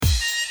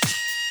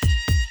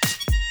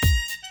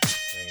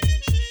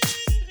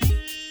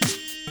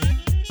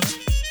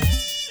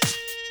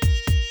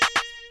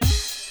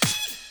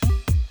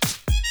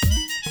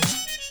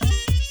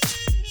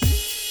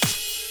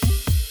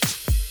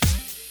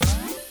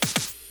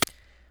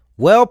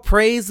Well,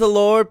 praise the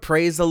Lord,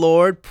 praise the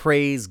Lord,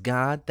 praise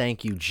God.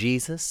 Thank you,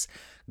 Jesus.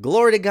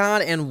 Glory to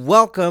God, and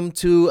welcome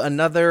to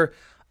another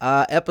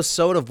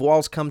episode of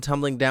Walls Come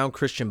Tumbling Down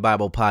Christian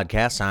Bible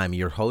Podcast. I'm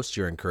your host,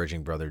 your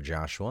encouraging brother,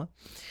 Joshua,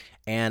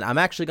 and I'm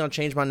actually going to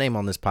change my name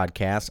on this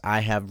podcast. I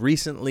have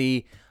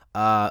recently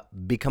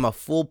become a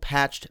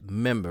full-patched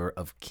member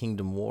of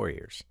Kingdom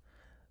Warriors.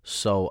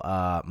 So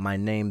my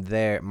name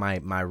there,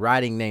 my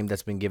writing name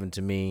that's been given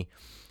to me,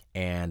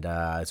 and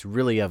it's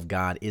really of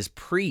God, is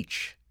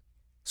Preach.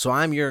 So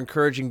I'm your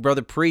encouraging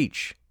brother,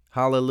 Preach.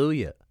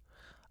 Hallelujah.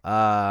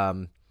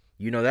 That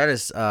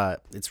is,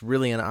 it's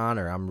really an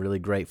honor. I'm really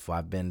grateful.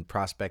 I've been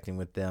prospecting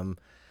with them,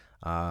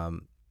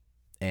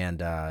 they've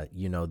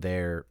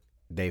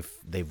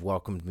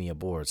welcomed me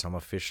aboard. So I'm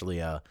officially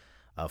a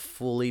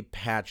fully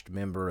patched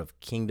member of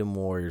Kingdom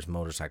Warriors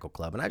Motorcycle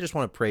Club. And I just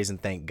want to praise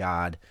and thank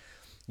God.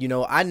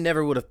 I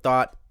never would have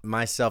thought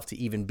myself to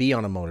even be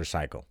on a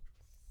motorcycle.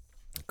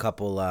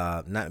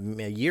 Not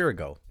a year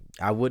ago,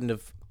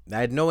 I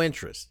had no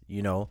interest,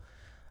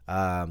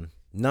 none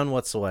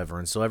whatsoever.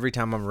 And so every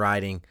time I'm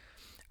riding,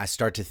 I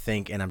start to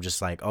think, and I'm just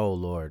like, oh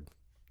Lord,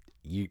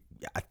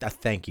 I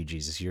thank you,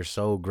 Jesus. You're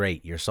so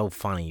great. You're so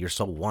funny. You're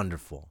so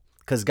wonderful,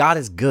 because God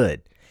is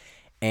good.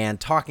 And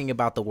talking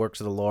about the works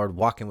of the Lord,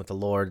 walking with the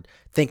Lord,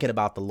 thinking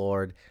about the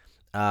Lord,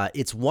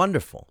 it's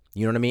wonderful.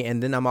 You know what I mean?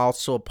 And then I'm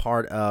also a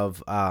part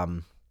of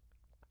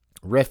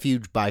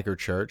Refuge Biker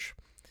Church.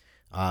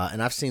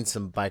 And I've seen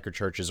some biker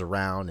churches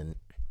around, and,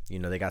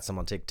 they got some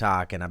on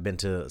TikTok, and I've been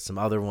to some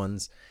other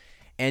ones.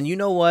 And you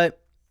know what?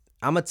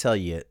 I'm going to tell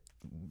you,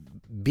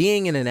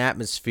 being in an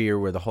atmosphere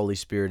where the Holy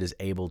Spirit is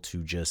able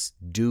to just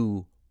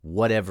do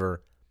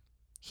whatever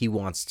he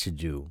wants to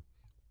do,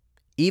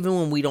 even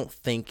when we don't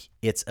think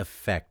it's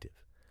effective,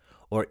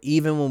 or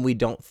even when we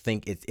don't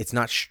think it's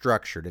not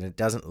structured and it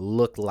doesn't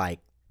look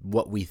like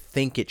what we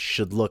think it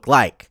should look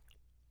like.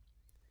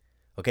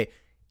 Okay,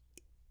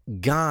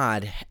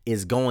 God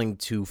is going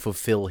to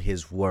fulfill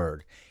his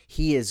word.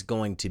 He is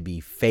going to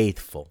be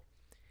faithful.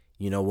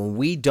 When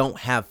we don't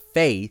have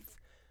faith,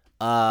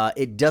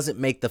 it doesn't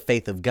make the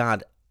faith of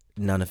God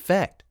none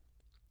effect.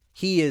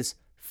 He is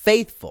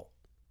faithful.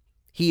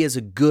 He is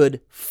a good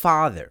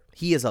Father.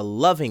 He is a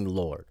loving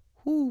Lord.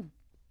 Whew.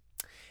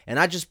 And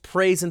I just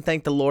praise and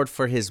thank the Lord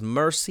for his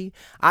mercy.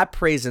 I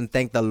praise and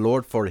thank the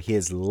Lord for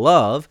his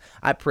love.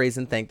 I praise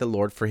and thank the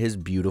Lord for his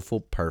beautiful,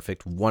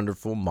 perfect,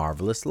 wonderful,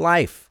 marvelous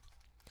life.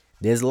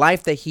 There's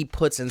life that he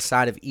puts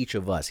inside of each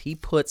of us. He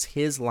puts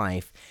his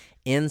life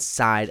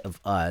inside of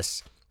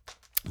us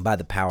by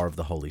the power of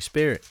the Holy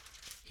Spirit.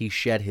 He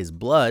shed his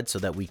blood so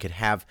that we could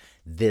have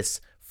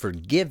this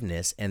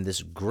forgiveness and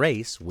this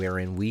grace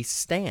wherein we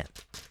stand.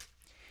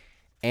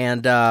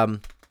 And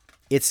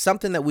it's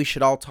something that we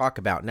should all talk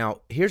about.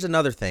 Now, here's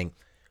another thing.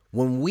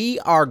 When we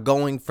are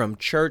going from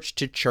church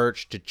to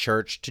church to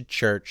church to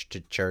church to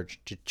church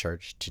to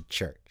church to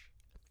church,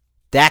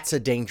 that's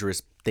a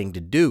dangerous thing to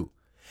do.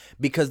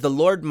 Because the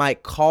Lord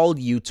might call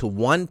you to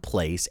one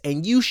place,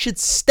 and you should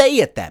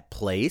stay at that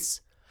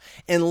place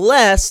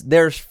unless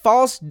there's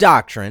false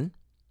doctrine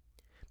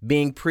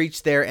being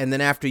preached there, and then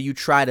after you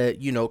try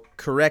to,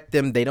 correct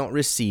them, they don't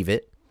receive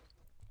it,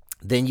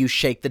 then you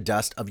shake the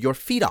dust of your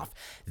feet off.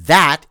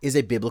 That is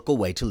a biblical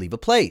way to leave a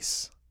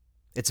place.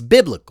 It's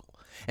biblical.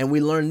 And we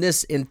learn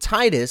this in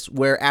Titus,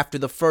 where after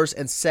the first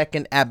and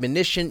second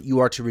admonition, you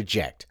are to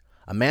reject.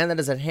 A man that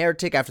is a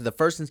heretic after the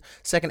first and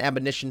second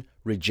admonition,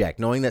 reject,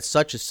 knowing that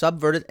such is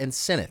subverted and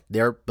sinneth.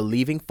 They're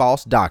believing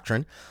false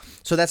doctrine.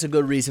 So that's a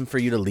good reason for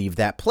you to leave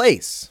that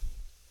place.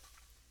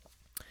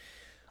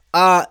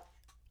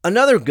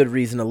 Another good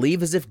reason to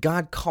leave is if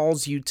God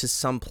calls you to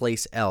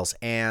someplace else.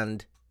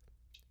 And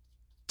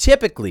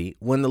typically,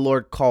 when the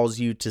Lord calls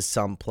you to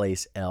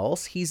someplace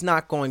else, he's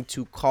not going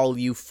to call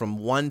you from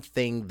one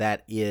thing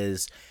that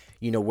is,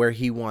 where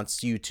he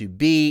wants you to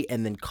be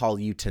and then call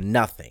you to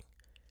nothing.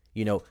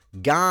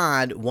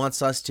 God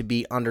wants us to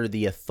be under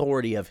the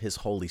authority of his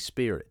Holy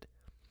Spirit,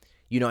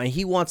 and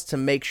he wants to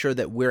make sure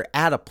that we're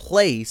at a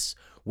place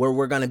where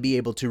we're going to be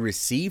able to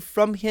receive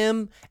from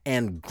him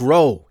and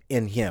grow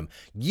in him.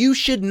 You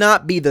should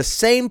not be the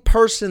same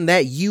person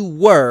that you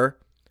were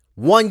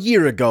 1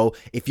 year ago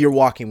if you're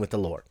walking with the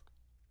Lord.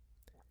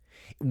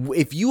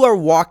 If you are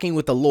walking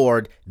with the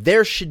Lord,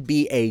 there should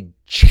be a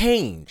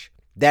change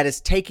that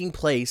is taking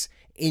place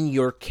in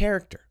your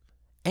character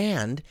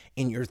and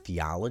in your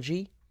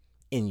theology,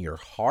 in your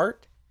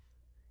heart,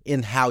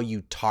 in how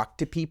you talk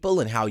to people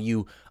and how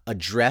you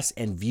address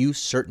and view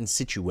certain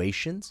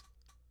situations.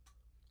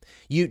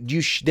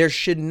 There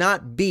should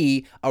not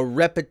be a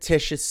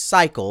repetitious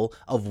cycle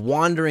of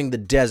wandering the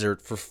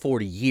desert for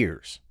 40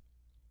 years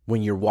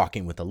when you're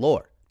walking with the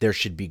Lord. There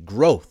should be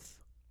growth.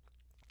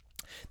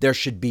 There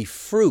should be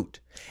fruit,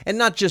 and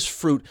not just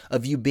fruit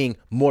of you being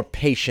more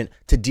patient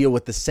to deal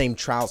with the same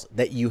trials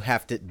that you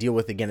have to deal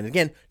with again and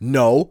again.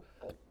 No,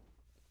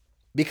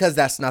 because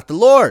that's not the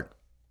Lord.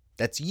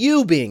 That's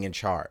you being in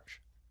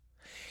charge.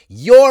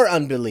 Your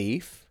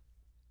unbelief,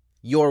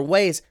 your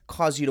ways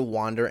cause you to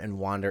wander and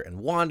wander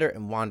and wander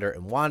and wander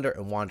and wander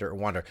and wander and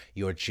wander.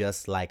 You're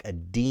just like a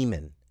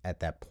demon at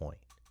that point,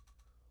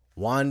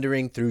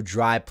 wandering through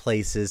dry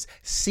places,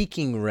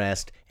 seeking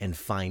rest and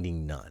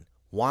finding none.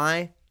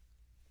 Why?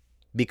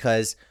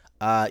 Because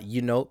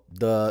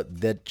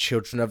the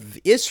children of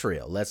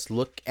Israel. Let's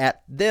look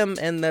at them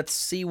and let's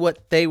see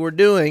what they were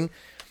doing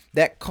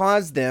that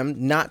caused them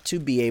not to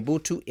be able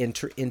to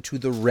enter into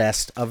the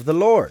rest of the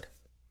Lord.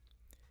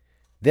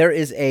 There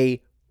is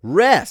a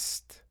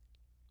rest.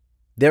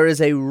 There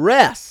is a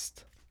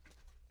rest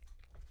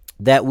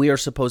that we are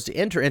supposed to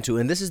enter into,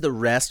 and this is the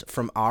rest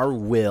from our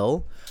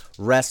will,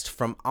 rest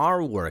from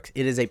our works.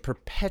 It is a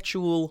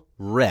perpetual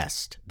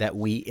rest that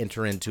we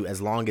enter into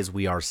as long as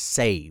we are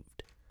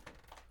saved.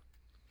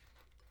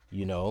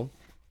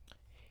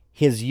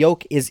 His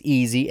yoke is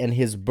easy and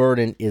his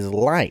burden is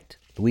light.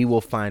 We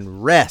will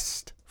find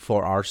rest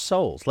for our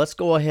souls. Let's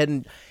go ahead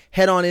and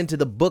head on into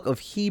the book of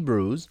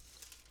Hebrews,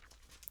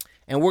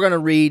 and we're going to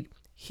read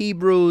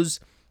Hebrews,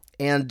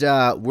 and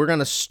we're going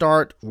to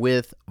start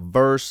with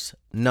verse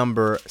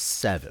number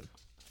 7.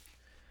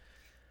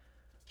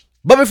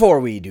 But before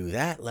we do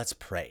that, let's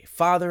pray.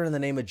 Father, in the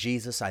name of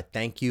Jesus, I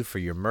thank you for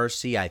your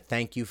mercy. I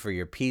thank you for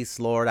your peace,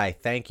 Lord. I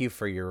thank you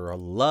for your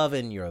love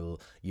and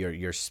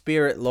your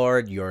spirit,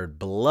 Lord, your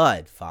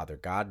blood, Father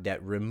God,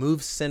 that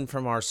removes sin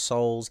from our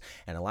souls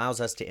and allows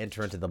us to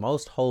enter into the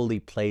most holy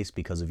place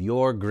because of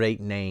your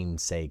great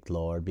name's sake,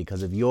 Lord.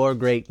 Because of your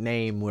great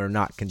name, we're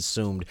not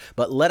consumed.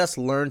 But let us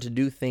learn to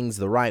do things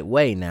the right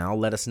way now.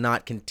 Let us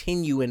not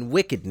continue in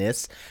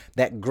wickedness,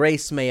 that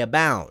grace may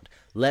abound.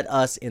 Let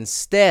us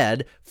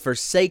instead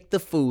forsake the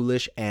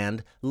foolish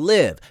and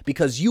live,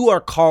 because you are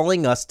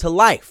calling us to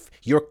life.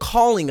 You're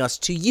calling us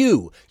to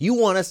you. You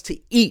want us to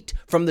eat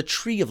from the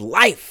tree of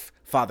life,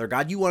 Father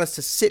God. You want us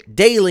to sit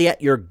daily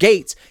at your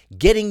gates,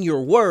 getting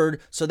your word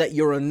so that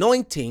your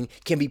anointing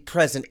can be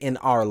present in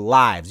our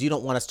lives. You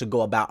don't want us to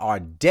go about our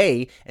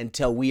day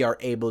until we are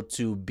able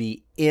to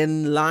be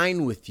in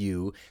line with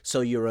you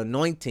so your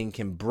anointing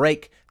can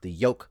break the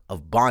yoke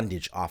of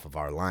bondage off of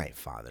our life,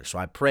 Father. So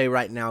I pray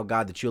right now,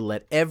 God, that you'll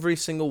let every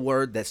single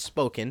word that's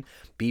spoken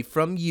be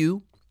from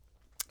you.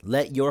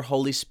 Let your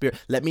Holy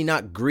Spirit, let me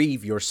not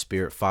grieve your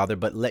spirit, Father,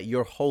 but let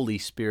your Holy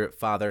Spirit,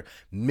 Father,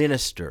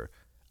 minister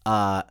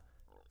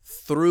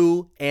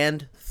through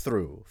and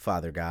through,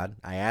 Father God.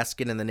 I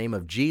ask it in the name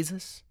of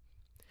Jesus.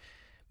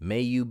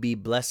 May you be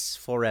blessed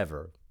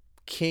forever,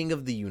 King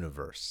of the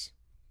universe.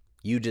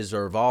 You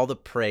deserve all the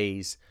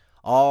praise,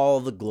 all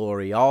the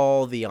glory,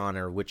 all the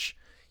honor, which,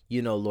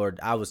 Lord,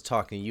 I was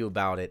talking to you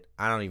about it.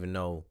 I don't even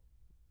know,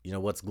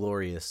 what's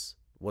glorious,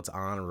 what's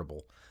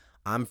honorable.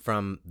 I'm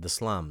from the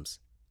slums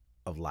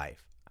of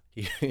life.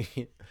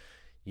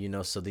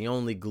 So the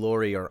only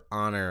glory or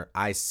honor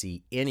I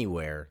see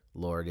anywhere,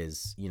 Lord,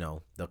 is,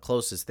 the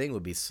closest thing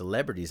would be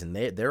celebrities, and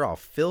they're all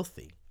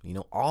filthy.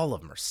 All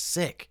of them are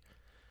sick.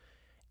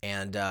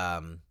 And,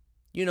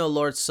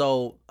 Lord,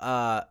 so,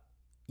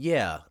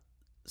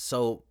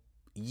 so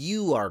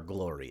you are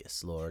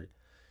glorious, Lord.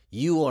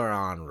 You are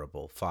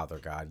honorable, Father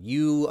God.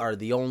 You are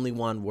the only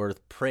one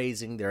worth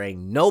praising. There ain't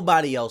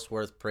nobody else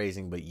worth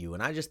praising but you.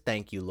 And I just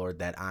thank you, Lord,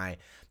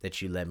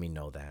 that you let me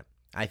know that.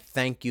 I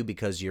thank you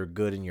because you're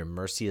good and your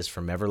mercy is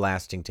from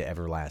everlasting to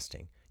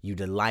everlasting. You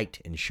delight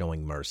in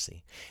showing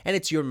mercy. And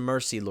it's your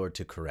mercy, Lord,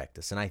 to correct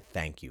us. And I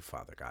thank you,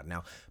 Father God.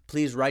 Now,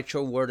 please write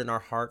your word in our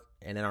heart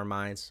and in our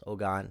minds, oh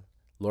God.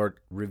 Lord,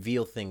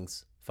 reveal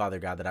things, Father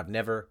God, that I've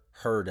never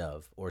heard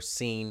of or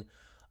seen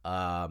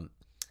in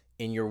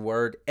your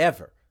word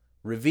ever.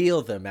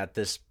 Reveal them at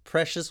this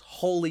precious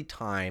holy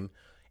time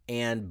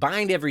and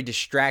bind every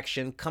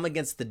distraction, come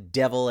against the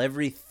devil,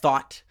 every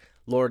thought,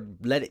 Lord,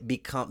 let it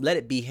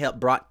be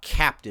brought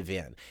captive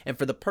in. And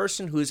for the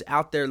person who's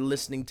out there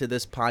listening to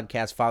this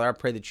podcast, Father, I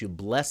pray that you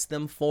bless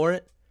them for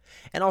it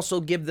and also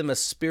give them a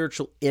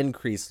spiritual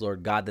increase,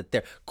 Lord God, that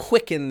they're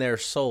quicken their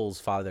souls,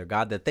 Father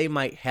God, that they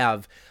might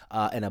have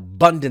an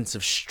abundance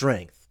of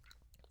strength,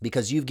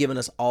 because you've given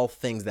us all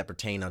things that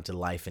pertain unto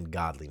life and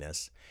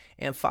godliness.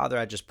 And Father,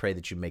 I just pray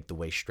that you make the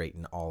way straight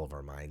in all of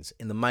our minds.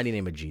 In the mighty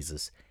name of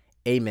Jesus,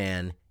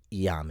 amen,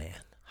 amen.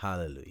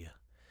 Hallelujah.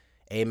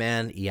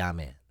 Amen,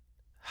 amen.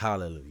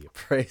 Hallelujah.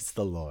 Praise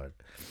the Lord.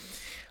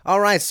 All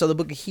right, so the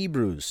book of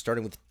Hebrews,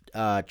 starting with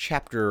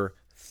chapter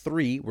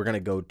 3, we're going to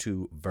go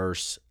to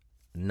verse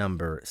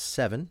number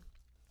 7.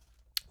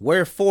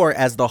 Wherefore,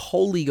 as the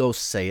Holy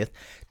Ghost saith,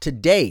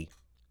 today,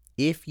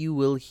 if you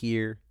will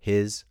hear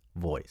his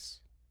voice,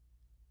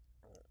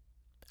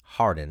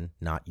 harden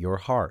not your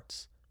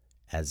hearts,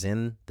 as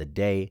in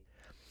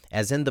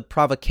the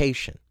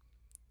provocation,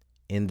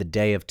 in the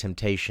day of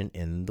temptation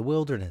in the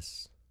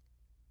wilderness.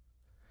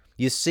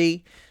 You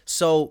see,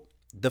 so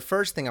the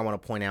first thing I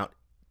want to point out,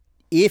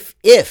 if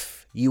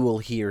you will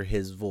hear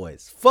his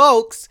voice.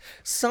 Folks,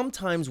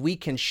 sometimes we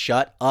can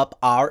shut up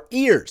our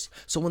ears.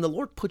 So when the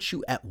Lord puts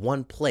you at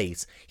one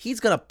place, he's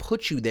going to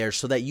put you there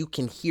so that you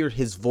can hear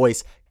his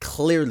voice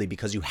clearly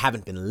because you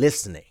haven't been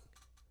listening.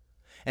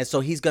 And so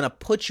he's going to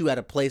put you at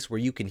a place where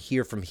you can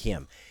hear from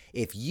him.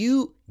 If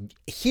you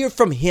hear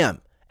from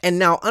him, and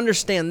now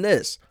understand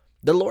this,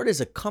 the Lord is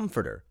a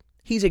comforter.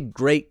 He's a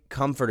great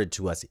comforter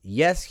to us.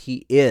 Yes,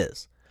 he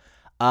is.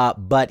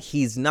 but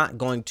he's not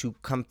going to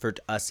comfort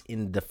us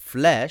in the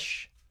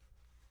flesh.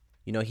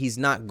 He's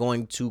not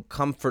going to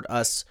comfort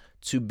us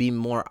to be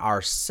more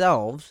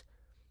ourselves.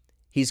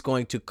 He's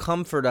going to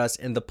comfort us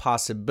in the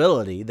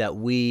possibility that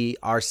we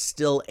are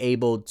still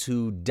able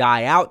to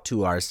die out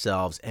to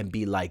ourselves and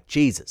be like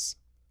Jesus.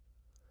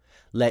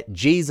 Let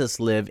Jesus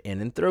live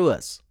in and through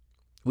us.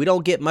 We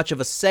don't get much of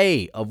a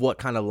say of what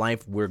kind of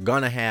life we're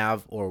going to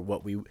have or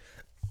what we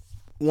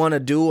want to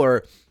do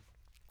or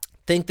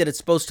think that it's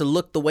supposed to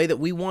look the way that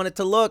we want it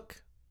to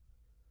look.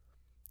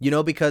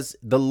 Because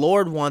the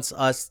Lord wants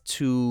us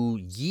to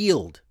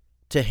yield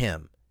to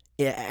him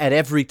at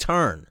every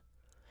turn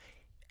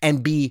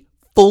and be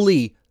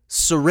fully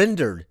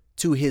surrendered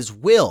to his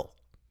will.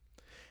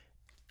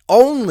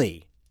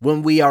 Only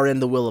when we are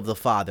in the will of the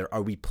Father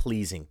are we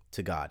pleasing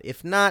to God.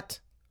 If not,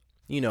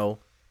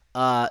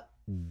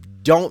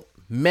 don't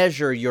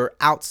measure your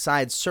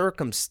outside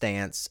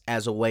circumstance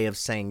as a way of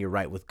saying you're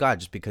right with God.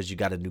 Just because you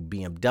got a new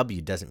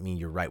BMW doesn't mean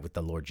you're right with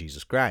the Lord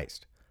Jesus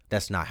Christ.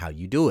 That's not how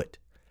you do it.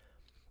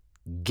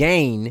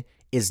 Gain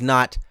is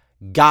not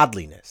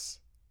godliness.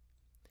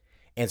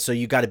 And so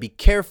you got to be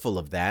careful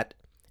of that.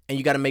 And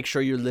you got to make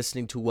sure you're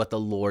listening to what the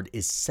Lord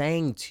is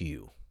saying to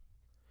you.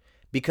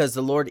 Because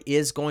the Lord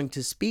is going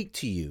to speak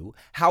to you.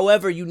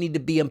 However, you need to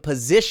be in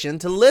position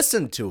to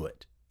listen to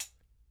it.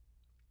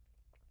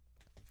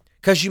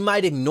 Because you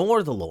might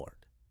ignore the Lord.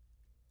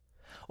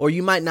 Or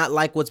you might not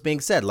like what's being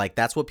said. Like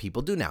that's what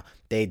people do now.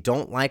 They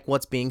don't like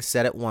what's being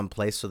said at one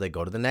place, so they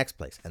go to the next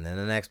place, and then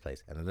the next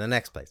place, and then the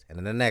next place, and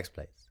then the next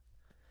place.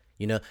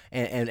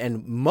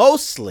 And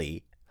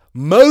mostly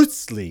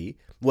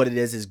what it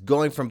is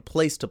going from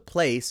place to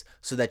place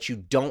so that you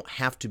don't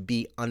have to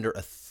be under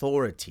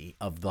authority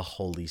of the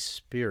Holy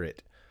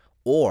Spirit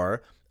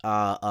or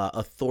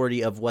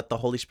authority of what the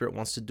Holy Spirit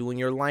wants to do in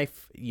your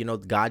life.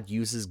 God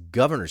uses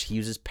governors. He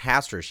uses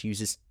pastors. He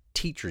uses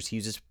teachers. He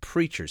uses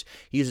preachers.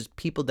 He uses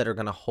people that are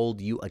going to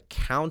hold you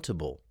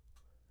accountable,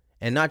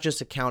 and not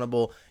just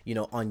accountable,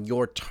 on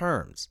your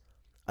terms,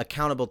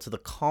 accountable to the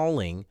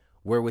calling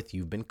wherewith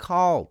you've been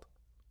called,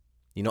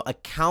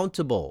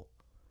 accountable.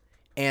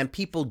 And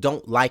people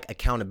don't like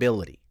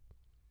accountability.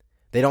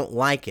 They don't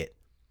like it.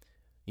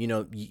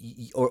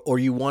 Or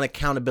you want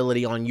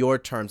accountability on your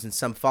terms in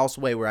some false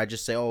way where I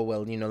just say, oh,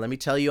 well, let me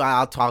tell you,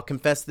 I'll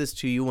confess this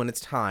to you when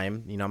it's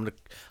time. I'm going to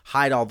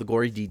hide all the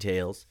gory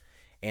details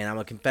and I'm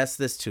going to confess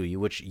this to you,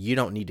 which you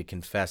don't need to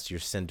confess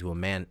your sin to a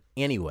man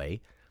anyway.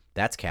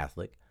 That's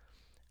Catholic.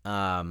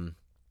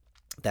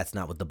 That's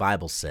not what the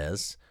Bible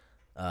says.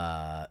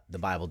 The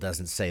Bible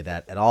doesn't say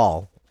that at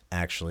all,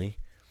 actually.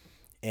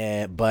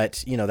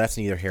 But that's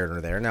neither here nor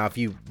there. Now, if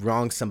you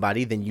wrong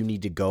somebody, then you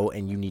need to go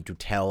and you need to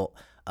tell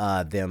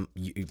them,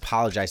 you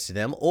apologize to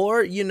them.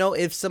 Or,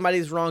 if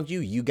somebody's wronged you,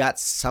 you got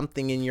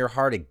something in your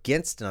heart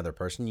against another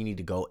person, you need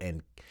to go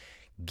and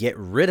get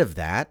rid of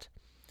that.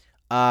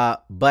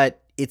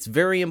 But it's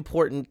very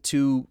important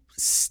to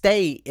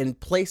stay in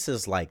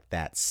places like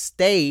that.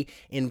 Stay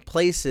in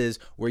places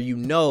where you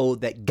know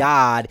that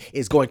God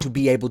is going to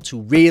be able to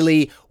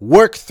really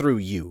work through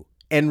you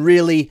and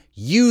really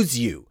use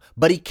you.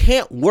 But he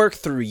can't work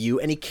through you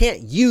and he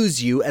can't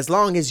use you as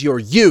long as you're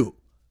you.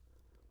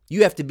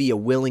 You have to be a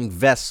willing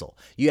vessel.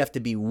 You have to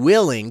be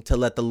willing to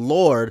let the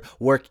Lord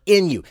work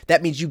in you.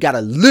 That means you got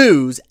to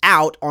lose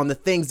out on the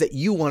things that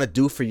you want to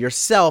do for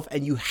yourself,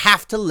 and you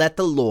have to let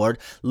the Lord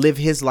live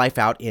his life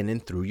out in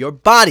and through your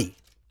body.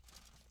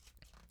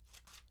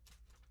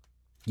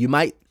 You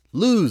might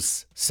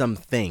lose some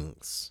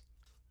things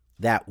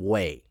that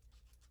way.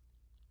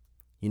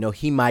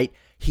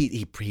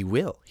 He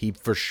will. He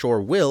for sure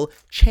will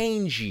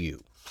change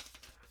you.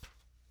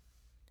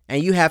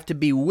 And you have to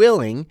be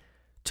willing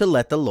to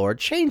let the Lord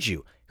change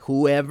you.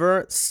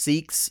 Whoever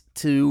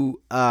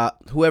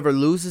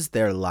loses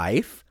their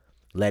life,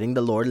 letting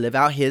the Lord live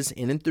out his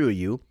in and through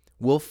you,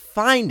 will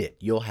find it.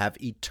 You'll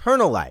have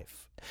eternal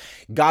life.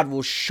 God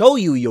will show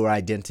you your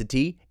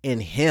identity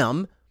in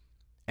him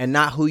and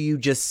not who you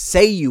just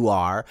say you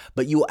are,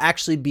 but you will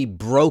actually be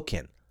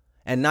broken.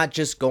 And not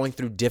just going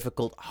through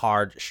difficult,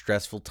 hard,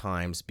 stressful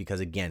times because,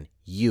 again,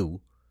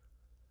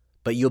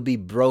 but you'll be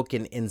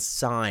broken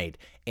inside.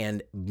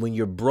 And when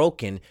you're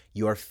broken,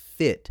 you're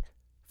fit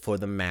for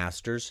the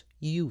master's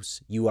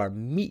use. You are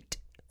meat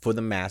for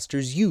the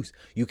master's use.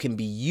 You can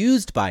be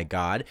used by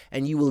God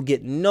and you will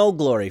get no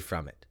glory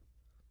from it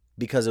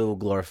because it will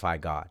glorify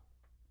God.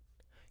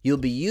 You'll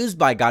be used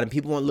by God and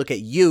people won't look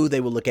at you.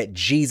 They will look at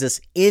Jesus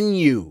in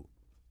you.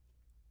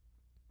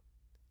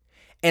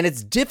 And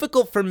it's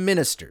difficult for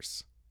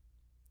ministers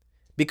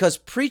because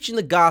preaching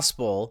the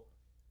gospel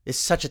is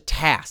such a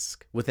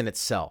task within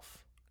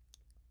itself.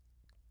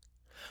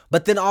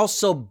 But then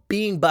also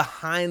being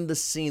behind the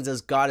scenes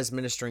as God is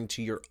ministering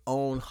to your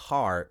own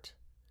heart,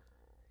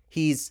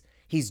 He's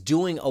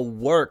doing a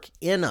work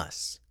in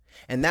us.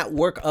 And that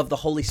work of the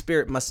Holy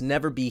Spirit must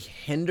never be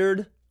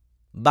hindered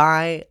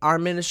by our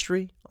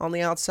ministry on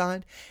the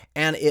outside,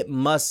 and it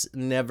must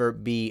never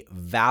be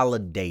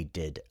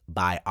validated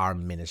by our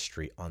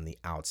ministry on the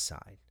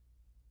outside.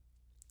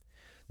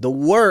 The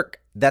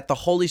work that the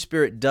Holy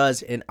Spirit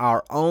does in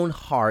our own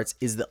hearts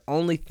is the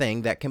only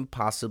thing that can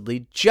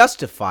possibly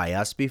justify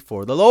us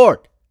before the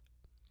Lord.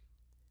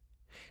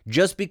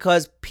 Just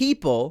because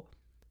people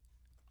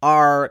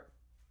are,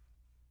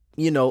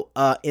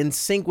 in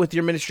sync with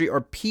your ministry, or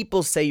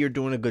people say you're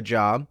doing a good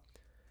job,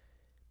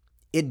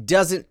 it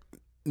doesn't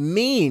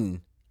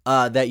mean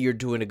that you're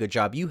doing a good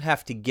job. You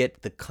have to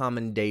get the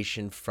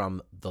commendation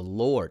from the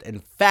Lord. In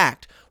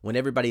fact, when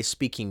everybody's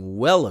speaking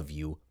well of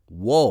you,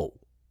 whoa.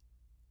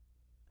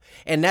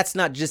 And that's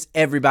not just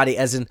everybody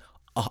as in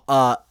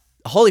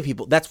holy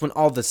people. That's when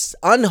all the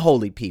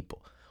unholy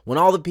people, when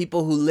all the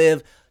people who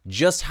live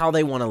just how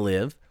they want to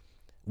live,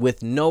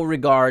 with no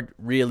regard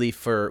really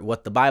for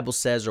what the Bible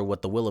says or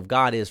what the will of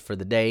God is for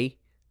the day,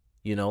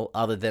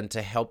 other than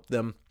to help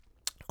them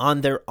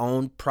on their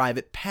own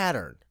private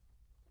pattern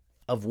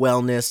of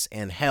wellness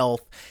and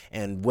health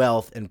and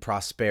wealth and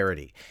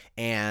prosperity,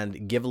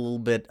 and give a little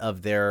bit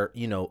of their,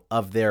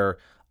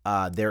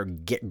 their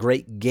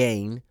great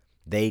gain.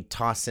 They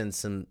toss in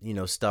some,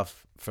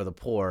 stuff for the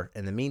poor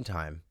in the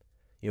meantime.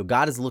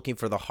 God is looking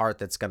for the heart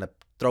that's going to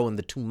throw in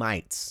the two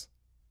mites.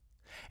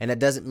 And that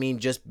doesn't mean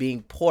just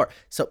being poor.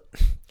 So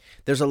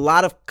there's a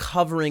lot of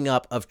covering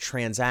up of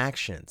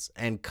transactions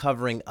and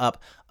covering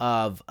up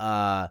of,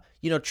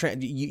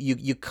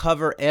 you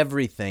cover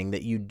everything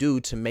that you do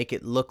to make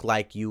it look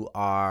like you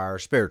are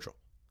spiritual.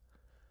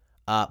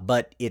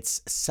 But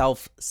it's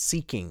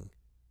self-seeking.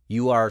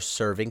 You are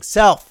serving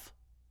self.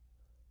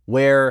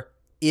 Where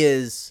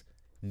is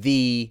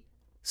the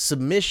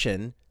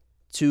submission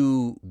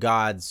to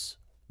God's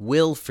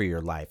will for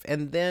your life?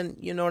 And then,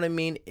 you know what I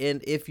mean?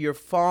 And if you're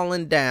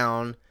falling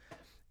down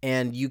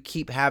and you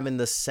keep having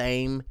the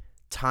same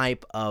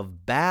type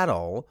of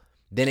battle,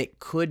 then it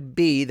could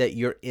be that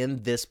you're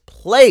in this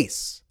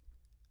place.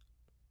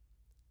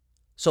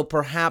 So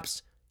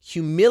perhaps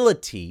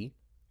humility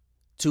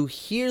to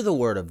hear the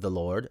word of the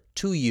Lord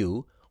to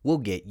you will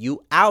get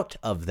you out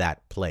of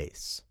that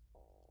place.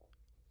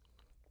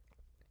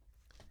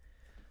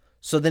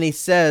 So then he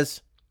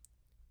says,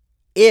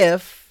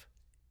 if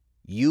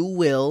you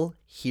will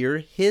hear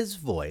his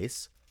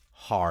voice,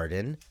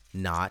 harden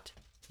not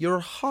your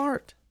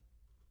heart.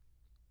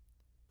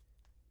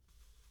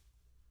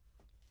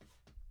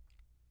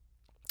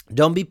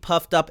 Don't be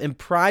puffed up and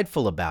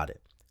prideful about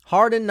it.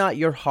 Harden not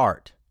your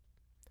heart,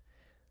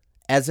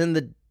 as in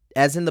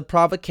the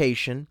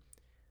provocation,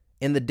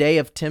 in the day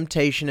of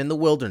temptation in the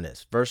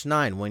wilderness. Verse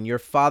 9, when your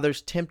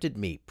fathers tempted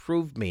me,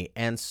 proved me,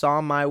 and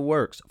saw my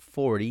works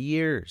 40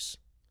 years.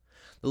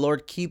 The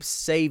Lord keeps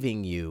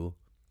saving you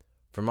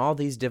from all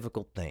these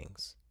difficult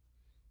things.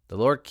 The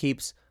Lord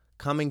keeps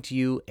coming to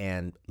you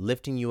and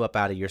lifting you up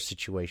out of your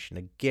situation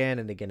again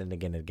and again and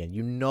again and again.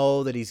 You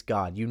know that he's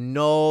God. You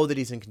know that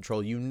he's in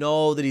control. You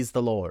know that he's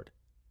the Lord.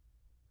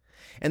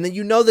 And then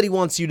you know that he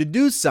wants you to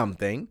do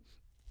something,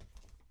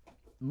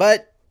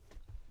 but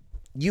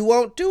you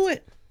won't do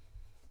it.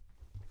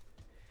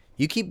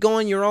 You keep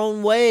going your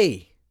own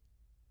way.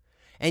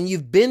 And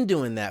you've been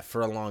doing that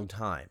for a long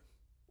time.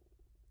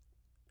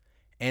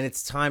 And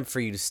it's time for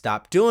you to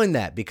stop doing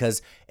that,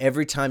 because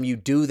every time you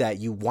do that,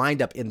 you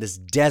wind up in this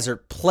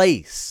desert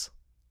place.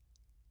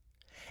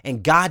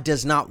 And God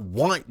does not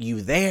want you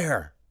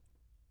there.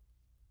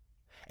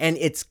 And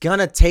it's going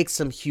to take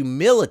some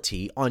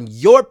humility on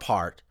your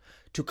part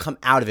to come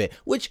out of it,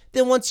 which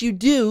then once you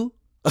do,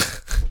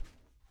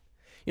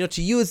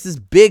 to you it's this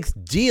big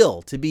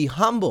deal to be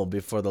humble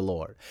before the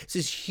Lord. It's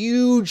this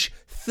huge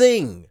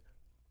thing.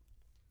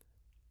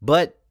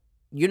 But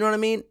you know what I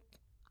mean?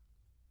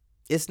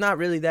 It's not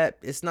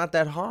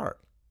that hard.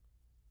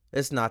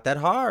 It's not that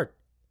hard.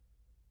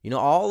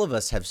 All of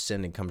us have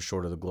sinned and come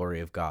short of the glory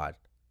of God.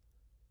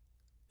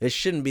 It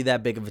shouldn't be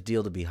that big of a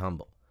deal to be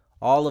humble.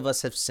 All of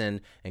us have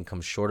sinned and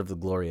come short of the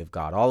glory of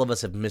God. All of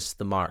us have missed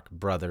the mark,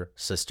 brother,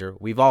 sister.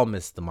 We've all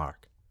missed the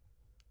mark.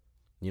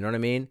 You know what I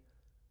mean?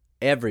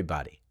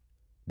 Everybody.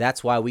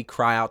 That's why we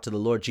cry out to the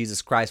Lord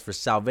Jesus Christ for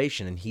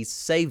salvation, and he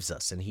saves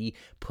us, and he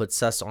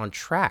puts us on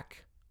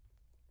track.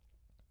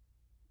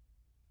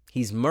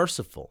 He's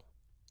merciful.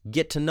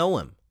 Get to know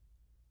him.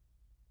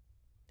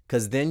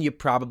 Because then you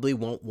probably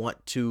won't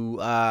want to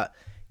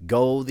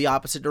go the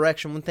opposite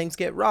direction when things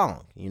get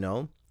wrong.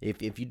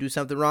 If you do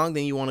something wrong,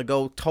 then you want to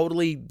go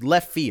totally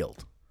left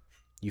field.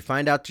 You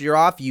find out you're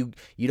off, you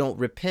don't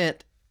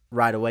repent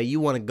right away. You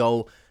want to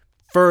go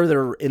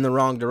further in the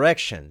wrong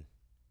direction.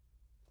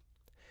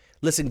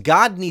 Listen,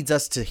 God needs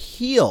us to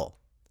heal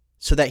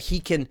so that he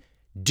can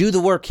do the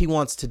work he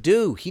wants to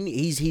do.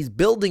 He's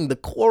building the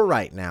core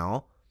right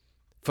now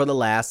for the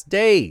last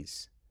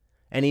days.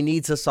 And he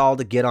needs us all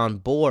to get on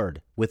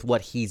board with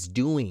what he's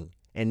doing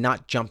and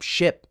not jump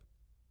ship.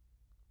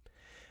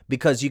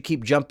 Because you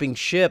keep jumping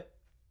ship,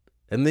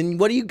 and then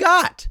what do you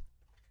got?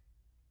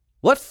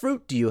 What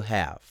fruit do you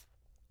have?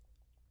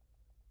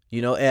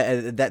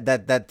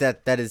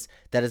 That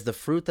is the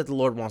fruit that the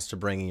Lord wants to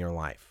bring in your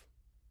life.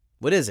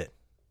 What is it?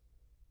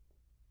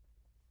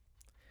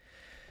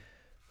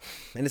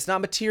 And it's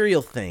not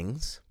material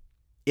things.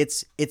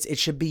 It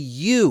should be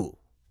you.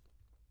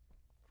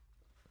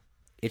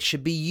 It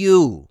should be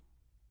you.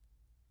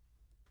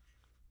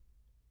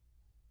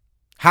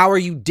 How are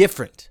you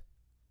different?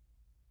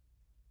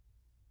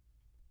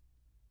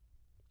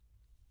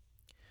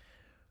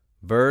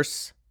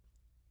 Verse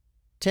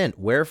 10,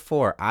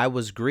 wherefore I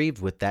was grieved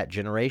with that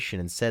generation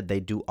and said, they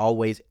do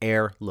always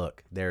err.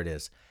 Look, there it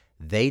is.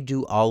 They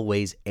do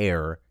always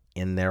err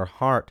in their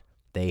heart.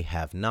 They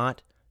have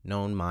not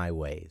known my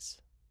ways.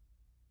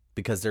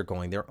 Because they're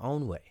going their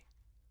own way.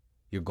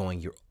 You're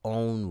going your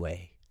own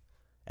way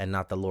and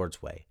not the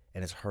Lord's way.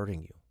 And it's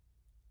hurting you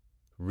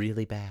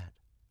really bad.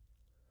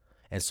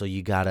 And so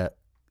you got to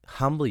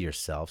humble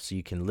yourself so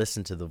you can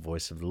listen to the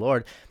voice of the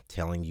Lord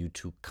telling you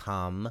to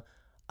come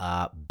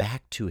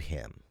back to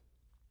him.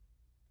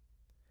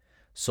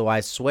 So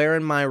I swear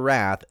in my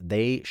wrath,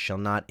 they shall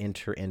not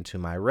enter into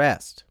my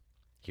rest.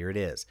 Here it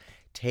is.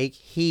 Take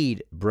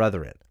heed,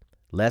 brethren,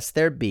 lest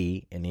there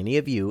be in any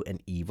of you an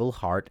evil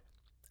heart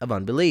of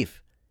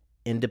unbelief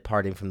in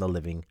departing from the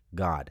living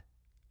God.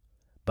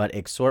 But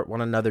exhort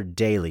one another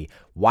daily,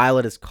 while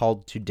it is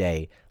called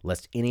today,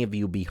 lest any of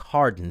you be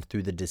hardened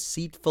through the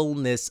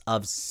deceitfulness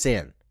of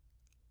sin.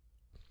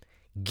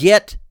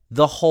 Get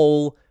the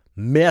whole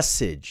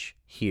message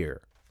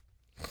here.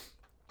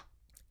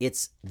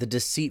 It's the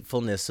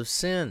deceitfulness of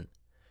sin.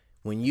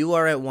 When you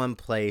are at one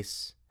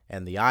place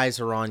and the eyes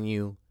are on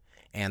you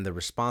and the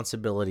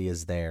responsibility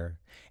is there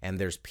and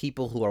there's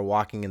people who are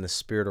walking in the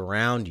Spirit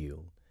around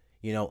you,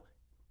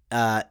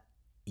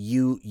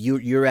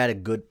 you're at a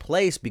good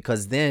place,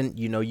 because then,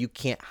 you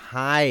can't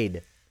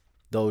hide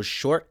those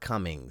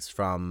shortcomings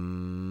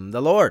from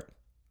the Lord.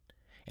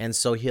 And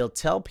so he'll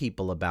tell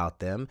people about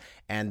them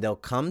and they'll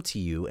come to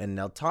you and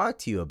they'll talk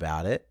to you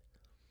about it.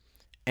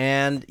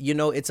 And,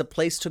 it's a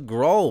place to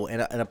grow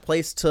and a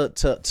place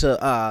it's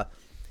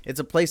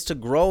a place to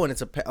grow, and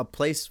it's a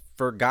place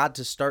for God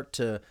to start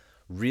to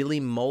really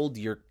mold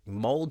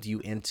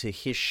you into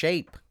his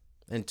shape,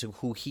 into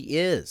who he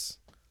is.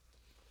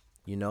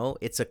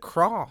 It's a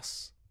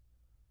cross,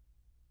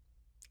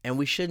 and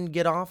we shouldn't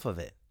get off of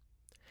it.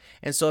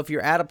 And so if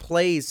you're at a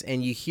place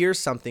and you hear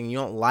something, you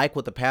don't like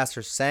what the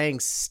pastor's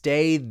saying,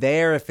 stay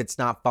there if it's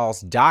not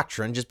false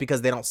doctrine, just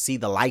because they don't see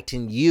the light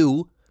in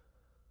you.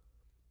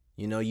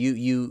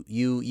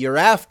 You're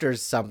after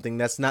something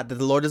that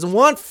the Lord doesn't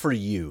want for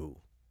you.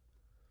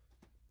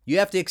 You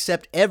have to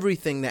accept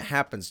everything that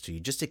happens to you.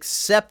 Just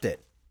accept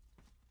it.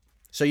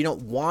 So you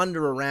don't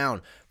wander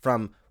around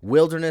from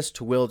wilderness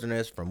to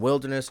wilderness, from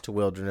wilderness to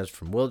wilderness,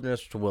 from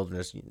wilderness to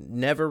wilderness,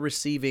 never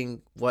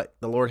receiving what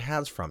the Lord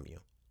has from you,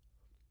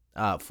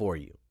 for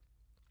you.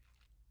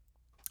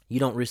 You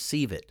don't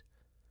receive it.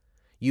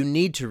 You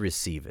need to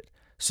receive it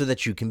so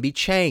that you can be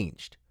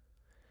changed.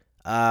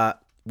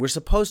 We're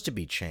supposed to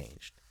be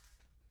changed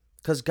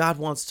because God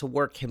wants to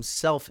work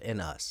himself in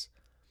us.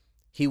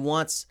 He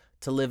wants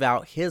to live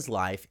out his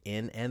life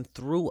in and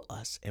through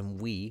us,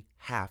 and we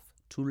have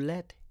to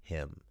let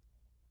him.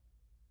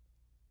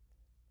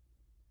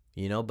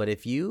 But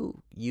if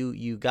you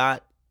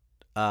got,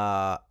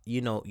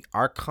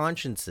 our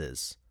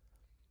consciences,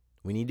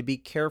 we need to be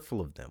careful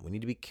of them. We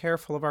need to be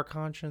careful of our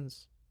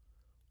conscience.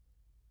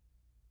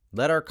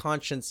 Let our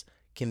conscience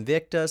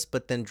convict us,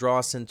 but then draw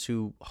us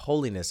into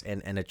holiness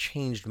and a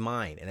changed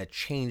mind and a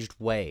changed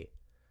way.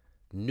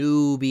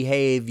 New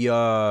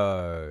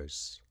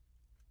behaviors.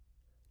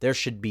 There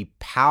should be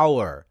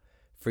power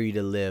for you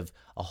to live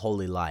a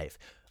holy life.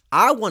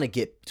 I want to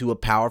get to a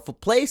powerful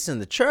place in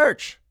the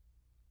church.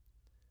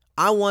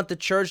 I want the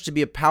church to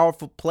be a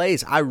powerful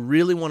place. I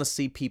really want to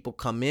see people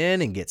come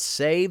in and get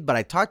saved. But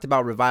I talked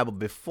about revival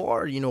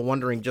before,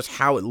 wondering just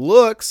how it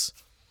looks.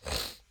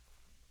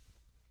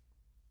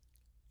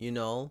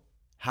 How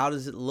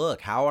does it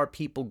look? How are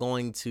people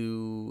going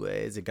to,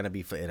 is it going to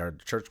be, in our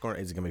church,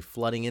 is it going to be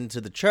flooding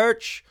into the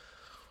church?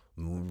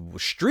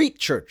 Street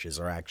churches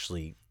are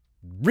actually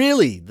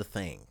really the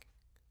thing.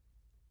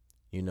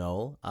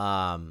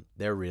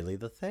 They're really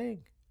the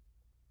thing.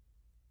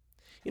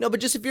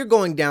 But just if you're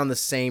going down the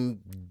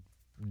same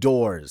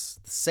doors,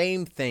 the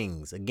same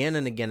things again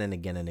and again and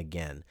again and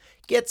again,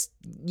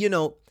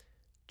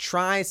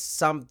 try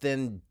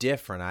something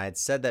different. I had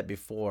said that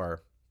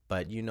before,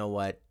 but you know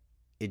what?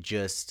 It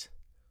just,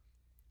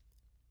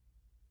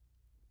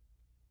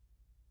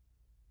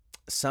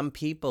 some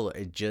people,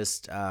 it's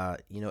just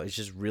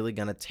really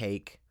going to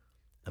take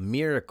a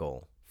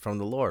miracle from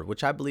the Lord,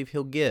 which I believe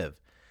he'll give,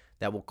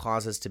 that will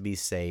cause us to be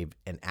saved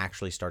and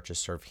actually start to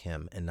serve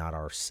him and not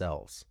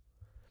ourselves.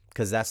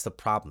 Because that's the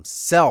problem.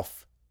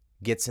 Self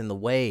gets in the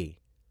way.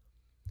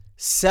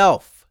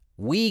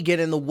 We get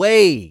in the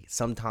way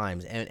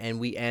sometimes. And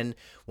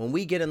when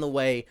we get in the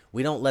way,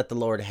 we don't let the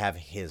Lord have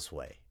his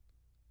way.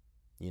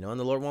 And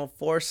the Lord won't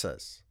force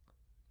us.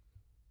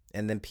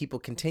 And then people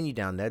continue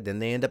down there. Then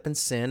they end up in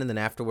sin. And then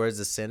afterwards,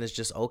 the sin is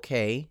just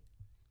okay.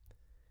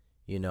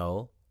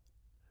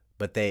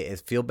 But they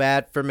feel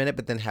bad for a minute,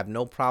 but then have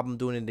no problem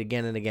doing it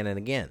again and again and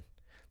again.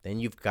 Then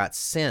you've got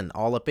sin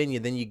all up in you.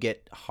 Then you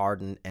get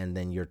hardened, and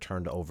then you're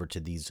turned over to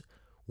these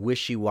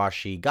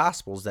wishy-washy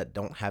gospels that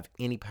don't have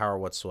any power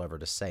whatsoever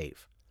to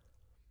save.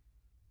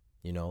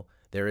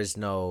 There is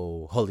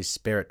no Holy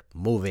Spirit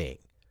moving.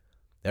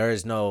 There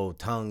is no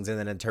tongues and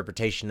an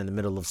interpretation in the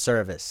middle of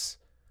service.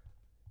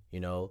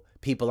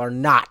 People are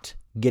not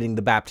getting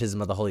the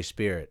baptism of the Holy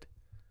Spirit.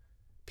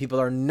 People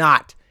are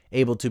not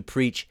able to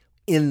preach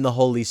in the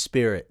Holy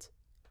Spirit.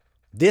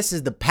 This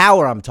is the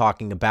power I'm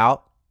talking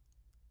about.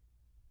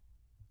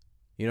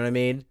 You know what I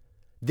mean?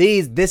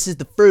 This is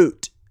the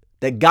fruit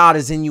that God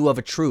is in you of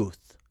a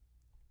truth.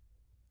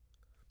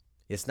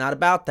 It's not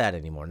about that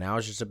anymore. Now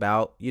it's just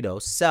about,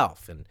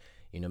 self and,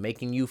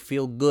 making you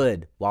feel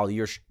good while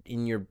you're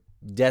in your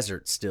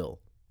desert still.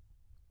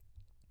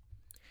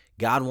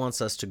 God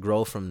wants us to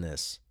grow from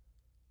this.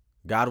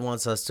 God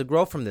wants us to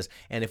grow from this.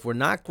 And if we're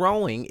not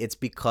growing, it's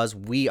because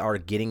we are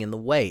getting in the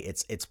way.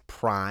 It's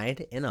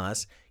pride in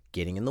us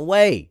getting in the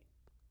way.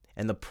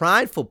 And the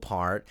prideful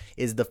part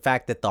is the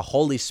fact that the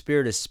Holy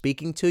Spirit is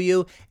speaking to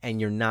you and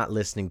you're not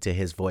listening to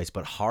his voice,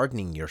 but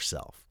hardening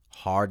yourself,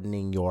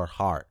 hardening your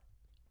heart.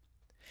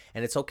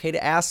 And it's okay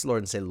to ask the Lord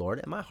and say,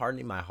 Lord, am I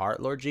hardening my heart,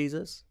 Lord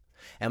Jesus?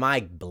 Am I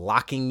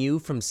blocking you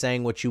from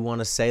saying what you want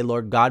to say,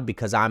 Lord God,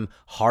 because I'm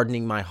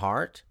hardening my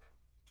heart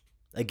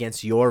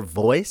against your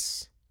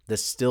voice, the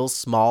still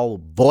small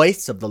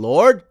voice of the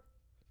Lord?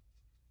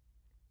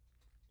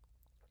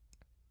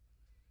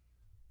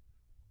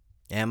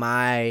 Am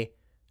I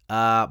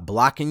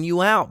blocking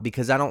you out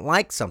because I don't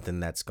like something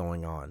that's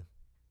going on?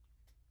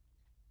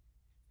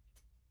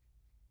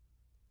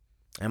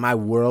 Am I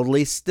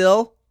worldly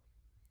still?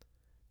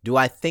 Do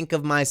I think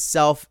of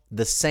myself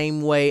the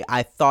same way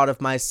I thought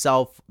of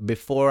myself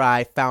before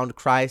I found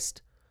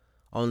Christ,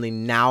 only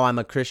now I'm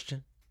a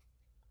Christian?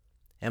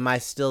 Am I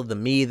still the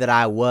me that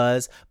I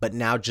was, but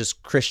now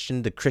just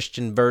the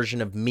Christian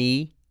version of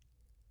me?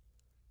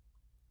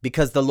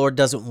 Because the Lord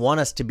doesn't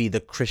want us to be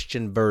the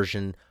Christian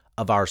version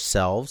of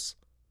ourselves,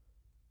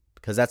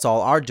 because that's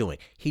all our doing.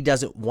 He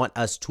doesn't want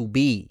us to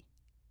be.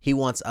 He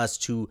wants us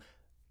to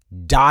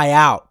die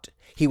out.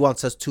 He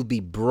wants us to be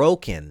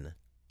broken.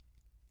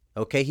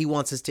 Okay, he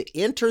wants us to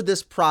enter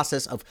this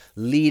process of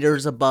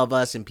leaders above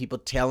us and people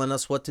telling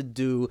us what to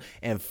do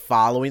and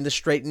following the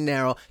straight and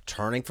narrow,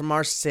 turning from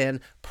our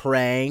sin,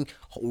 praying,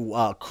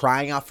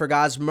 crying out for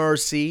God's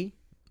mercy,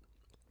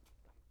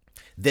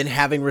 then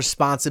having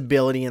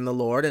responsibility in the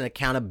Lord and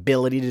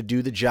accountability to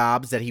do the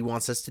jobs that he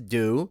wants us to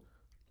do,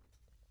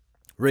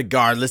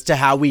 regardless to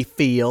how we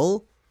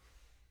feel.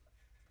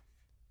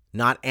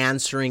 Not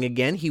answering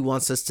again, he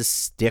wants us to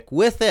stick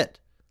with it,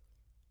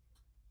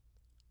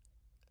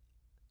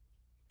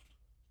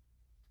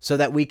 so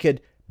that we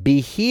could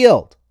be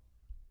healed.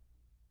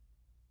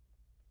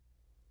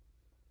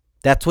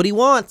 That's what he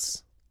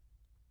wants.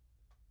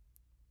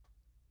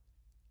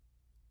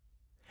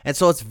 And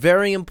so it's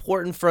very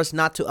important for us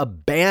not to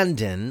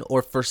abandon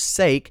or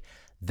forsake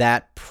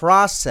that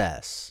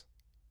process,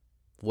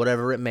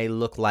 whatever it may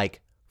look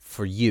like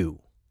for you.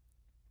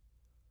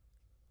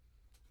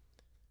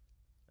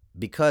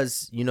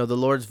 Because, the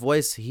Lord's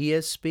voice, he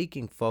is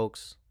speaking,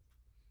 folks.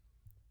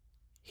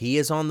 He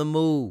is on the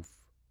move.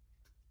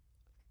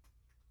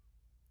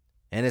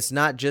 And it's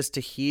not just to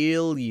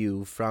heal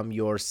you from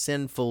your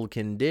sinful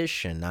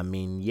condition. I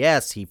mean,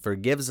 yes, he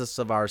forgives us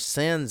of our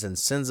sins and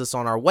sends us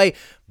on our way,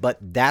 but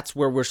that's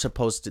where it's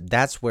supposed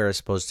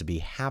to be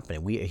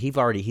happening. He's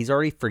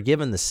already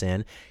forgiven the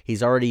sin.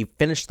 He's already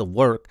finished the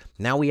work.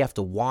 Now we have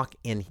to walk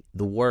in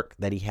the work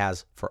that he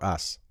has for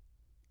us.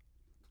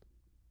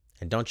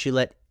 And don't you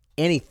let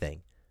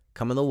anything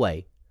come in the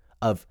way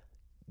of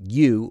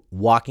you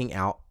walking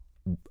out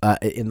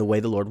in the way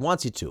the Lord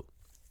wants you to,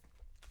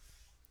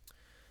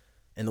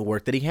 in the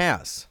work that he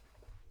has.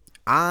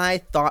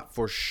 I thought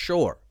for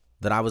sure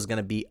that I was going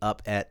to be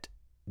up at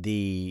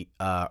the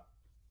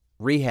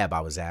rehab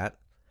I was at,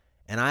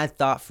 and I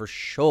thought for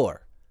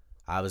sure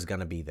I was going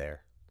to be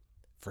there.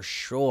 For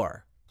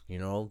sure.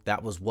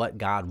 That was what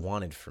God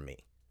wanted for me.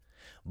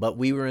 But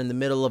we were in the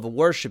middle of a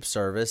worship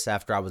service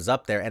after I was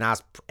up there,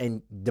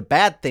 and the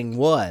bad thing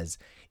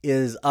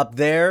is up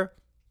there,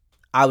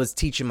 I was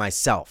teaching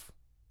myself.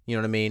 You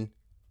know what I mean?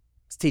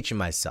 I was teaching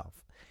myself.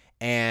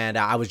 And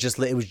it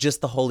was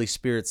just the Holy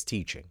Spirit's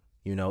teaching.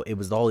 It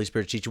was the Holy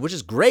Spirit's teaching, which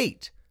is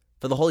great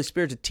for the Holy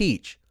Spirit to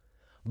teach.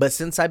 But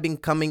since I've been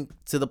coming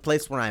to the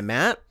place where I'm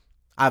at,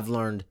 I've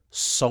learned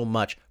so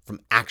much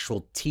from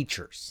actual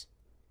teachers.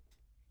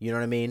 You know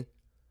what I mean?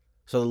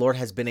 So the Lord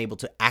has been able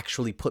to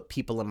actually put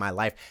people in my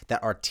life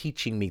that are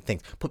teaching me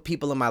things, put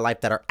people in my life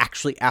that are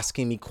actually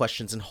asking me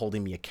questions and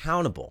holding me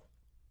accountable.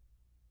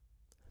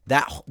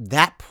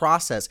 That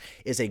process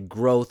is a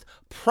growth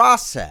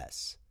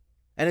process.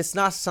 And it's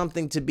not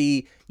something to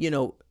be,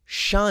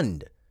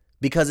 shunned,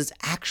 because it's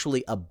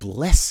actually a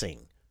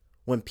blessing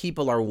when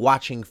people are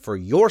watching for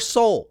your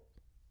soul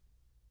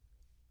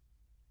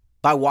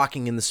by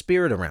walking in the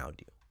Spirit around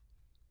you.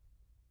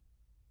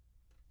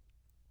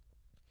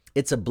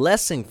 It's a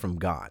blessing from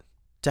God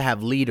to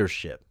have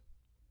leadership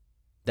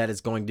that is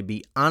going to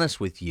be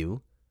honest with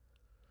you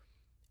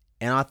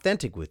and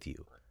authentic with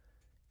you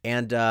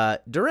and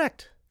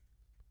direct.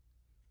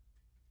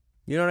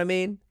 You know what I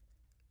mean?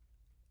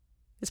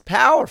 It's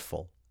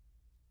powerful.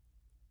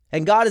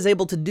 And God is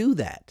able to do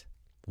that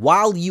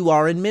while you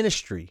are in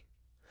ministry.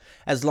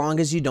 as long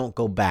as you don't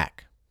go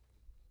back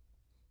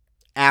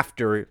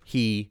after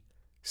he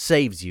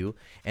saves you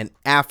and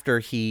after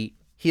he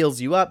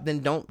heals you up. Then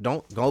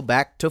don't go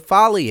back to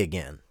folly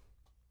again.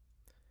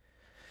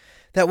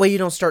 That way you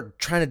don't start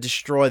trying to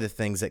destroy the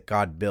things that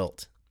God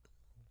built.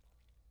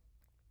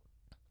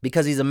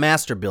 Because he's a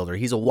master builder.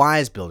 He's a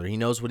wise builder. He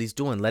knows what he's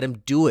doing. Let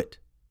him do it.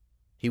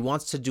 He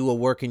wants to do a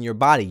work in your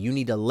body. You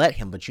need to let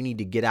him, but you need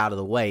to get out of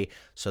the way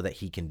so that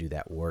he can do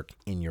that work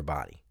in your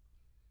body.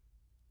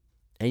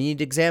 And you need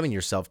to examine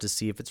yourself to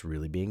see if it's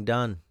really being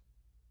done.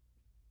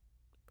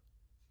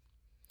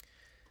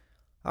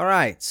 All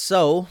right,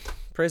 so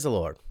praise the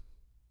Lord.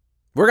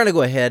 We're going to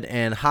go ahead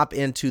and hop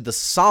into the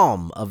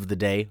Psalm of the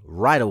day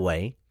right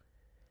away.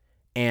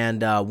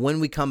 And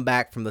when we come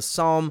back from the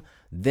Psalm,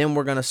 then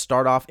we're going to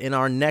start off in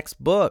our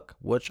next book,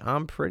 which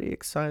I'm pretty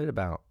excited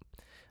about.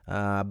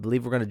 I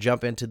believe we're going to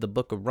jump into the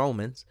book of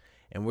Romans,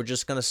 and we're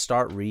just going to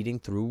start reading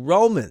through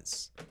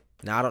Romans.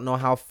 Now, I don't know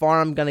how far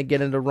I'm going to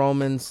get into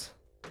Romans.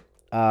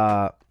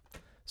 Sorry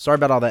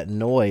about all that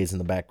noise in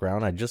the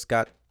background. I just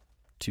got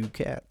 2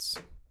 cats.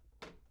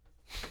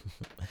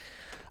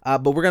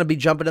 But we're going to be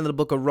jumping into the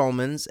book of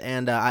Romans,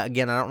 and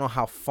again, I don't know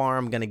how far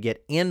I'm going to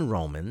get in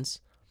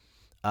Romans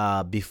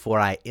before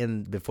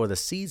the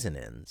season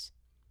ends,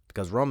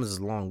 because Romans is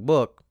a long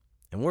book,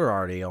 and we're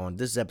already on,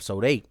 this is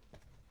episode 8.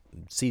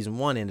 Season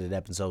 1 ended at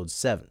episode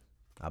 7,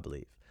 I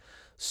believe.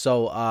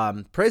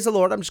 So praise the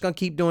Lord. I'm just going to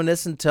keep doing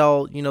this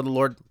until, the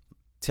Lord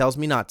tells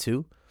me not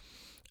to.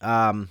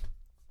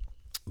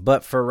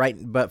 But for right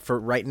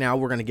now,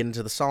 we're going to get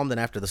into the Psalm. Then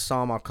after the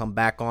Psalm, I'll come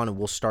back on and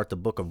we'll start the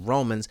book of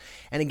Romans.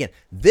 And again,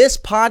 this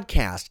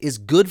podcast is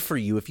good for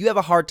you if you have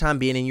a hard time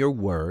being in your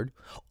word,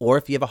 or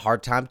if you have a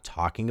hard time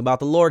talking about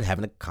the Lord,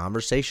 having a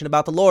conversation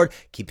about the Lord,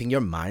 keeping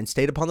your mind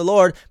stayed upon the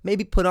Lord.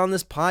 Maybe put on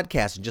this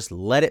podcast and just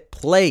let it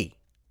play.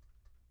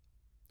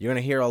 You're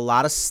going to hear a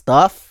lot of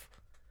stuff.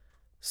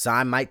 So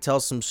I might tell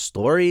some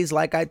stories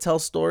like I tell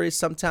stories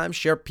sometimes,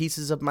 share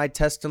pieces of my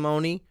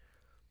testimony.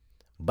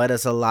 But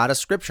it's a lot of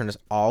scripture, and it's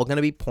all going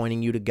to be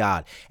pointing you to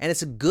God. And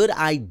it's a good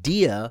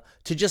idea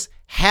to just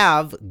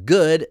have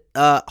good,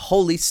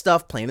 holy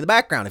stuff playing in the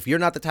background. If you're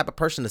not the type of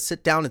person to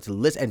sit down and to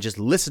listen and just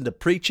listen to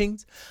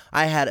preachings,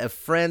 I had a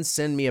friend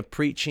send me a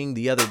preaching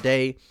the other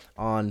day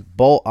on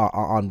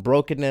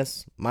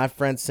brokenness. My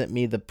friend sent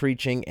me the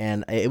preaching,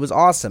 and it was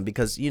awesome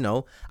because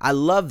I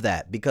love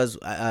that, because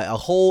it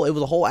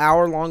was a whole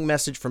hour-long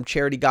message from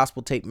Charity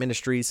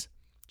Ministries.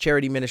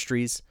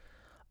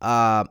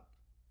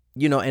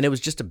 And it was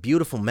just a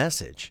beautiful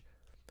message.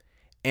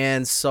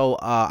 And so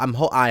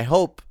I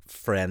hope,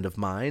 friend of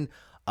mine,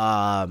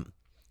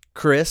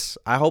 Chris,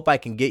 I hope I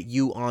can get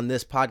you on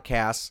this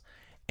podcast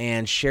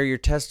and share your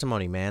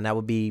testimony, man. That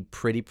would be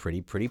pretty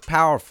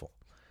powerful.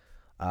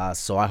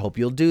 So I hope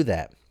you'll do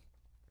that.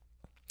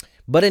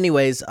 But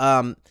anyways,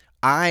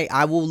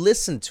 I will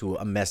listen to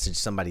a message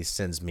somebody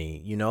sends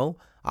me,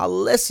 I'll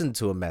listen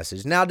to a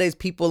message. Nowadays,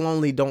 people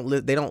don't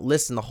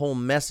listen to whole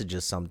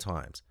messages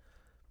sometimes.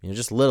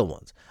 Just little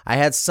ones. I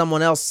had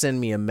someone else send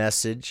me a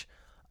message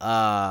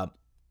about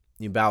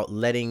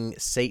letting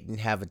Satan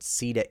have a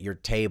seat at your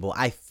table.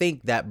 I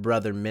think that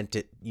brother meant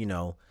it,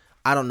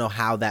 I don't know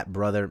how that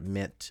brother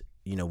meant,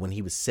 when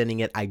he was sending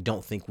it. I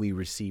don't think we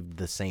received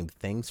the same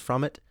things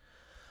from it.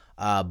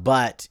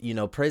 But,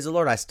 praise the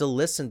Lord, I still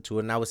listened to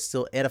it, and I was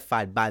still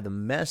edified by the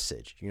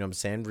message. You know what I'm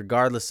saying?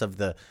 Regardless of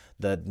the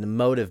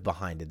motive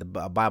behind it. The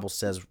Bible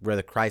says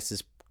whether Christ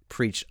is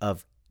preached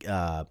of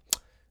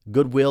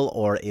goodwill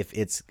or if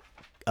it's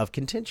of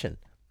contention,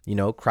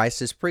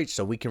 Christ is preached,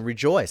 so we can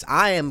rejoice.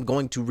 I am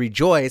going to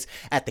rejoice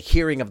at the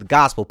hearing of the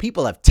gospel.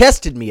 People have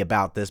tested me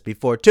about this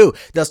before too.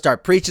 They'll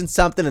start preaching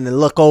something and then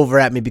look over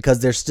at me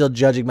because they're still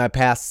judging my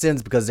past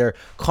sins because they're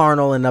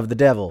carnal and of the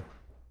devil.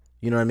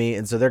 You know what I mean?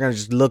 And so they're going to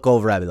just look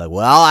over at me like,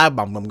 well, I'm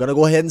going to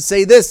go ahead and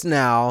say this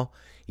now,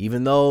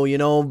 even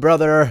though,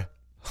 brother.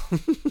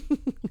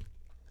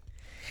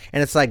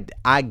 And it's like,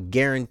 I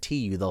guarantee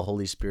you the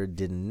Holy Spirit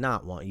did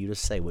not want you to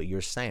say what you're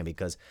saying,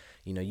 because,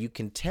 you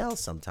can tell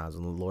sometimes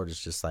when the Lord is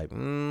just like,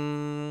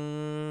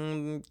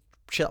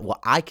 chill. Well,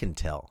 I can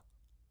tell.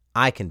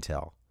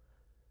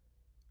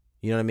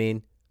 You know what I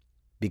mean?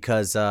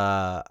 Because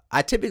I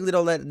typically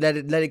don't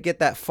let it get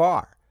that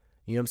far.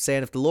 You know what I'm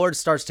saying? If the Lord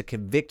starts to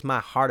convict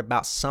my heart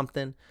about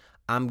something,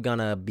 I'm going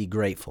to be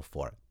grateful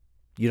for it.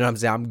 You know what I'm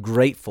saying? I'm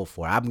grateful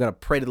for it. I'm going to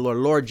pray to the Lord.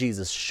 Lord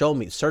Jesus, show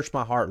me, search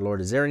my heart,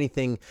 Lord. Is there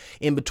anything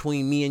in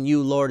between me and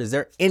you, Lord? Is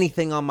there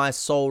anything on my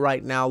soul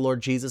right now,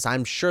 Lord Jesus?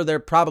 I'm sure there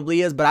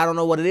probably is, but I don't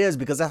know what it is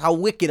because that's how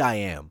wicked I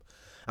am.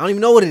 I don't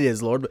even know what it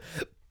is, Lord,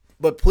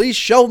 but please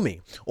show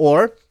me.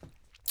 Or,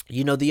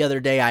 the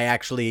other day I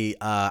actually,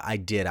 I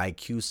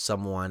accused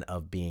someone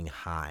of being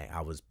high.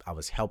 I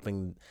was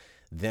helping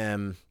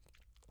them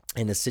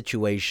in a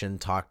situation,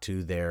 talk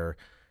to their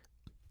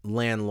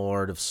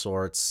landlord of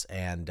sorts,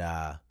 and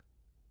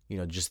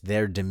just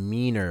their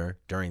demeanor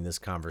during this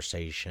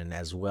conversation,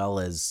 as well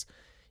as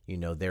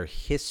their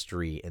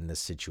history in this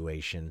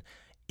situation.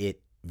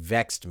 It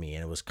vexed me,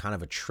 and it was kind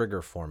of a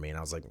trigger for me, and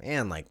I was like,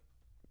 man, like,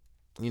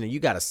 you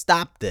got to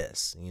stop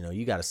this.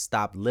 You got to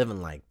stop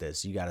living like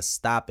this. You got to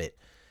stop it.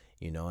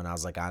 And I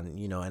was like,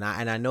 and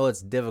I know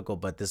it's difficult,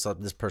 but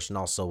this person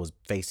also was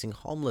facing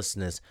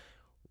homelessness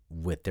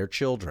with their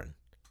children,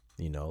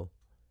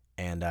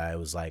 and I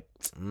was like,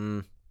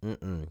 you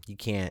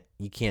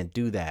can't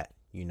do that.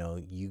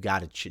 You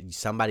got to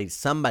somebody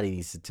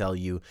needs to tell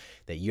you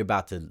that you're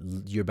about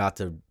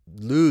to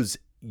lose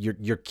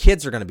your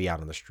kids are going to be out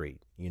on the street,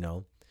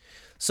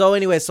 So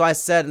anyway, so I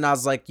said, and I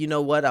was like, you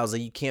know what? I was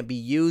like, you can't be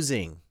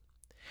using.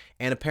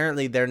 And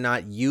apparently they're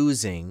not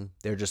using,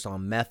 they're just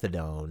on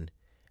methadone,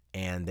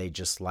 and they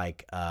just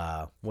like,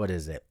 what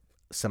is it?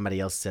 Somebody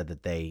else said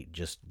that they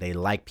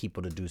like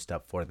people to do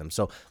stuff for them.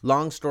 So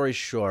long story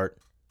short,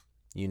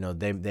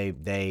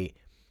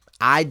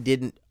 I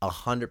didn't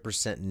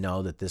 100%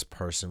 know that this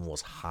person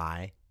was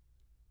high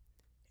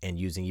and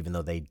using, even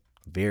though they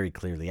very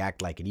clearly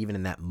act like it, even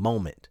in that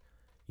moment,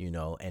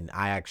 and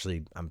I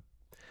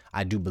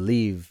do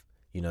believe,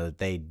 that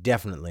they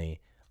definitely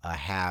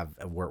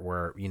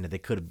were they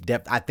could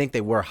have, I think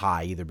they were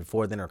high either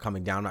before then or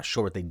coming down. I'm not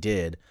sure what they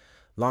did.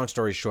 Long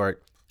story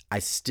short, I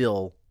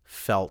still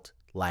felt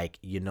like,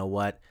 you know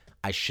what?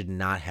 I should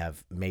not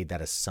have made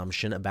that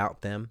assumption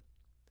about them.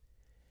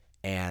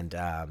 And,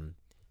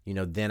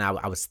 then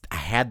I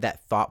had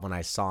that thought when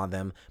I saw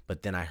them,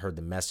 but then I heard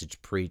the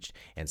message preached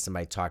and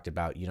somebody talked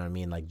about,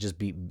 like just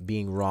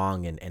being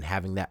wrong and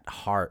having that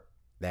heart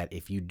that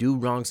if you do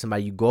wrong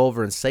somebody, you go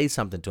over and say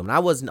something to them. And I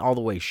wasn't all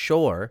the way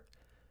sure,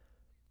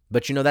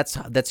 but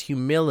that's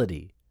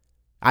humility.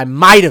 I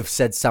might have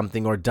said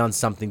something or done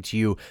something to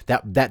you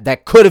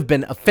that could have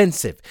been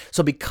offensive.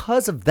 So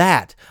because of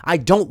that, I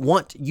don't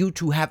want you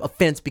to have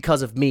offense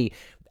because of me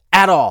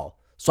at all.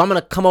 So I'm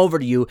going to come over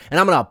to you and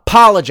I'm going to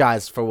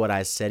apologize for what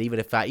I said. Even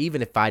if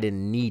I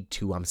didn't need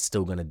to, I'm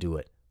still going to do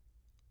it.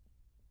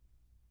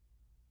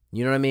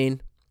 You know what I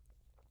mean?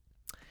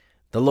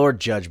 The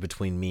Lord judged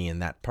between me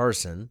and that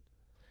person.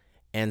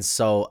 And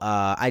so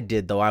I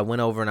did, though. I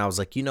went over and I was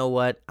like, you know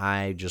what?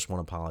 I just want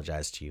to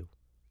apologize to you.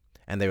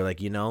 And they were like,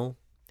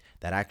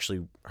 that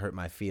actually hurt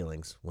my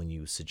feelings when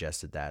you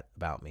suggested that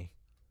about me.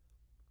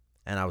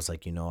 And I was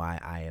like,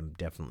 I am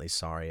definitely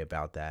sorry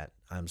about that.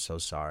 I'm so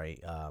sorry.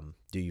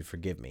 Do you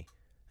forgive me?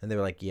 And they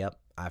were like, yep,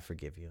 I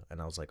forgive you.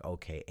 And I was like,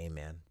 okay,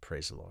 amen.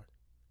 Praise the Lord.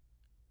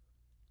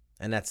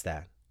 And that's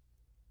that.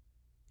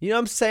 You know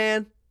what I'm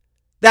saying?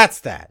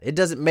 That's that. It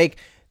doesn't make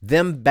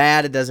them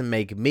bad. It doesn't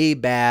make me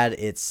bad.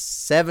 It's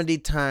 70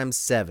 times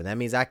 7. That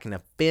means I can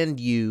offend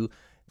you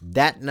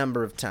that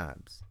number of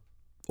times,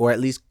 or at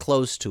least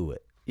close to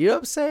it. You know what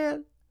I'm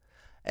saying?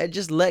 And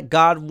just let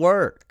God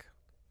work.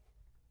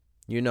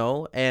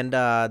 And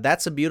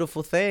that's a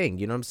beautiful thing.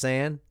 You know what I'm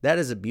saying? That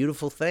is a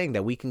beautiful thing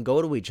that we can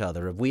go to each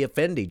other. If we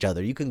offend each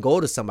other, you can go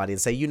to somebody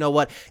and say, you know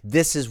what?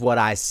 This is what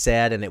I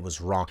said and it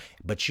was wrong.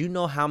 But you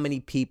know how many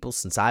people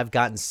since I've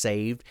gotten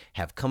saved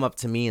have come up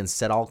to me and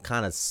said all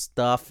kind of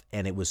stuff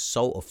and it was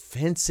so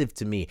offensive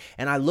to me.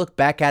 And I look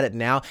back at it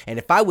now, and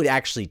if I would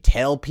actually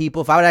tell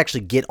people, if I would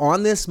actually get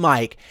on this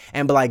mic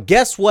and be like,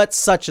 guess what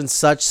such and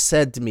such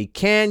said to me?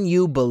 Can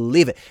you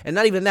believe it? And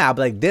not even that, I'd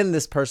be like, then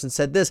this person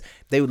said this.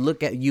 They would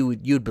look at you,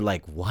 you'd be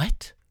like,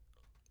 what?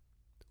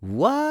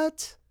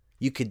 What?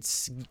 You could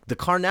see the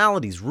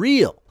carnality's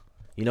real,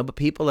 but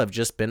people have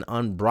just been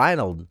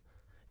unbridled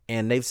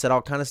and they've said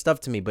all kind of stuff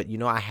to me. But,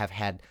 I have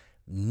had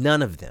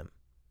none of them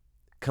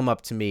come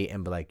up to me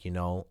and be like,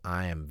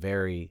 I am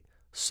very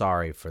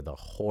sorry for the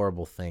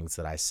horrible things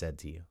that I said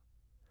to you.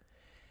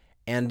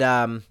 And,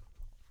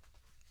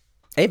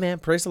 amen.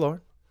 Praise the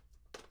Lord.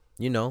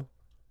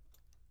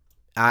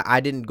 I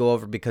didn't go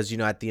over because,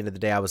 at the end of the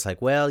day, I was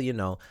like, well,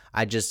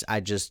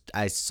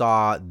 I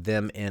saw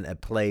them in a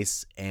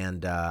place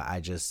and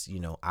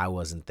I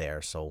wasn't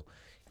there. So,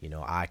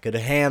 I could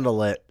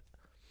handle it.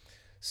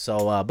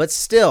 So, but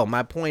still,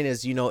 my point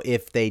is,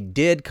 if they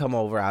did come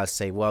over, I would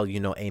say, well,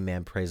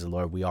 amen, praise the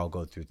Lord. We all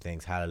go through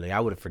things. Hallelujah. I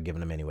would have forgiven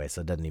them anyway,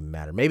 so it doesn't even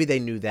matter. Maybe they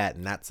knew that,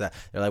 and they're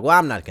like, well,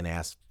 I'm not going to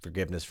ask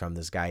forgiveness from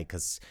this guy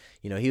because,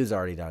 he was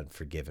already done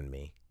forgiving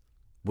me,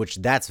 which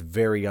that's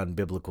very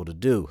unbiblical to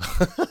do.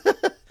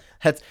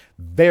 That's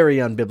very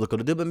unbiblical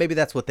to do, but maybe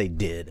that's what they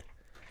did.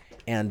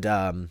 And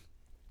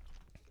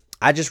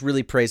I just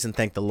really praise and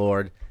thank the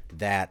Lord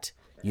that,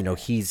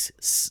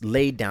 he's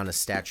laid down a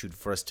statute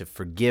for us to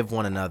forgive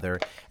one another.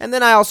 And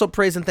then I also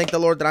praise and thank the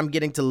Lord that I'm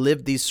getting to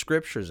live these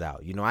scriptures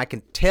out. I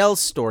can tell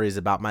stories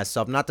about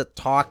myself, not to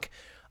talk,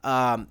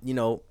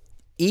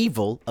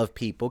 evil of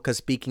people, because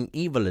speaking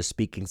evil is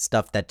speaking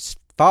stuff that's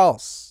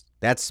false.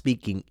 That's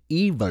speaking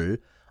evil.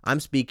 I'm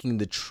speaking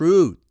the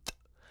truth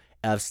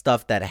of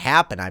stuff that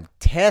happened. I'm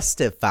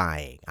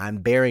testifying. I'm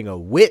bearing a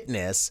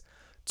witness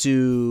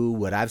to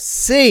what I've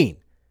seen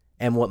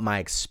and what my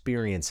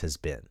experience has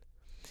been.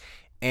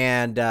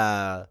 And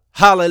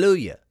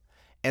hallelujah.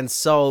 And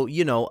so,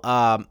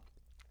 I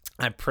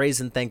praise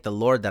and thank the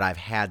Lord that I've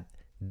had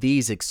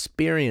these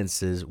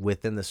experiences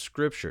within the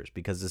scriptures,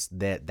 because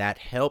that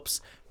helps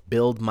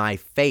build my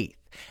faith.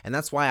 And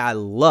that's why I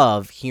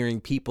love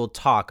hearing people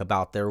talk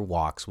about their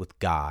walks with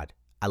God.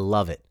 I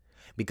love it.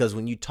 because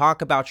when you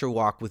talk about your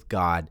walk with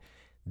God,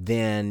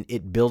 then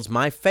it builds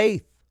my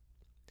faith.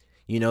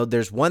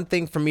 There's one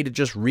thing for me to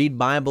just read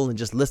Bible and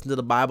just listen to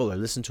the Bible or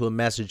listen to a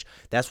message.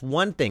 That's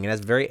one thing, and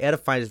that's very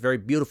edifying. It's very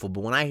beautiful.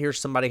 But when I hear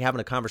somebody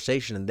having a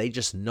conversation and they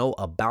just know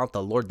about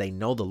the Lord, they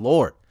know the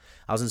Lord.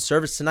 I was in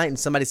service tonight and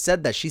somebody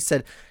said that. She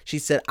said,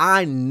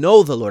 I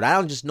know the Lord. I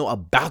don't just know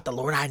about the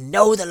Lord. I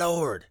know the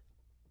Lord.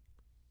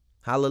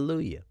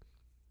 Hallelujah.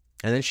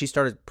 And then she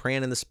started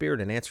praying in the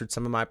Spirit and answered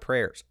some of my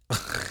prayers.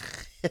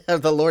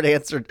 The Lord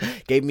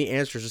gave me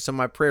answers to some of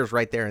my prayers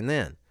right there and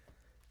then.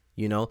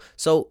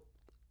 So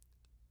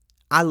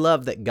I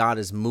love that God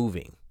is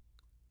moving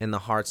in the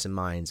hearts and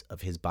minds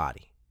of his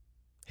body,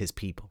 his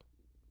people.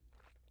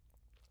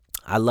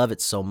 I love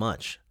it so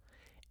much.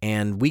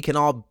 And we can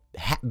all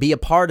be a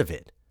part of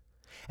it.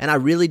 And I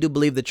really do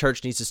believe the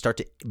church needs to start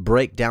to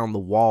break down the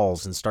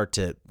walls and start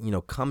to,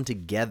 come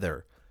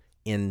together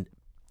in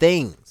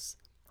things,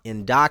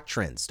 in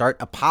doctrine, start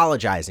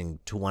apologizing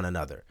to one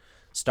another.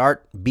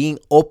 Start being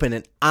open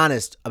and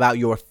honest about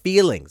your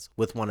feelings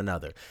with one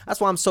another.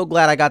 That's why I'm so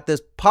glad I got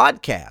this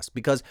podcast,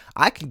 because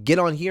I can get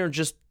on here and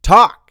just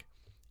talk.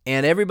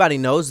 And everybody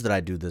knows that I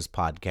do this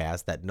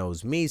podcast that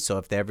knows me. So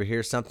if they ever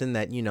hear something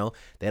that,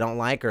 they don't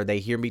like, or they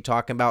hear me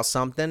talking about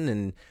something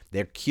and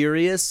they're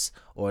curious,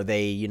 or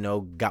they,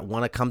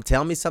 want to come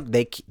tell me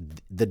something,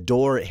 the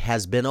door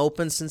has been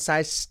open since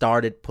I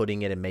started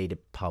putting it and made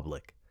it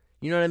public.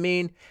 You know what I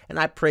mean? And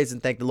I praise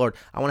and thank the Lord.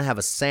 I want to have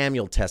a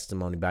Samuel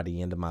testimony by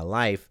the end of my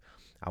life.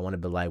 I want to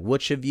be like,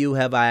 which of you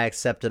have I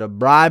accepted a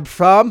bribe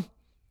from?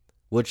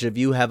 Which of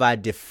you have I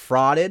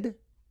defrauded?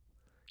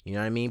 You know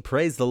what I mean?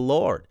 Praise the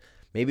Lord.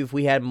 Maybe if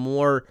we had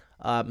more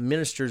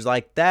ministers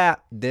like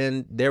that,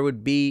 then there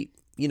would be,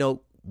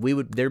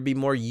 there'd be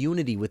more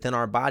unity within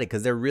our body,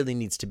 because there really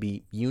needs to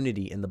be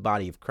unity in the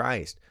body of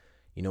Christ.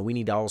 We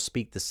need to all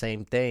speak the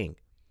same thing.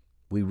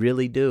 We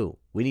really do.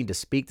 We need to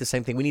speak the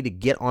same thing. We need to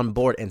get on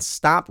board and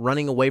stop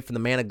running away from the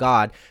man of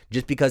God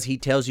just because he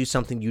tells you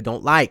something you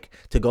don't like,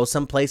 to go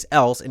someplace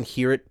else and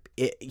hear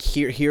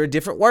a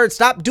different word.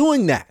 Stop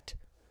doing that.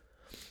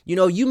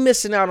 You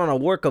missing out on a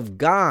work of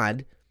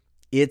God.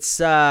 It's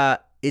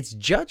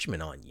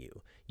judgment on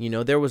you.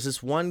 There was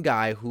this one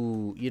guy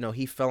who,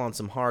 he fell on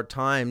some hard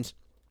times,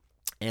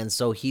 and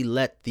so he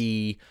let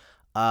the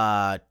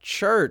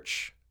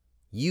church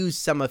use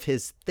some of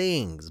his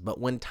things. But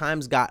when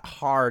times got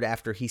hard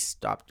after he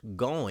stopped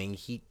going,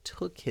 he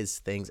took his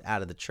things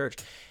out of the church.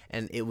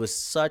 And they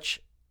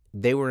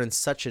were in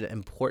such an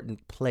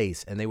important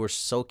place, and they were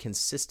so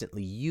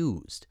consistently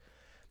used,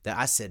 that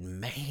I said,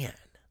 man,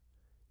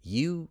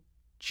 you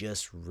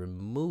just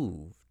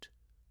removed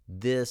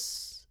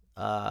these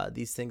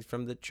things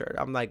from the church.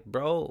 I'm like,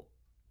 bro,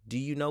 do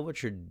you know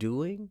what you're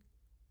doing?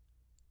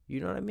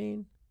 You know what I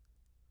mean?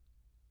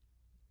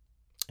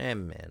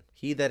 Amen.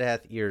 He that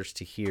hath ears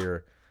to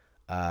hear,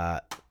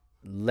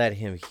 let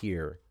him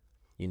hear.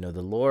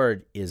 The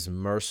Lord is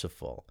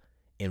merciful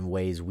in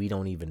ways we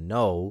don't even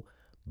know,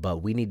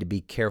 but we need to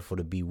be careful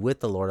to be with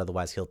the Lord.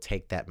 Otherwise, he'll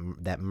take that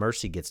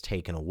mercy gets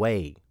taken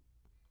away.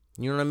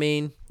 You know what I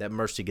mean? That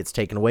mercy gets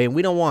taken away, and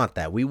we don't want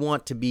that. We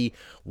want to be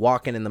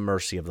walking in the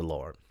mercy of the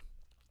Lord.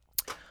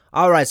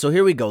 All right, so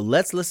here we go.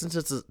 Let's listen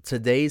to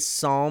today's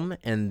psalm,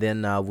 and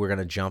then we're going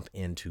to jump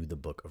into the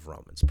book of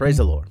Romans. Praise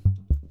the Lord.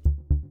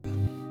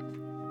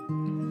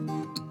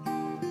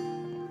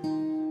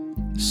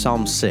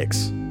 Psalm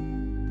 6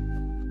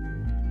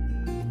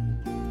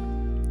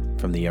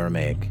 from the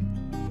Aramaic.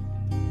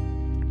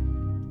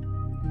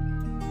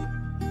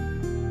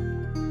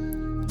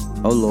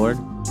 O Lord,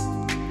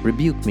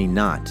 rebuke me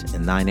not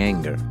in thine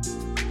anger,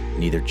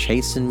 neither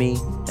chasten me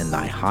in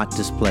thy hot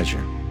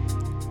displeasure.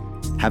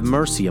 Have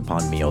mercy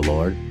upon me, O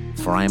Lord,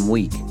 for I am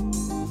weak.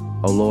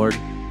 O Lord,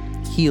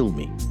 heal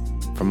me,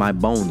 for my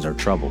bones are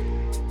troubled.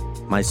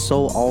 My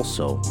soul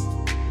also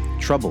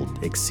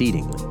troubled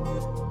exceedingly.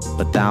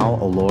 But thou,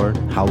 O Lord,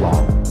 how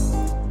long?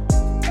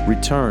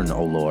 Return,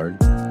 O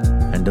Lord,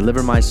 and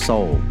deliver my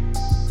soul.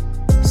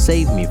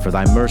 Save me for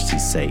thy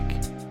mercy's sake.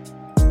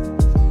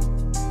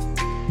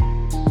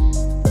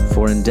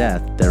 For in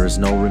death there is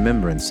no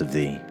remembrance of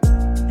thee.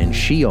 In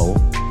Sheol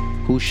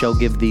who shall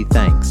give thee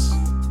thanks?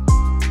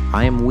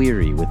 I am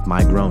weary with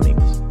my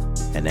groanings,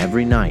 and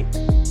every night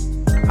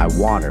I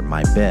water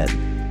my bed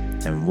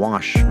and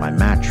wash my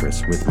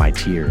mattress with my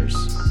tears.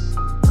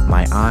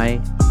 My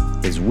eye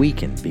is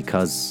weakened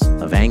because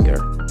of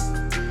anger,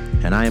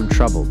 and I am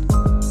troubled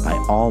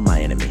by all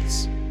my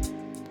enemies.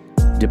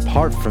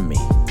 Depart from me,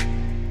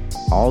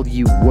 all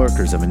you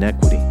workers of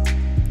iniquity,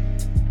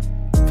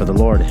 for the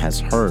Lord has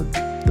heard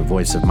the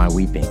voice of my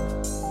weeping.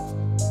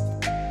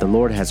 The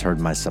Lord has heard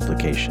my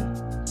supplication.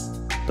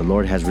 The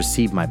Lord has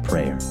received my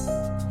prayer.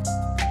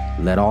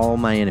 Let all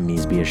my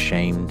enemies be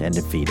ashamed and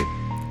defeated.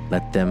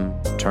 Let them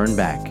turn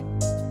back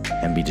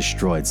and be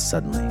destroyed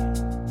suddenly.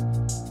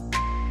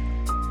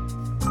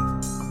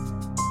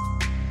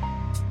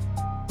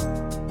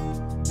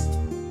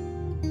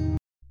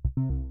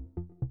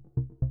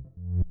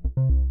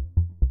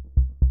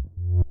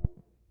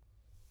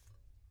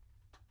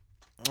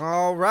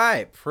 All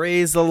right.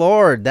 Praise the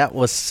Lord. That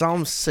was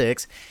Psalm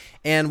 6.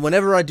 And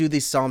whenever I do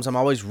these Psalms, I'm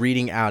always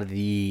reading out of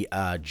the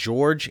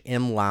George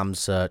M.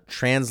 Lamsa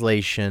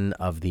translation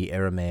of the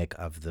Aramaic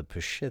of the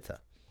Peshitta.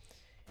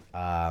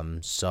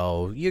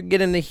 So you're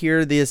getting to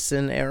hear this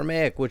in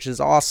Aramaic, which is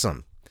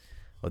awesome.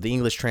 Well, the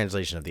English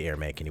translation of the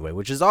Aramaic anyway,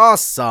 which is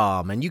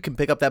awesome. And you can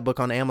pick up that book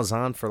on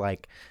Amazon for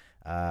like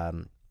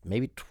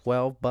maybe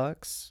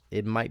 $12.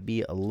 It might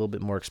be a little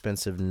bit more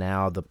expensive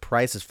now. The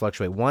prices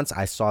fluctuate. Once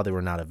I saw they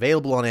were not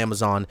available on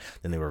Amazon,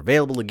 then they were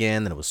available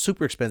again, then it was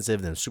super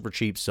expensive, then super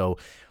cheap. So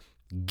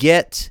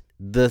get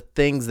the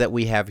things that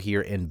we have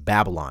here in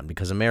Babylon,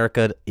 because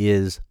America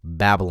is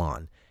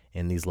Babylon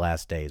in these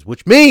last days,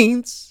 which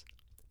means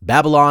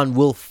Babylon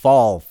will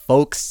fall,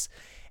 folks.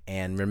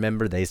 And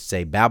remember, they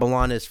say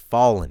Babylon is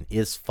fallen.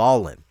 You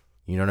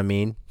know what I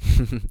mean?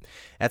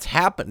 That's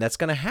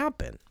going to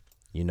happen.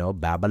 You know,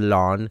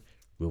 Babylon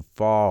will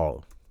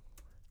fall.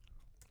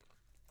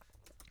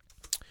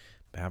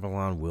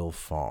 Babylon will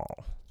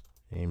fall.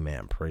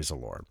 Amen. Praise the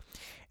Lord.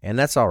 And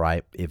that's all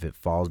right if it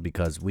falls,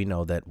 because we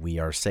know that we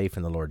are safe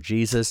in the Lord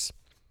Jesus.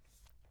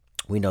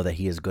 We know that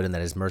he is good and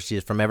that his mercy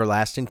is from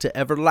everlasting to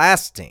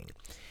everlasting.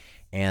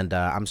 And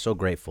I'm so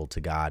grateful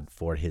to God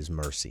for his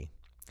mercy.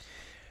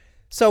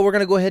 So we're going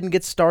to go ahead and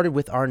get started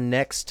with our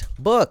next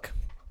book.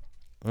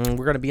 We're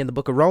going to be in the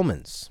book of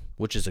Romans,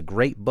 which is a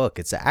great book.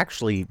 It's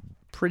actually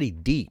pretty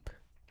deep.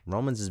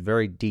 Romans is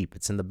very deep.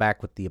 It's in the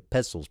back with the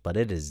epistles, but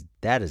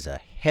that is a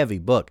heavy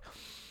book.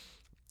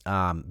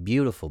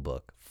 Beautiful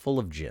book, full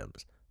of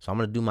gems. So I'm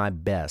going to do my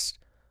best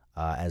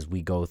as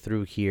we go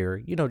through here,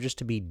 you know, just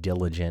to be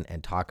diligent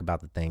and talk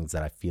about the things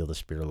that I feel the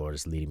Spirit of the Lord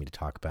is leading me to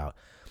talk about.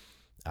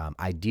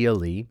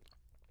 Ideally,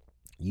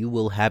 you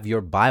will have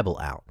your Bible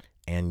out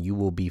and you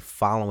will be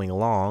following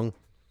along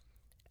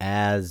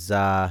as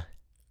I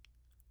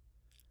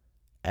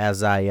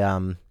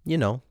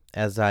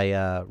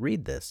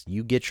read this.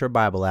 You get your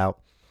Bible out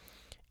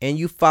and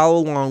you follow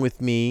along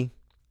with me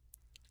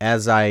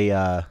as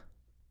I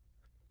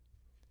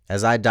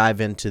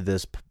dive into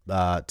this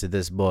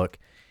book.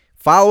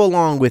 Follow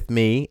along with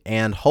me,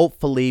 and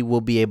hopefully we'll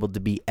be able to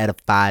be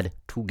edified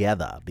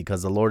together,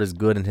 because the Lord is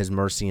good and his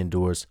mercy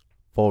endures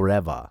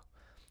forever.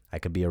 I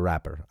could be a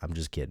rapper. I'm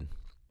just kidding.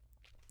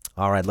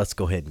 All right, let's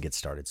go ahead and get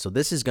started. So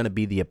this is going to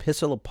be the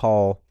Epistle of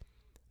Paul,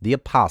 the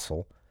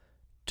Apostle,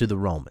 to the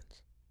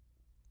Romans,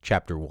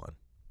 chapter 1.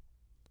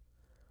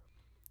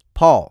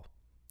 Paul,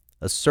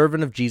 a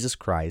servant of Jesus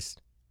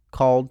Christ,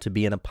 called to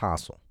be an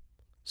apostle,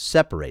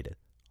 separated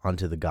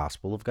unto the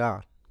gospel of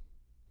God.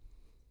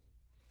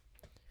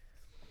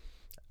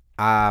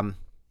 I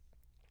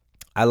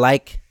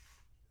like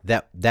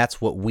that.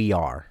 That's what we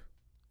are.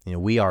 You know,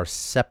 we are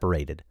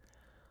separated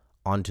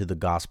unto the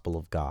gospel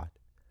of God.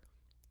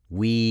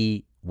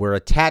 We were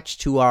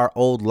attached to our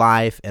old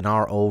life and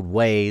our old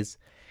ways,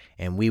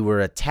 and we were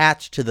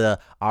attached to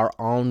our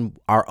own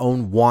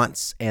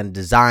wants and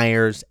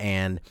desires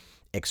and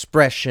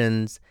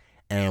expressions,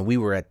 and we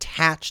were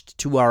attached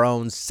to our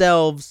own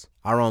selves,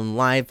 our own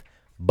life.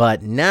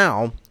 But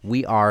now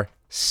we are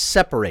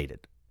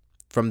separated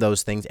from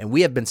those things, and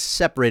we have been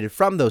separated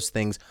from those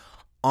things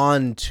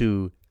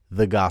onto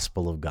the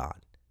gospel of God.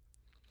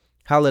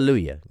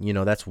 Hallelujah. You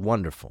know, that's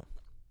wonderful.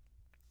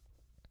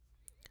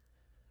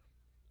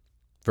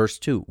 Verse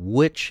 2,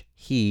 which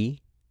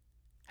he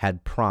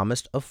had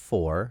promised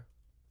afore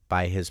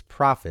by his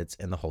prophets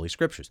in the Holy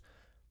Scriptures.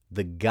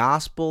 The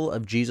gospel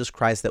of Jesus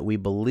Christ that we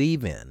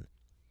believe in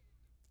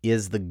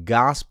is the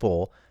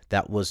gospel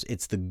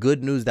it's the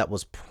good news that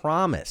was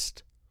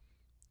promised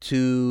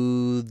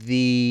to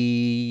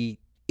the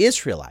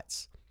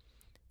Israelites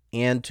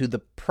and to the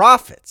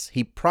prophets.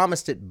 He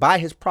promised it by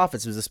his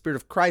prophets. It was the Spirit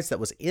of Christ that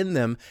was in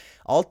them,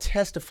 all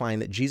testifying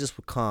that Jesus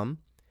would come,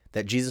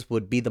 that Jesus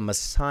would be the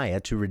Messiah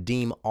to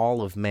redeem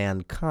all of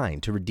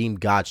mankind, to redeem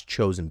God's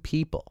chosen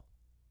people,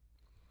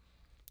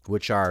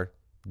 which are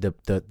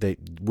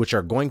which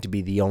are going to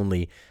be the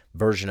only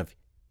version of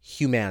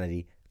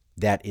humanity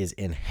that is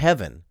in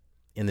heaven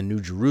in the New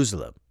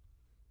Jerusalem.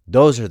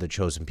 Those are the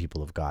chosen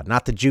people of God,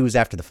 not the Jews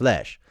after the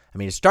flesh. I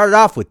mean, it started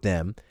off with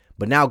them,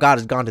 but now God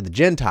has gone to the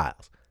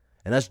Gentiles.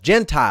 And us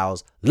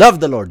Gentiles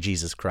love the Lord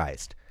Jesus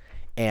Christ.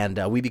 And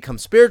we become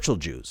spiritual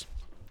Jews.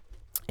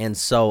 And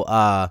so,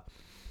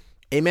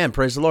 amen,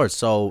 praise the Lord.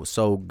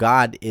 So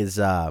God is,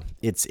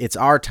 it's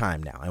our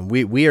time now. And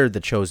we are the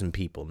chosen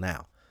people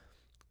now.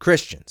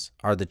 Christians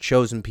are the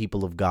chosen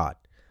people of God.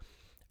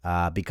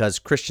 Because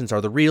Christians are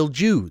the real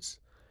Jews.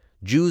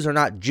 Jews are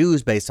not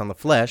Jews based on the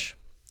flesh.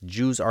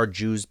 Jews are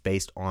Jews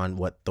based on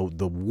what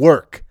the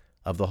work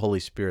of the Holy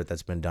Spirit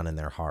that's been done in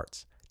their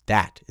hearts.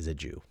 That is a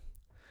Jew.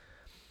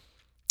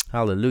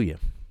 Hallelujah.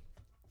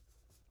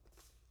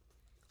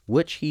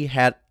 Which he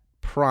had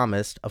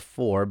promised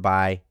afore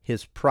by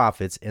his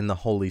prophets in the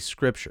Holy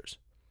Scriptures,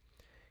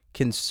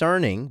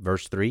 concerning,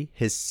 verse 3,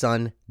 his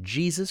Son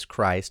Jesus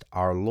Christ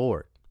our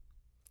Lord,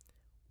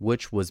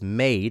 which was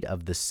made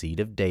of the seed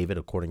of David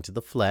according to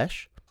the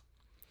flesh.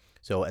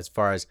 So as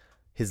far as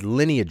his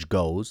lineage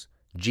goes,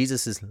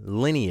 Jesus'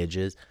 lineage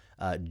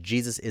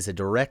Jesus is a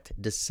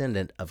direct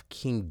descendant of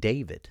King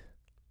David.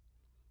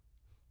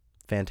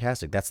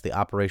 Fantastic. That's the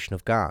operation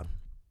of God.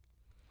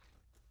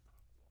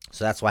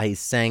 So that's why he's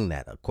saying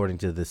that according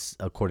to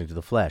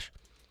the flesh.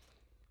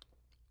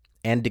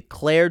 And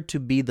declared to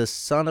be the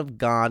Son of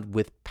God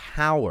with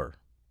power,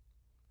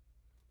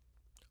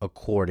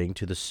 according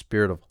to the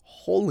Spirit of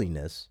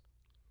holiness,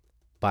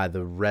 by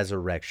the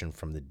resurrection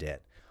from the dead.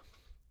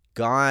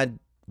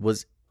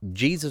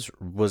 Jesus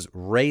was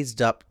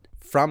raised up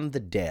from the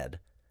dead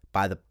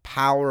by the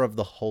power of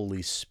the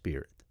Holy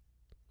Spirit.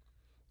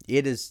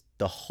 It is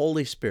the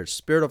Holy Spirit,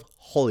 Spirit of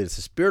holiness.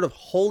 The Spirit of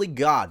holy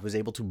God was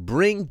able to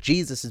bring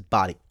Jesus'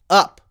 body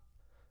up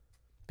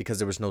because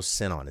there was no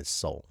sin on his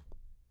soul.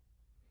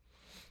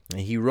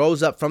 And he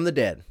rose up from the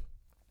dead,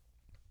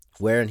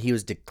 wherein he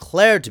was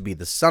declared to be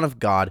the Son of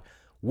God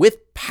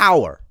with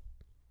power.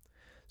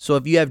 So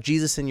if you have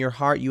Jesus in your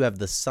heart, you have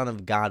the Son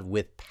of God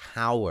with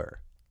power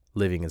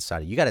living inside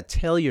of you. You got to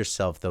tell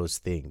yourself those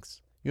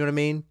things. You know what I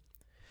mean?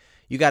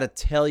 You got to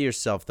tell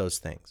yourself those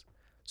things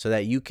so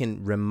that you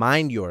can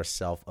remind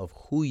yourself of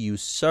who you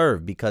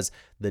serve, because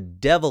the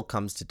devil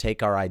comes to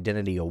take our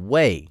identity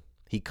away.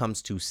 He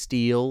comes to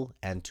steal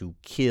and to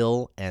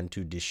kill and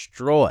to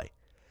destroy.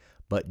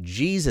 But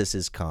Jesus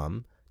has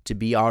come to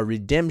be our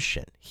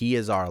redemption. He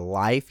is our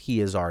life. He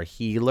is our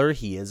healer.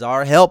 He is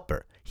our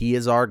helper. He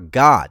is our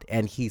God,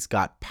 and he's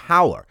got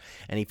power.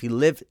 And if he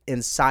lives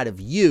inside of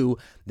you,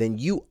 then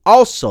you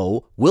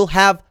also will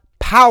have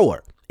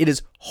power. It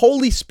is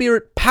Holy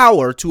Spirit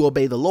power to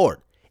obey the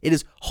Lord. It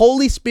is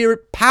Holy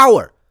Spirit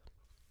power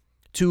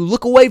to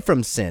look away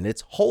from sin.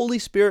 It's Holy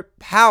Spirit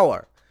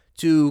power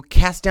to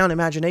cast down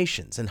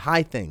imaginations and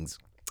high things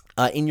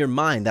in your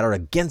mind that are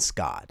against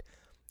God.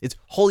 It's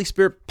Holy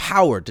Spirit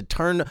power to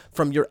turn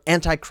from your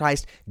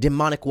antichrist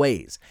demonic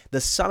ways.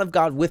 The Son of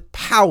God with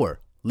power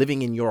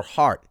living in your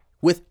heart,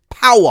 with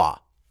power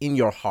in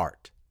your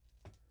heart.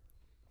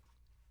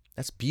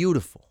 That's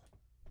beautiful.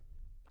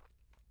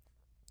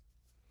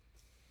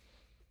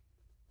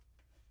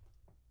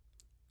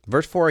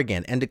 Verse 4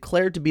 again, and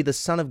declared to be the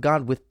Son of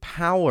God with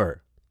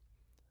power,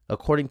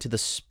 according to the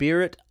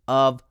Spirit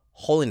of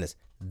holiness.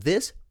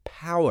 This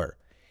power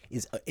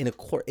is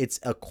it's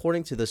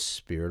according to the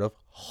Spirit of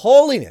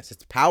holiness.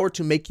 It's power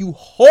to make you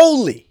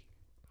holy.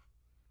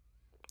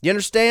 You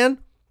understand?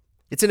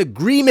 It's an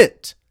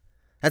agreement.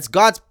 That's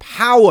God's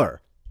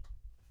power.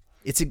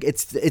 It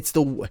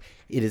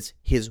is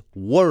his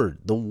word.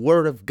 The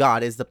word of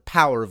God is the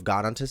power of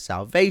God unto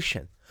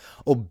salvation.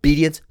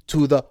 Obedience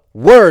to the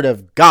word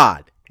of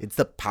God. It's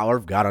the power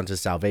of God unto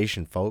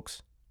salvation,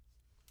 folks.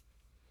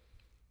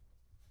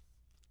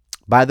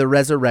 By the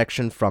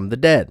resurrection from the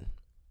dead,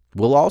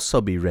 will also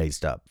be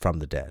raised up from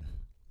the dead.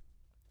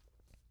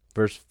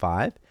 Verse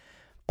 5,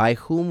 by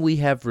whom we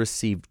have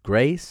received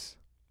grace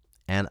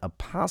and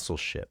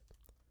apostleship.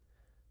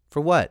 For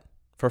what?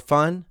 For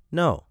fun?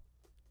 No.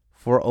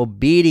 For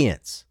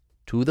obedience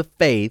to the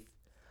faith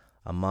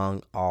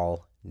among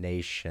all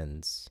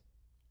nations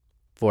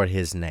for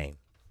his name,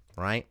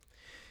 right?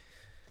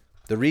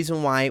 The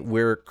reason why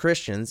we're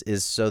Christians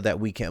is so that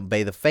we can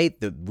obey the faith.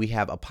 That we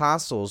have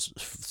apostles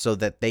so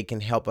that they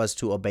can help us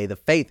to obey the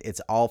faith.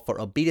 It's all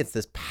for obedience.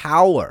 This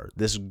power,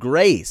 this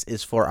grace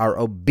is for our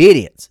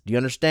obedience. Do you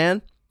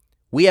understand?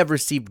 We have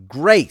received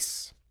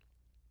grace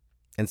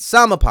and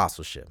some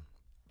apostleship,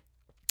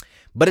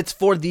 but it's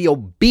for the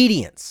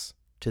obedience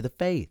to the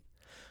faith.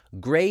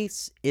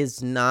 Grace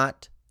is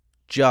not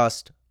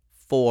just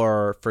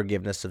for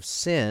forgiveness of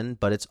sin,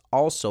 but it's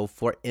also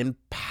for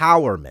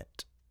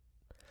empowerment.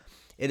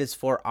 It is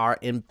for our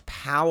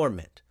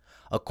empowerment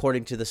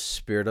according to the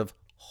Spirit of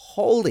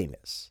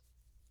holiness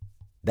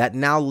that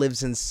now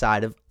lives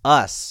inside of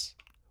us,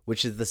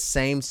 which is the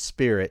same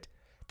Spirit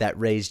that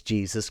raised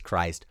Jesus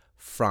Christ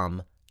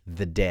from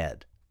the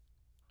dead,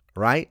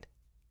 right?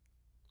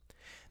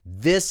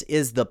 This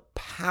is the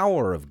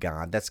power of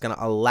God that's going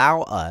to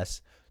allow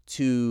us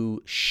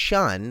to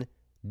shun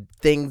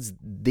things,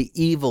 the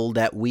evil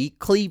that we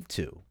cleave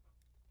to.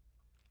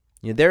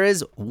 You know, there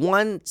is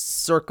one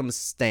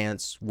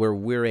circumstance where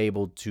we're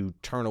able to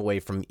turn away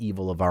from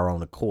evil of our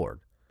own accord.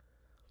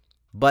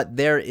 But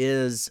there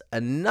is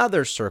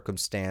another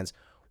circumstance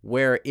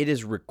where it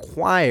is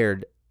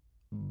required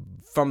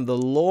from the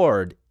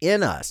Lord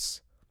in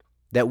us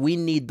that we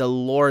need the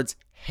Lord's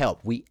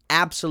help. We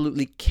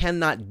absolutely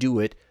cannot do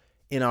it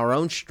in our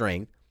own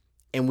strength,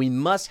 and we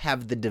must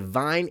have the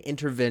divine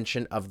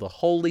intervention of the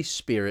Holy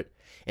Spirit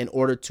in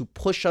order to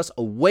push us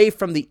away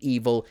from the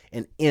evil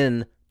and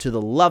in to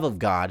the love of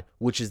God,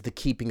 which is the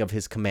keeping of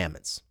his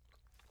commandments.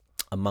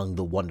 Among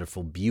the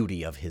wonderful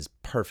beauty of his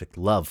perfect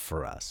love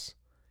for us,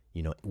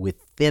 you know,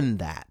 within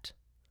that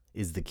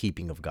is the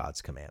keeping of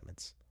God's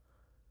commandments.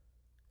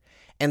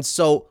 And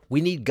so we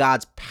need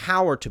God's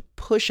power to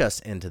push us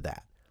into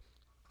that.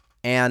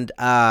 And,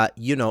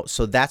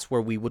 so that's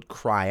where we would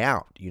cry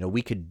out. You know,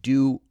 we could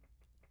do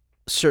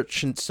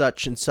such and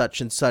such and such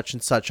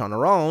and such on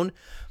our own,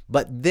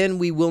 but then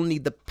we will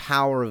need the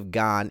power of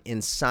God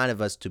inside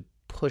of us to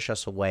push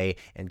us away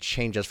and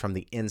change us from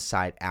the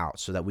inside out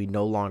so that we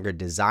no longer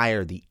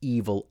desire the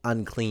evil,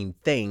 unclean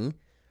thing,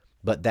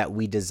 but that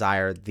we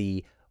desire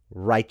the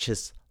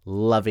righteous,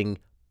 loving,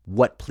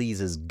 what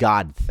pleases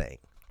God thing.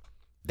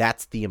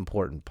 That's the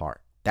important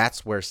part.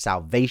 That's where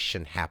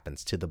salvation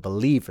happens to the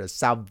believer.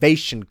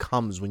 Salvation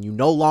comes when you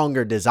no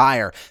longer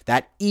desire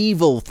that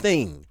evil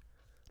thing,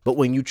 but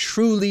when you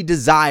truly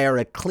desire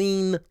a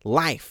clean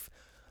life,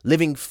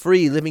 living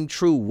free, living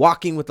true,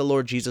 walking with the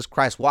Lord Jesus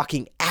Christ,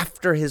 walking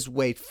after his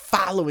way,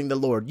 following the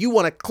Lord. You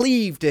want to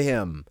cleave to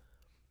him.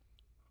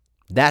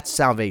 That's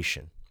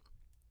salvation.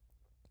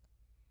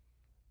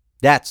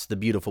 That's the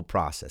beautiful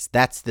process.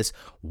 That's this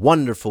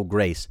wonderful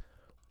grace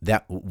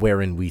that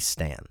wherein we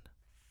stand.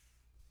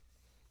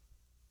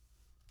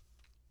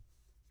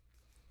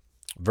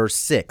 Verse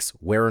 6,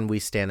 wherein we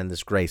stand in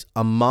this grace,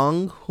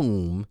 among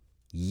whom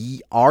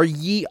are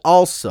ye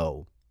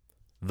also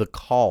the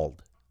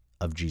called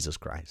of Jesus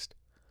Christ.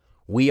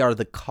 We are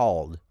the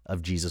called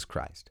of Jesus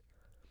Christ.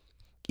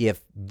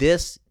 If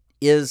this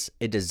is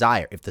a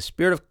desire, if the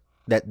Spirit of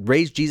that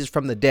raised Jesus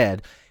from the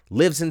dead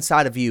lives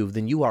inside of you,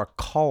 then you are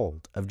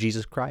called of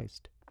Jesus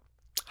Christ.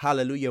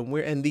 Hallelujah. And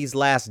we're in these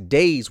last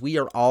days, we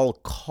are all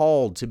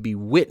called to be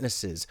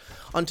witnesses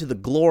unto the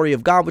glory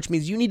of God, which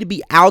means you need to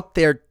be out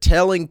there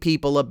telling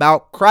people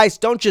about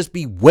Christ. Don't just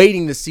be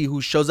waiting to see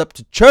who shows up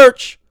to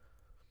church.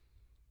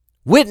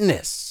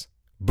 Witness.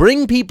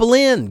 Bring people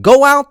in.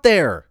 Go out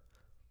there.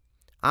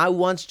 I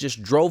once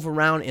just drove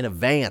around in a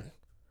van,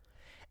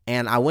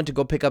 and I went to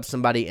go pick up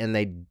somebody, and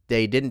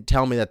they didn't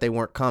tell me that they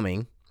weren't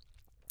coming.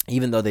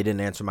 Even though they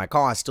didn't answer my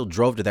call, I still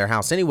drove to their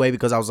house anyway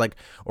because I was like,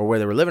 or where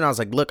they were living. I was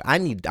like, look,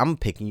 I'm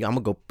picking you.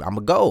 I'm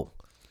gonna go.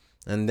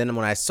 And then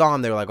when I saw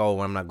them, they were like, oh,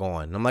 well, I'm not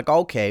going. And I'm like,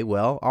 okay,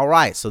 well, all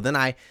right. So then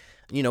I,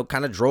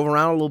 kind of drove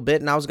around a little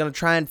bit, and I was going to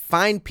try and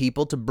find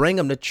people to bring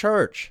them to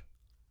church.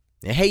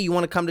 And, hey, you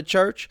want to come to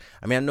church?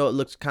 I mean, I know it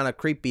looks kind of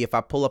creepy if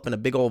I pull up in a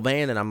big old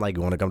van and I'm like,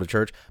 you want to come to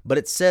church? But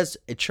it says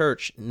a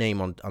church name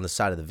on the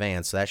side of the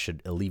van, so that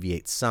should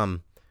alleviate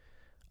some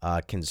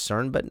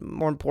concern. But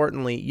more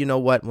importantly, you know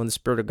what? When the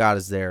Spirit of God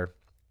is there,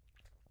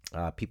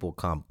 people will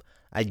come.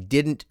 I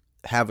didn't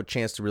have a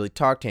chance to really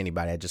talk to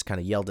anybody. I just kind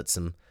of yelled at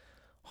some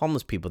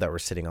homeless people that were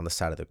sitting on the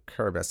side of the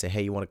curb. I say,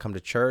 hey, you want to come to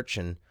church?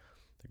 And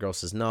the girl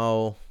says,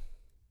 no.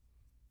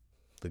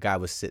 The guy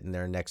was sitting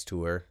there next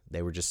to her.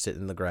 They were just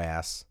sitting in the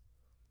grass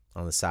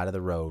on the side of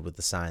the road with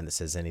the sign that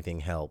says anything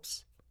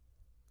helps.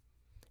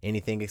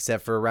 Anything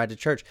except for a ride to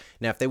church.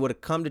 Now, if they would have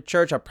come to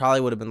church, I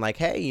probably would have been like,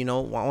 hey,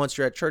 once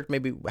you're at church,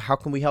 maybe how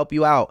can we help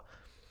you out?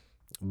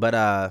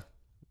 But,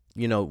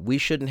 we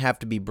shouldn't have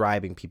to be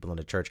bribing people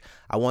into church.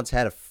 I once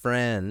had a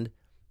friend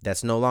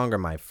that's no longer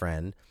my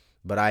friend,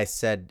 but I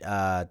said,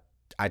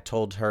 I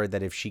told her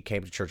that if she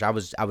came to church, I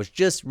was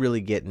just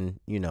really getting,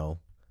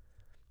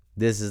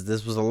 this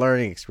was a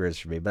learning experience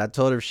for me, but I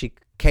told her if she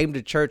came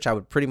to church, I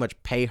would pretty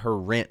much pay her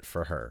rent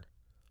for her.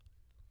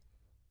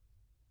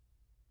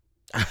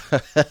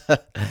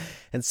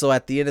 And so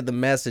at the end of the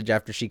message,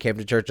 after she came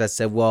to church, I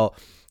said, well,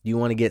 do you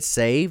want to get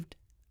saved?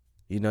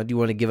 Do you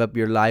want to give up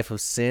your life of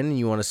sin and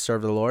you want to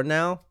serve the Lord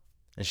now?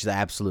 And she said,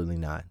 absolutely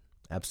not.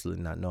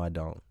 Absolutely not. No, I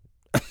don't.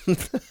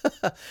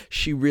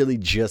 She really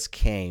just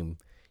came,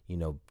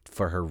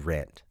 for her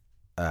rent.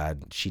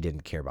 She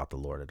didn't care about the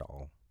Lord at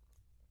all.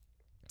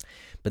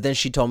 But then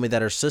she told me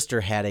that her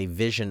sister had a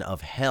vision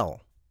of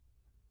hell,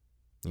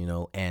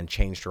 and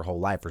changed her whole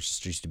life. Her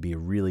sister used to be a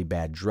really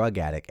bad drug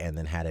addict and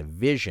then had a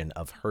vision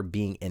of her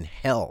being in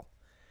hell.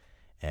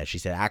 And she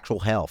said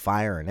actual hell,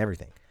 fire and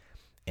everything.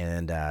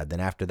 And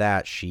then after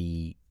that,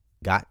 she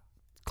got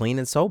clean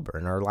and sober,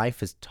 and her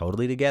life is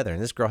totally together.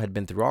 And this girl had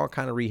been through all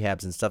kind of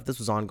rehabs and stuff. This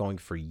was ongoing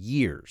for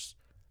years.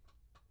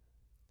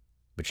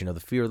 But the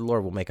fear of the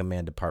Lord will make a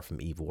man depart from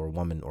evil, or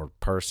woman or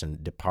person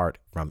depart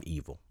from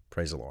evil.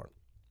 Praise the Lord.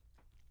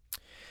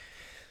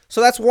 So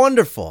that's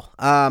wonderful.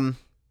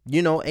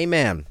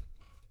 Amen.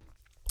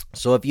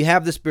 So if you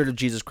have the Spirit of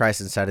Jesus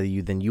Christ inside of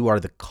you, then you are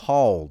the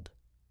called.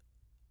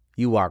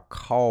 You are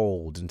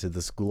called into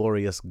this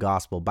glorious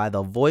gospel by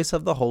the voice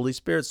of the Holy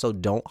Spirit. So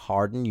don't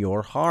harden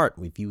your heart.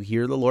 If you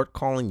hear the Lord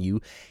calling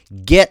you,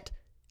 get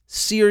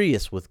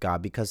serious with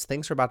God, because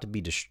things are about to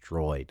be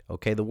destroyed.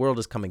 Okay, the world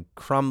is coming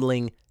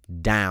crumbling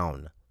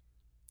down.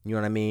 You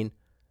know what I mean?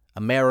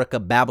 America,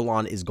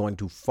 Babylon is going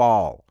to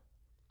fall.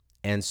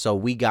 And so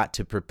we got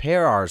to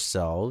prepare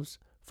ourselves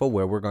for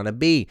where we're going to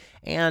be.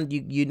 And,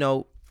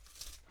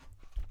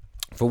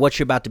 for what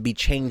you're about to be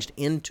changed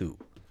into.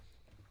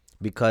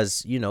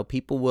 Because,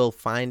 people will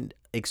find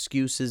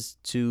excuses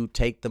to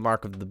take the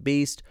mark of the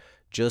beast,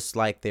 just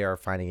like they are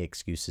finding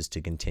excuses to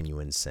continue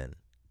in sin.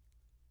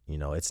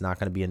 It's not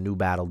going to be a new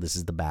battle. This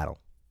is the battle.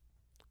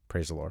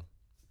 Praise the Lord.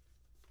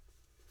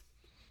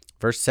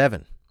 Verse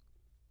 7.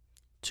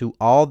 To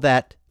all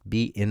that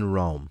be in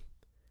Rome,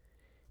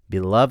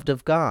 beloved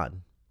of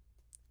God,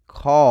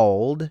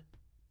 called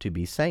to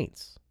be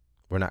saints.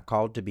 We're not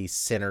called to be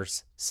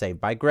sinners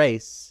saved by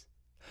grace.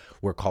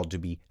 We're called to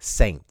be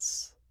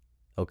saints.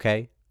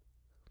 Okay?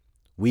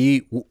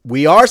 We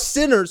are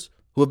sinners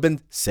who have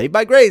been saved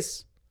by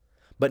grace,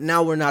 But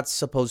now we're not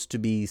supposed to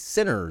be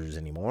sinners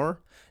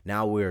anymore.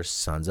 Now we're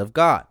sons of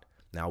God.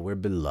 Now we're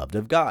beloved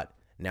of God.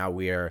 Now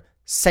we're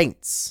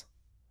saints.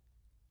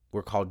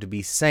 We're called to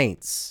be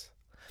saints.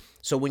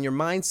 So when your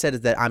mindset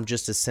is that I'm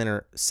just a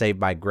sinner saved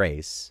by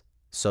grace,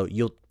 so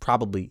you'll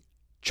probably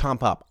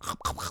chomp up,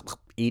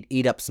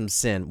 eat up some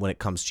sin when it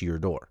comes to your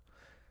door.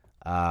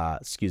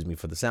 Excuse me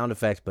for the sound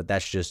effects, but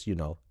that's just,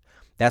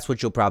 that's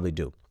what you'll probably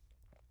do.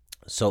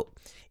 So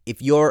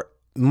if your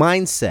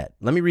mindset,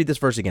 let me read this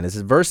verse again. This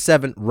is verse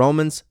 7,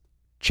 Romans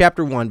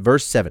chapter 1,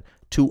 verse 7.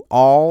 To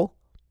all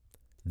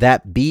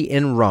that be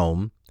in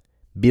Rome,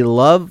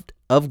 beloved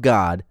of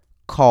God,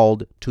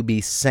 called to be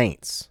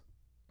saints.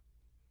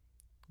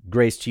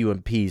 Grace to you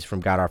and peace from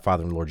God our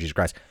Father and Lord Jesus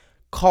Christ.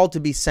 Called to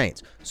be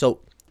saints.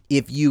 So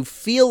if you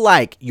feel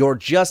like you're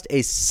just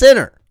a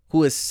sinner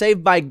who is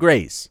saved by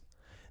grace,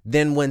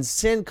 then when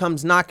sin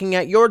comes knocking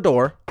at your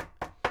door,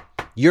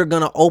 you're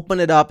going to open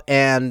it up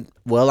and,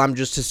 well, I'm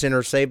just a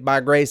sinner saved by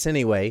grace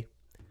anyway.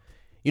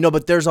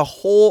 But there's a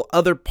whole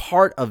other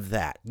part of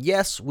that.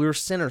 Yes, we're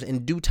sinners.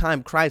 In due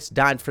time, Christ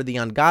died for the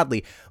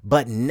ungodly.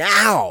 But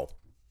now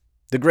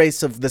the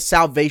grace of the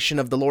salvation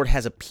of the Lord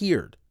has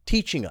appeared,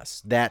 teaching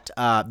us that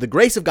the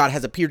grace of God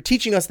has appeared,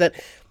 teaching us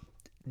that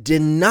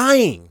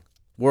denying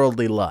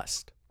worldly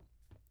lust,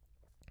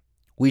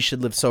 we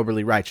should live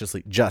soberly,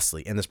 righteously,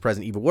 justly in this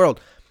present evil world.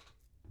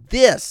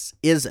 This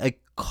is a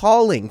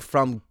calling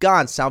from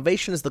God.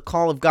 Salvation is the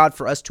call of God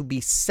for us to be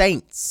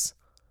saints,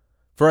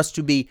 for us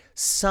to be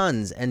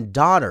sons and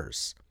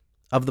daughters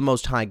of the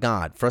Most High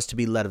God, for us to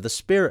be led of the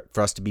Spirit,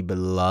 for us to be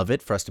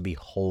beloved, for us to be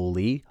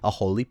holy, a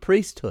holy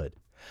priesthood.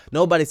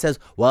 Nobody says,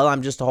 well,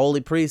 I'm just a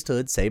holy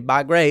priesthood saved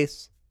by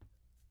grace.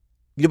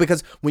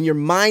 Because when your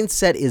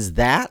mindset is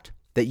that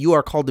you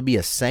are called to be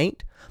a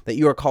saint, that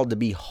you are called to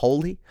be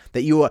holy,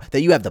 that you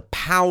have the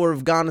power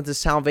of God into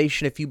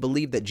salvation if you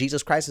believe that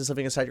Jesus Christ is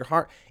living inside your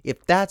heart,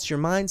 if that's your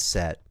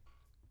mindset,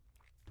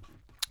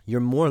 you're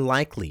more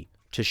likely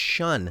to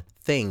shun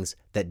things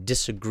that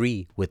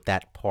disagree with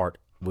that part,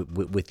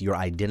 with your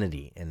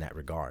identity in that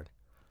regard.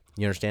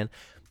 You understand?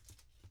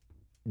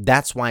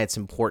 That's why it's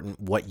important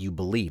what you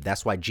believe.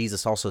 That's why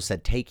Jesus also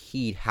said, take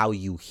heed how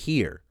you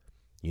hear,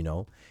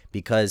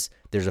 because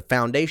there's a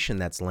foundation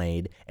that's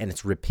laid, and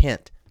it's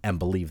repent and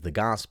believe the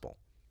gospel.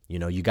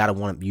 You got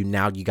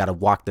to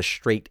walk the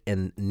straight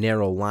and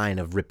narrow line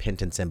of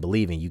repentance and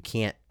believing. You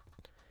can't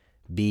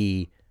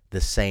be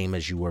the same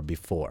as you were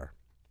before.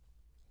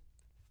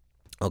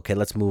 Okay,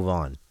 let's move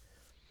on.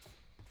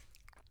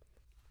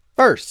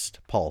 First,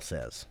 Paul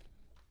says,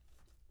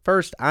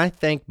 first, I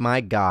thank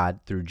my God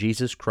through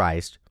Jesus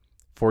Christ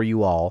for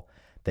you all,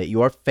 that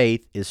your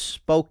faith is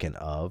spoken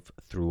of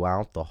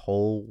throughout the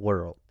whole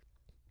world.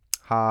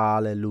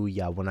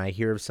 Hallelujah. When I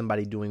hear of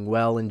somebody doing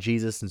well in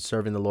Jesus and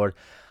serving the Lord,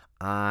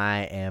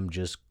 I am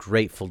just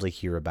grateful to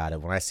hear about it.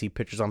 When I see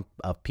pictures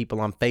of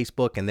people on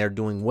Facebook and they're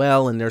doing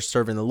well and they're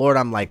serving the Lord,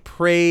 I'm like,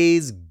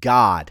 praise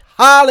God.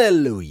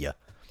 Hallelujah.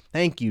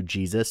 Thank you,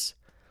 Jesus.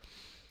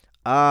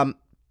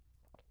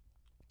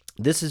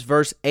 This is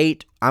verse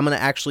 8. I'm going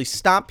to actually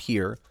stop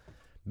here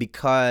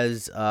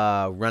because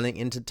running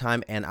into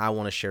time, and I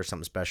want to share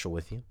something special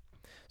with you.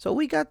 So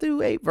we got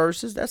through 8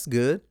 verses. That's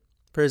good.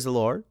 Praise the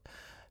Lord.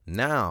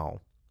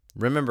 Now,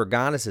 remember,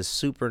 God is a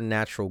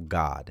supernatural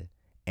God.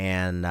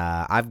 And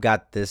I've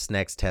got this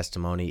next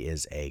testimony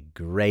is a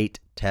great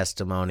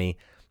testimony.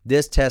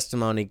 This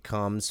testimony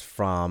comes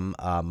from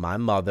my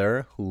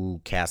mother,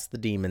 who cast the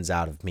demons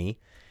out of me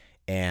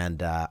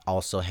and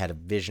also had a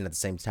vision at the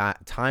same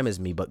time as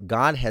me. But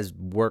God has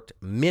worked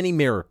many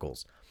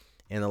miracles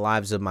in the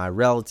lives of my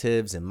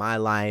relatives, in my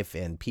life,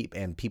 and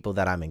people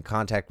that I'm in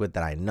contact with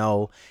that I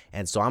know.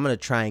 And so I'm going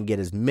to try and get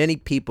as many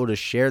people to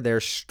share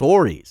their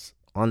stories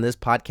on this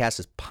podcast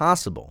as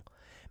possible,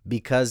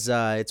 because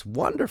it's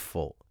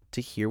wonderful to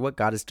hear what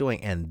God is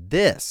doing. And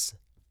this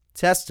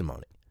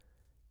testimony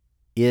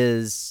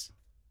is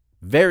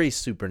very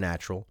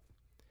supernatural.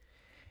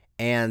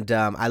 And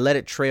I let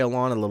it trail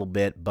on a little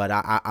bit, but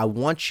I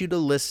want you to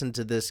listen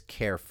to this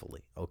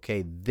carefully,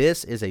 okay?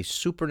 This is a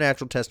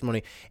supernatural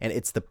testimony, and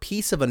it's the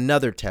piece of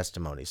another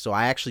testimony. So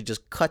I actually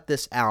just cut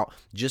this out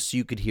just so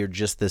you could hear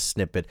just this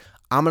snippet.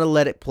 I'm going to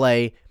let it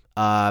play.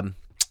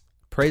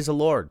 Praise the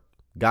Lord.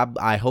 God,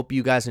 I hope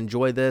you guys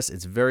enjoy this.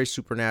 It's very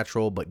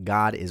supernatural, but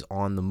God is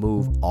on the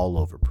move all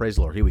over. Praise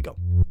the Lord. Here we go.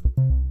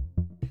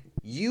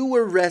 You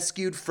were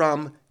rescued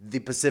from the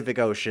Pacific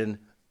Ocean.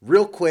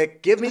 Real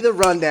quick, give me the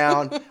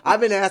rundown. I've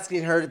been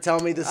asking her to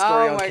tell me the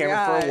story on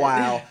camera for a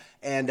while,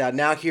 and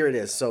now here it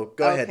is. So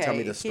go ahead, tell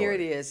me the story. Here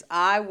it is.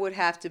 I would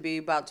have to be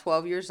about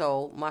 12 years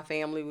old. My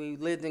family, we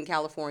lived in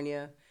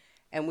California,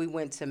 and we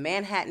went to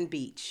Manhattan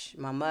Beach.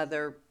 My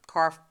mother,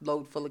 car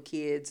load full of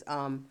kids.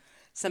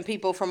 Some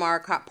people from our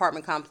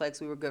apartment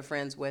complex we were good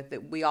friends with.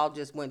 That we all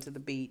just went to the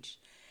beach.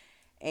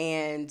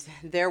 And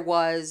there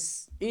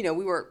was, we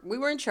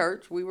were in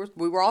church. We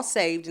were all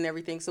saved and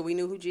everything, so we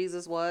knew who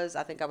Jesus was.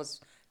 I think I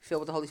was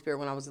filled with the Holy Spirit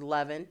when I was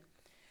 11.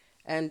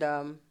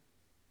 And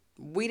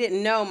we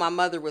didn't know my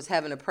mother was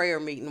having a prayer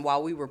meeting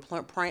while we were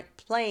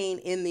playing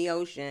in the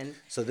ocean.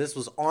 So this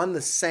was on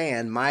the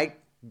sand. My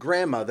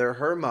grandmother,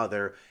 her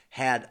mother,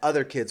 had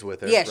other kids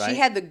with her, Yeah, right? she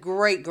had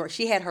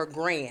she had her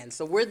grand.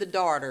 So we're the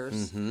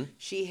daughters.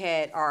 She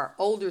had our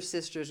older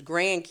sister's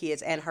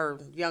grandkids and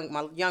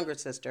my younger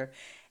sister.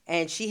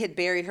 And she had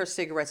buried her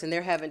cigarettes, and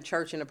they're having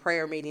church and a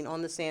prayer meeting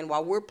on the sand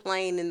while we're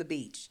playing in the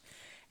beach.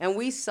 And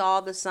we saw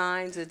the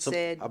signs that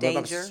said I'm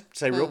danger. about to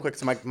say real quick.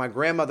 So my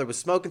grandmother was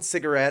smoking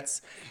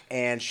cigarettes,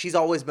 and she's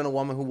always been a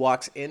woman who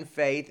walks in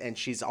faith, and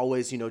she's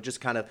always,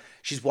 just kind of,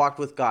 she's walked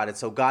with God. And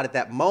so God at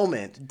that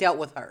moment Dealt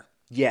with her.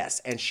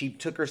 Yes, and she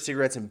took her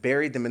cigarettes and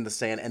buried them in the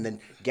sand, and then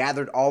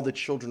gathered all the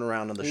children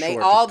around on the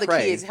shore All to the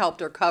pray. kids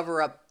helped her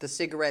cover up the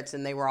cigarettes,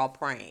 and they were all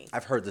praying.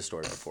 I've heard this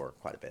story before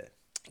quite a bit.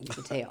 You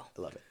can tell.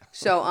 I love it.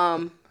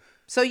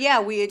 So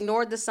yeah, we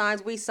ignored the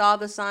signs. We saw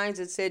the signs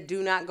that said,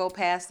 "Do not go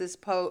past this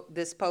post."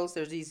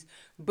 There's these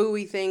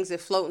buoy things that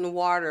float in the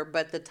water,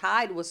 but the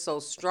tide was so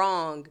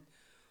strong,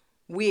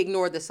 we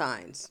ignored the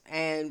signs.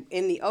 And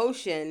in the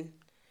ocean,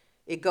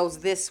 it goes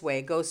this way.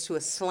 It goes to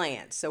a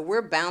slant. So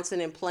we're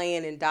bouncing and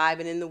playing and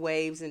diving in the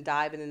waves and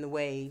diving in the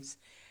waves.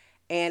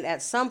 And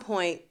at some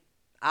point,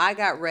 I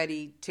got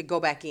ready to go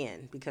back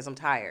in because I'm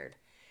tired.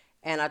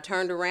 And I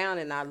turned around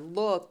and I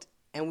looked,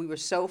 and we were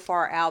so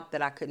far out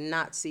that I could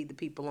not see the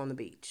people on the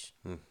beach.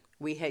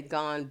 We had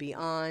gone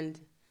beyond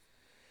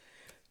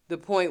the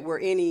point where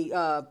any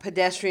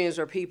pedestrians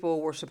or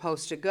people were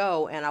supposed to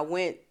go. And I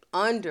went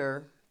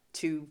under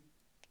to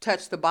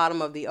touch the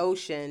bottom of the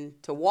ocean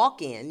to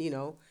walk in,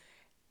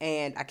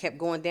 and I kept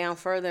going down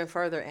further and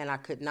further, and I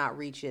could not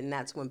reach it, and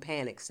that's when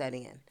panic set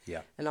in.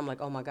 Yeah. And I'm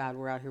like, oh, my God,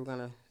 we're out here, we're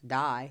going to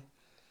die.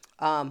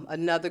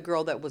 Another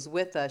girl that was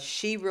with us,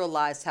 she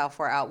realized how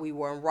far out we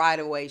were, and right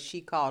away she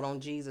called on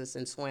Jesus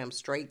and swam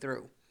straight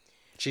through.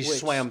 She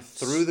swam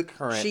through the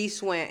current. She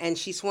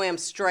swam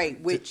straight,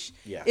 which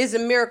is a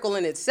miracle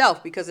in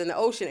itself, because in the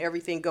ocean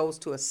everything goes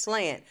to a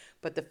slant,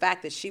 but the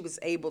fact that she was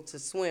able to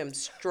swim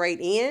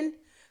straight in,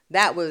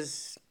 that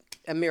was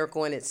a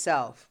miracle in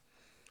itself.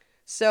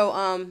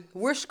 So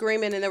we're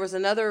screaming, and there was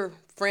another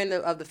friend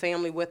of the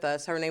family with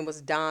us. Her name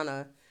was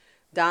Donna.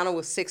 Donna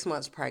was 6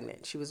 months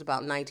pregnant. She was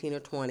about 19 or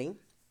 20.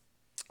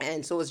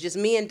 And so it was just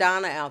me and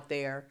Donna out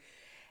there,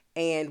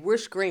 and we're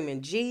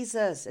screaming,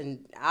 Jesus.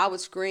 And I would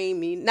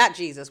scream, not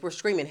Jesus, we're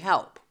screaming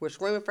help. We're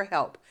screaming for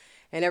help.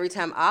 And every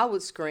time I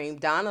would scream,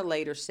 Donna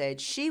later said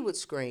she would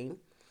scream,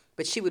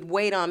 but she would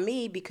wait on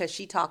me because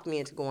she talked me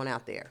into going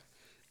out there.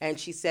 And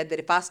she said that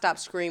if I stopped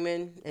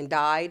screaming and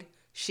died,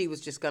 she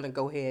was just going to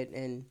go ahead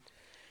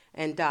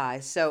and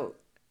die. So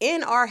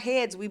in our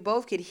heads, we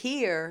both could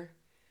hear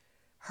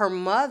her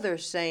mother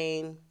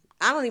saying,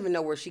 I don't even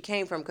know where she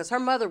came from because her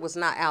mother was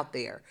not out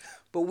there.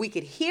 But we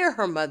could hear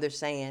her mother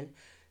saying,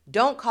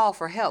 don't call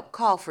for help,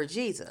 call for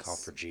Jesus. Call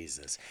for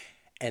Jesus.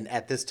 And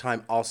at this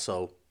time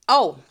also...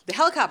 Oh, the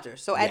helicopter.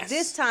 So at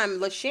this time,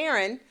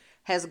 LaSharon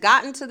has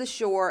gotten to the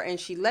shore, and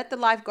she let the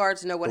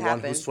lifeguards know what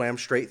happened. The one who swam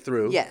straight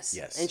through.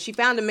 Yes. And she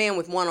found a man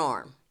with one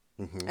arm.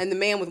 Mm-hmm. And the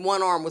man with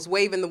one arm was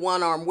waving the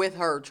one arm with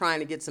her, trying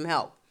to get some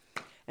help.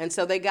 And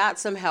so they got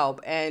some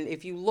help. And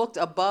if you looked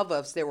above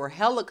us, there was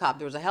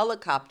a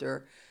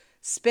helicopter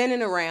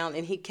spinning around,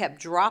 and he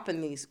kept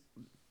dropping these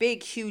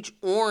big, huge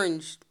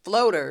orange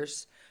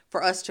floaters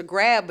for us to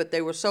grab, but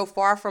they were so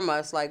far from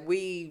us. Like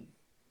we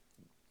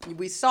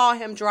saw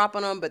him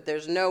dropping them, but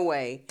there's no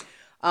way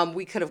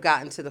we could have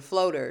gotten to the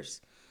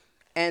floaters.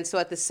 And so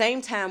at the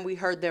same time, we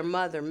heard their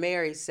mother,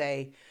 Mary,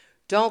 say,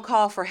 don't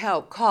call for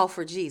help, call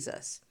for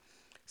Jesus.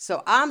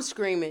 So I'm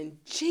screaming,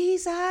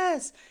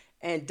 Jesus,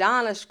 and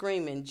Donna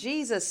screaming,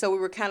 Jesus. So we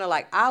were kind of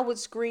like, I would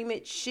scream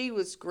it, she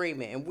would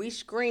scream it, and we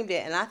screamed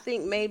it. And I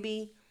think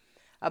maybe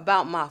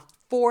about my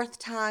fourth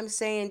time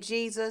saying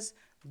Jesus,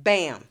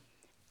 bam,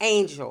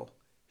 angel,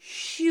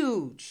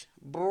 huge,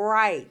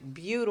 bright,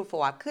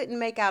 beautiful. I couldn't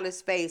make out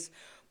his face,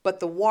 but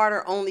the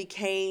water only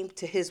came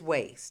to his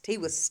waist. He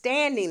was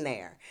standing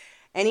there,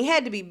 and he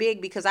had to be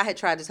big because I had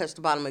tried to touch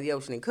the bottom of the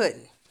ocean and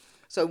couldn't.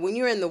 So when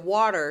you're in the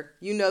water,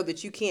 you know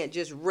that you can't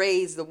just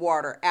raise the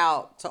water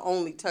out to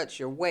only touch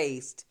your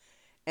waist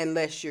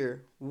unless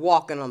you're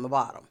walking on the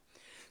bottom.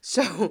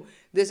 So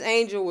this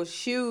angel was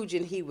huge,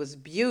 and he was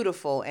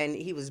beautiful, and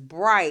he was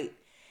bright,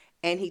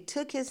 and he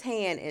took his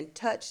hand and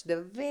touched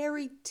the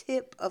very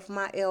tip of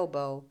my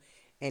elbow,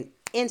 and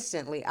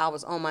instantly I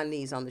was on my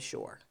knees on the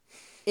shore,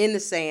 in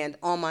the sand,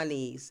 on my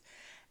knees.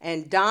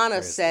 And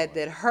Donna said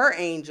that her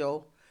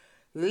angel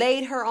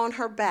laid her on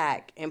her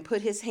back and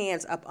put his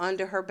hands up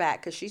under her back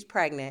because she's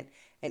pregnant,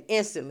 and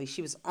instantly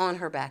she was on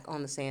her back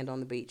on the sand on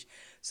the beach.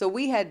 So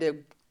we had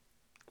to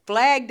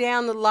flag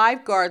down the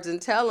lifeguards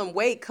and tell them,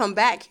 wait, come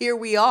back, here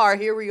we are.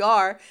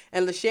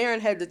 And LaSharon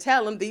had to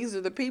tell them, these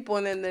are the people.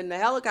 And then the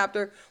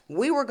helicopter,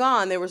 we were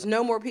gone. There was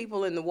no more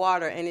people in the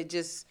water, and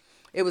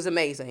it was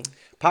amazing.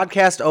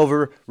 Podcast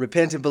over.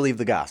 Repent and believe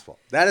the gospel.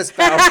 That is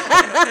powerful.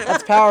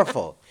 That's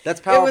powerful.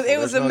 That's powerful. It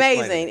was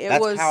amazing.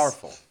 That's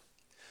powerful.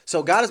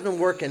 So God has been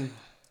working.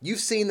 You've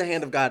seen the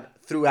hand of God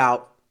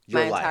throughout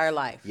your life. My entire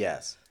life.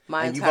 Yes.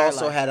 My And you've entire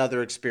also life. had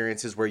other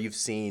experiences where you've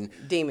seen,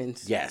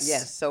 Demons. yes.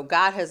 Yes. So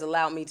God has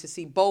allowed me to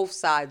see both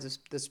sides of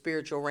the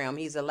spiritual realm.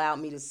 He's allowed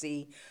me to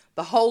see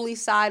the holy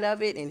side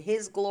of it and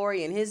his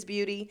glory and his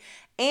beauty.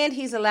 And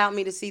he's allowed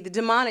me to see the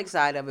demonic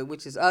side of it,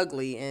 which is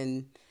ugly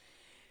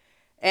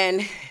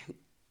and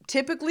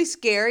typically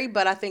scary.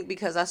 But I think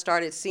because I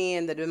started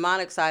seeing the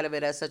demonic side of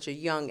it at such a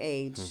young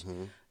age,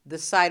 the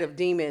sight of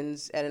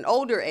demons at an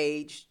older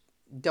age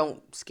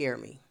don't scare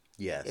me.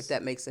 yes. If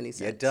that makes any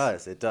sense. It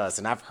does. It does.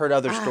 And I've heard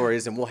other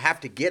stories, and we'll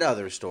have to get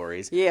other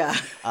stories. Yeah.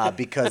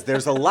 Because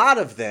there's a lot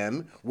of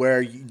them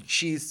where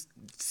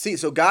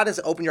so God has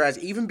opened your eyes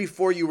even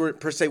before you were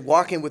per se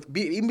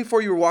even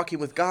before you were walking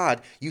with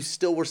God, you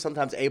still were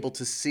sometimes able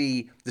to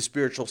see the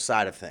spiritual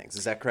side of things.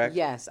 Is that correct?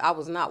 Yes, I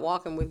was not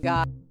walking with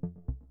God.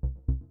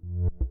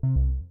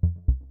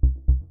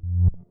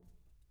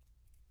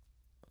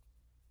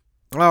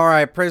 All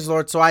right, praise the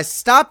Lord. So I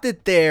stopped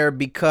it there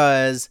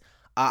because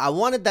I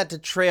wanted that to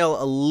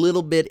trail a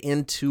little bit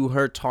into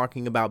her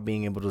talking about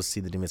being able to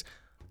see the demons,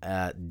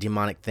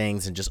 demonic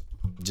things, and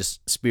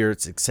just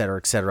spirits,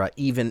 etc.,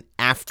 even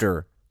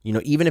after,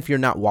 even if you're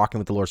not walking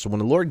with the Lord. So when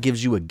the Lord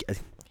gives you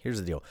here's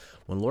the deal.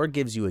 When the Lord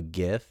gives you a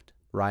gift,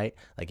 right?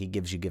 Like he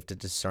gives you a gift of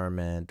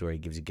discernment, or he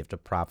gives you a gift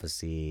of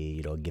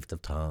prophecy, a gift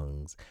of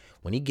tongues.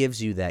 When he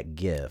gives you that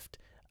gift,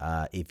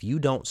 if you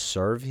don't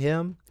serve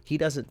him, he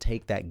doesn't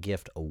take that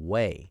gift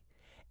away.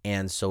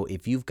 And so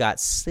if you've got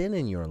sin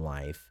in your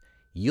life,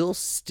 you'll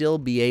still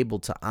be able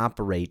to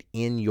operate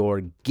in your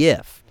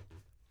gift.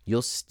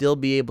 You'll still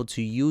be able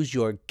to use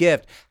your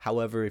gift.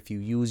 However, if you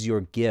use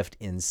your gift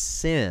in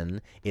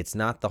sin, it's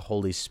not the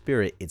Holy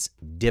Spirit, it's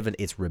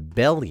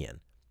rebellion.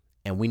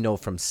 And we know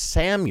from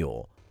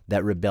Samuel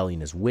that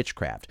rebellion is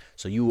witchcraft.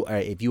 So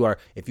if you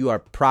are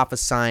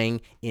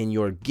prophesying in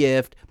your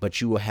gift, but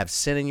you have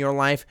sin in your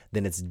life,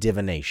 then it's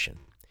divination.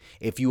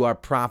 If you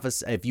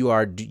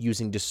are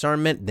using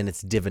discernment, then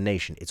it's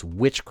divination. It's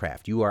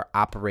witchcraft. You are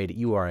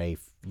a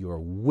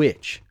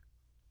witch.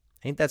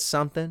 Ain't that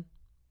something?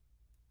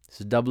 It's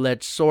a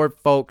double-edged sword,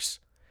 folks.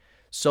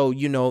 So,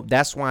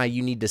 that's why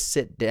you need to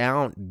sit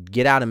down,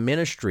 get out of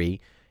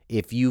ministry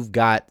if you've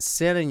got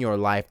sin in your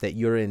life that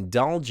you're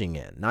indulging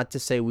in. Not to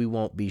say we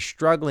won't be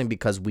struggling,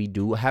 because we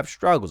do have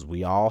struggles.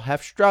 We all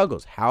have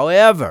struggles.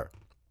 However,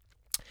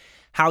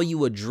 how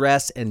you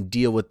address and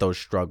deal with those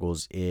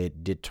struggles,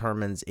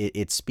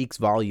 it speaks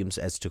volumes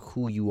as to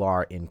who you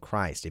are in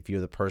Christ. If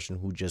you're the person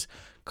who just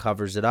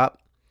covers it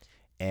up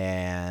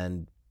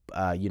and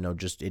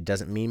it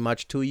doesn't mean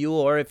much to you,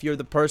 or if you're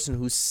the person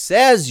who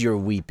says you're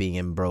weeping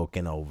and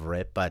broken over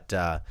it, but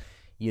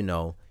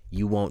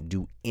you won't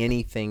do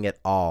anything at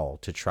all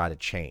to try to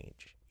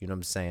change. You know what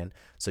I'm saying?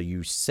 So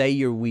you say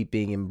you're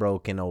weeping and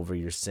broken over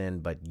your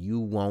sin, but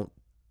you won't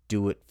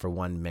do it for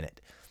 1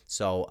 minute.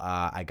 So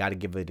I got to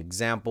give an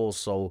example.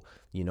 So,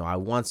 I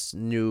once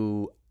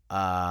knew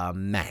a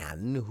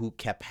man who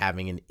kept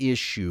having an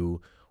issue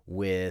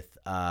with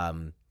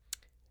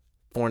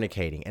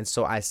fornicating. And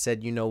so I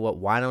said, you know what,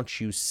 why don't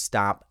you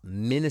stop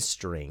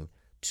ministering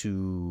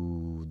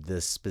to the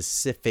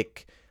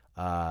specific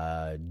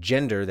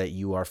gender that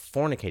you are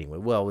fornicating with?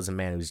 Well, it was a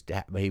man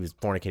he was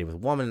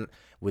fornicating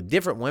with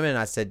different women.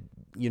 I said,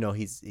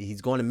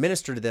 he's going to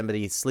minister to them, but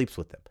he sleeps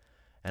with them.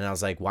 And I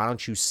was like, why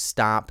don't you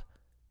stop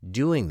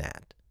doing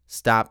that?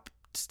 Stop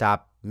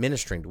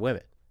ministering to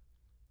women.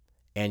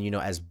 And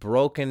as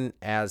broken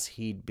as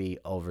he'd be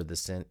over the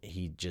sin,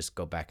 he'd just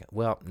go back and,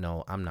 well,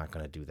 no, I'm not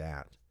going to do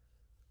that.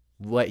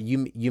 What,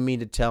 you mean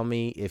to tell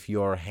me if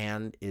your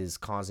hand is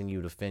causing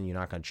you to offend, you're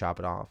not going to chop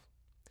it off?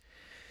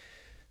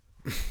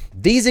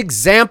 These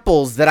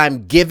examples that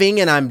I'm giving,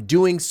 and I'm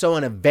doing so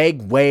in a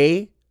vague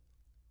way,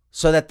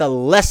 so that the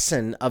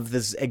lesson of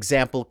this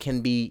example can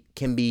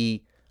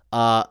be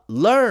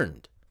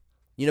learned.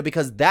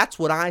 Because that's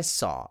what I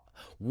saw.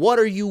 What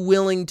are you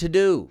willing to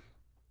do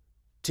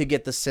to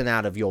get the sin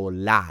out of your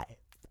life?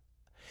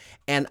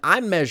 And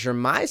I measure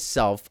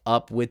myself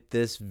up with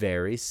this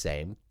very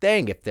same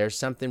thing. If there's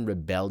something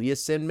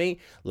rebellious in me,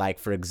 like,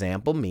 for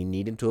example, me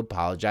needing to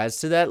apologize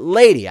to that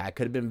lady, I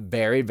could have been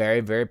very,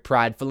 very, very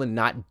prideful and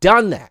not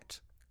done that.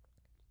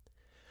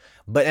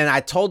 And I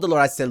told the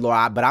Lord, I said, Lord,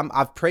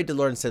 I've prayed to the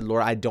Lord and said,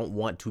 Lord, I don't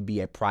want to be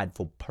a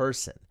prideful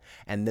person.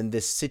 And then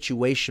this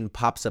situation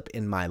pops up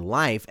in my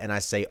life, and I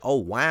say, oh,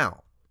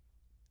 wow.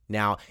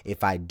 Now,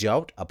 if I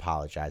don't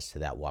apologize to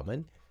that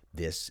woman,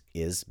 this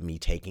is me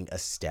taking a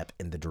step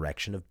in the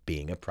direction of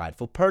being a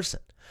prideful person.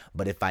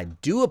 But if I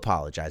do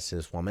apologize to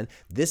this woman,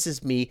 this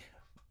is me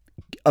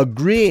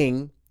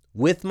agreeing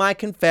with my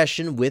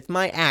confession, with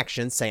my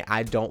actions, saying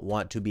I don't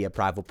want to be a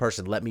prideful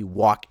person. Let me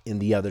walk in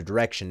the other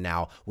direction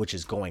now, which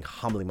is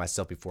humbling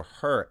myself before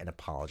her and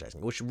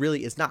apologizing, which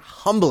really is not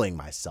humbling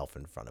myself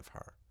in front of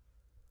her.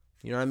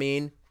 You know what I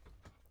mean?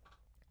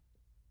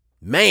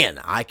 Man,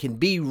 I can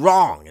be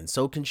wrong, and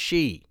so can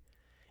she.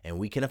 And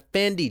we can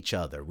offend each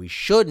other. We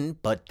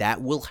shouldn't, but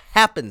that will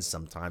happen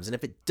sometimes. And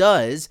if it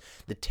does,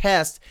 the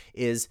test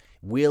is,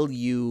 will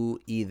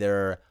you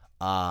either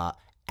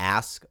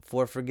ask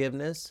for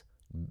forgiveness,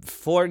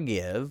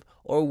 forgive,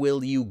 or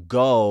will you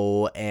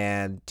go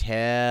and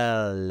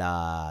tell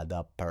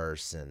the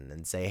person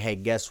and say, hey,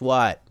 guess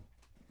what?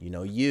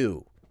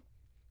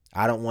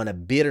 I don't want a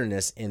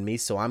bitterness in me,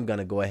 so I'm going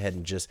to go ahead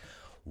and just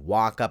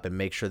walk up and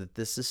make sure that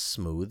this is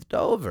smoothed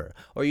over.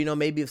 Or,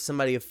 maybe if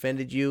somebody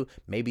offended you,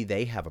 maybe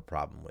they have a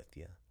problem with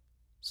you.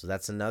 So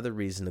that's another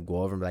reason to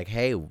go over and be like,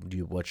 hey,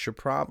 what's your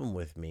problem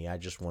with me? I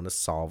just want to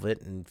solve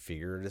it and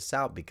figure this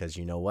out, because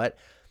you know what?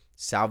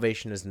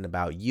 Salvation isn't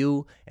about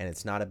you, and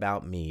it's not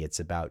about me. It's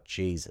about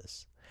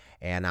Jesus.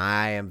 And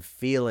I am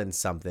feeling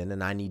something,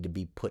 and I need to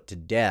be put to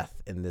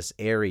death in this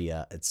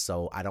area. And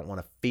so I don't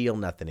want to feel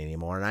nothing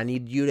anymore. And I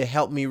need you to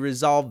help me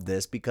resolve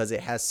this, because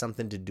it has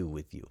something to do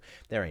with you.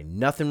 There ain't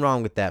nothing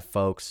wrong with that,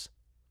 folks.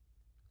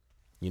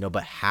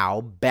 But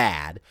how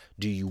bad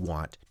do you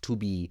want to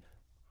be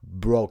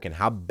broken?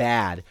 How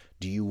bad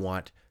do you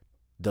want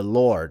the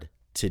Lord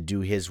to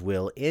do his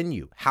will in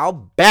you? How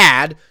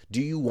bad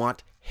do you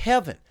want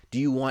heaven? Do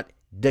you want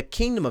the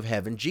kingdom of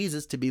heaven,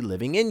 Jesus, to be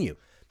living in you?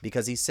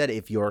 Because he said,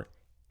 if your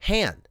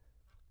hand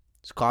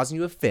is causing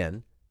you to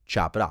offend,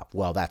 chop it off.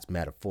 Well, that's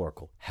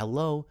metaphorical.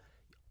 Hello?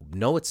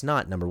 No, it's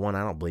not. Number one,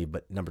 I don't believe.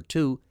 But number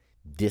two,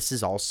 this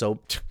is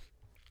also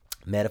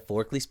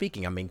metaphorically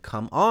speaking. I mean,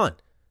 come on.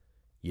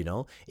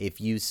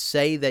 If you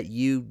say that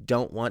you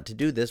don't want to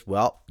do this,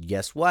 well,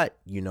 guess what?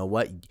 You know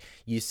what?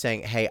 You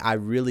saying, hey, I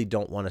really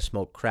don't want to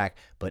smoke crack,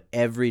 but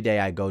every day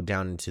I go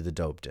down into the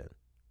dope den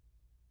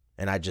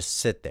and I just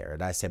sit there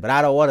and I say, but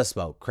I don't want to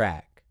smoke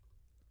crack.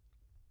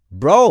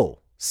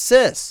 Bro,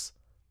 sis,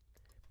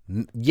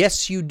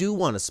 yes, you do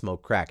want to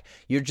smoke crack.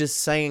 You're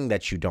just saying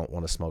that you don't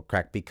want to smoke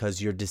crack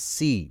because you're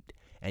deceived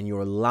and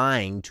you're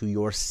lying to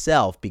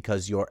yourself,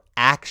 because your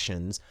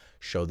actions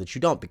show that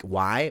you don't.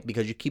 Why?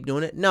 Because you keep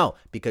doing it? No,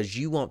 because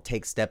you won't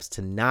take steps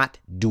to not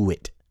do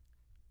it.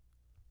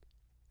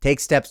 Take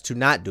steps to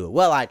not do it.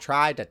 Well, I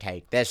tried to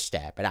take this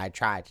step and I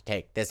tried to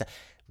take this,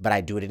 but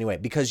I do it anyway,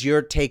 because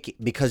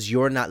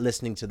you're not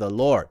listening to the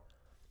Lord.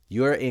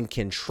 You're in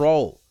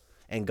control,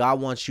 and God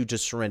wants you to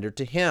surrender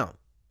to him.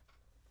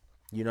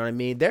 You know what I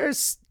mean?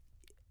 There's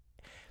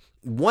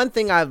one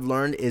thing I've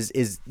learned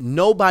is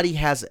nobody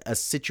has a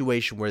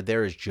situation where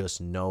there is just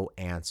no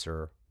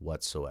answer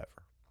whatsoever.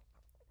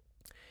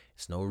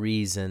 It's no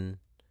reason.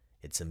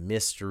 It's a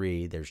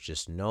mystery. There's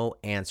just no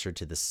answer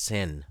to the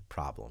sin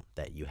problem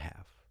that you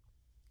have.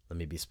 Let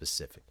me be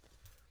specific.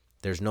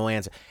 There's no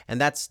answer.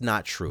 And that's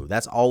not true.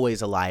 That's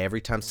always a lie.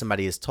 Every time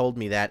somebody has told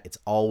me that, it's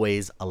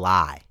always a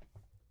lie.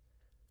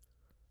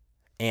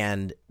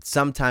 And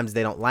sometimes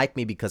they don't like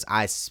me because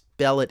I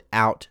spell it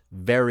out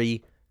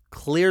very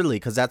clearly,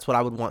 because that's what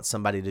I would want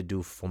somebody to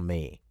do for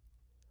me.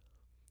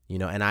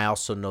 And I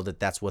also know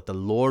that that's what the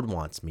Lord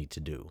wants me to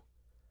do.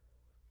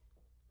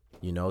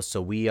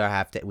 So we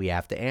have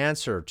to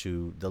answer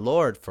to the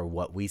Lord for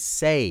what we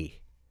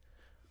say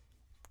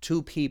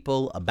to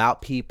people,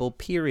 about people,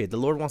 period. The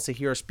Lord wants to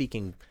hear us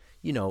speaking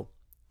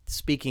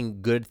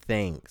good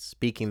things,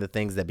 speaking the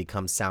things that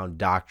become sound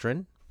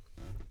doctrine.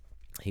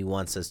 He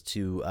wants us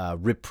to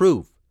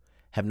reprove,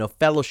 have no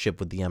fellowship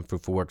with the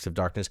unfruitful works of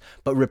darkness,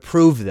 but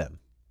reprove them.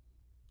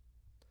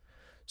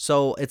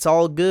 So it's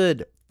all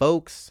good,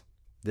 folks.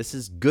 This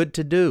is good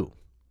to do.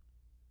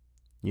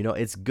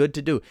 It's good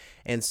to do.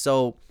 And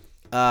so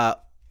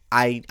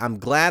I'm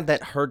glad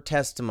that her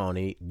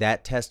testimony,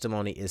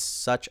 is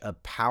such a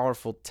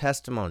powerful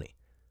testimony.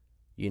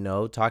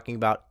 Talking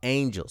about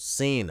angels,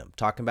 seeing them,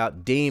 talking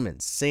about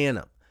demons, seeing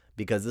them,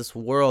 because this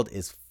world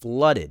is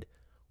flooded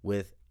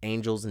with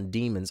angels and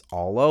demons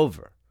all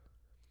over.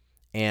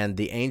 And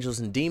the angels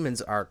and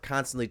demons are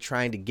constantly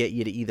trying to get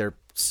you to either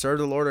serve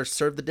the Lord or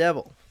serve the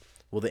devil.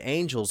 Well, the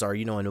angels are,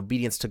 in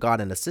obedience to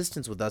God and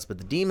assistance with us, but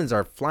the demons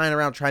are flying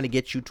around trying to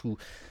get you to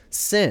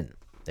sin.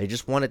 They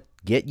just want to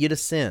get you to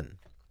sin.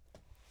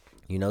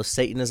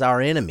 Satan is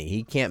our enemy.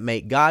 He can't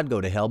make God go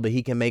to hell, but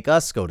he can make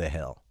us go to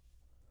hell.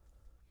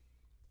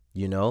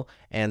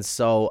 And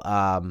so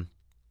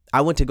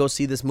I went to go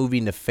see this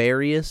movie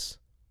Nefarious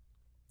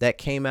that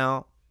came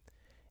out,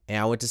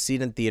 and I went to see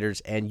it in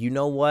theaters. And you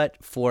know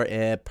what? For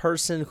a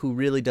person who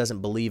really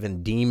doesn't believe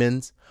in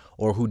demons,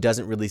 or who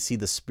doesn't really see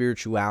the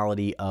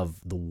spirituality of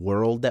the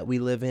world that we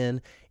live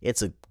in,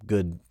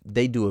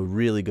 they do a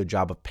really good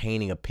job of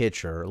painting a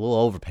picture, a little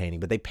overpainting,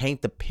 but they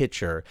paint the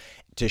picture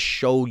to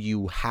show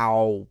you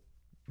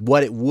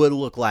what it would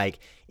look like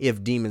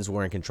if demons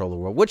were in control of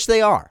the world, which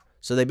they are.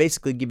 So they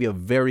basically give you a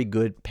very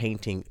good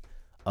painting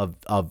of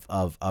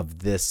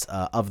this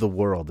of the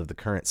world, of the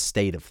current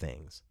state of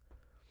things.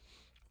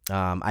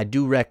 I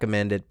do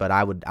recommend it, but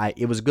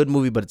it was a good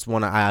movie, but it's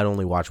one I'd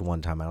only watch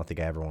one time. I don't think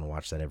I ever want to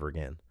watch that ever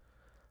again.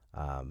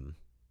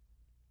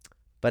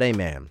 But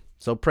amen.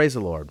 So praise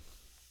the Lord.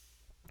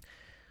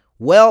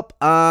 Well,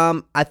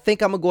 I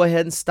think I'm gonna go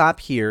ahead and stop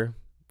here.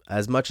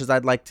 As much as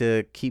I'd like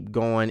to keep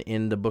going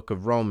in the book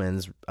of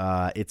Romans,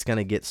 it's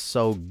gonna get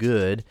so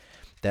good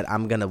that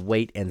I'm gonna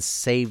wait and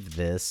save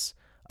this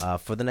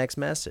for the next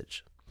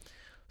message.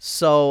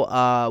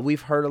 So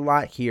we've heard a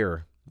lot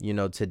here,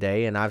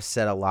 today, and I've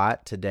said a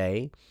lot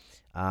today.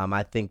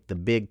 I think the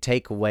big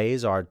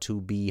takeaways are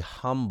to be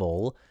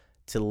humble,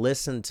 to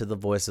listen to the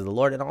voice of the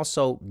Lord, and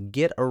also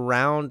get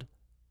around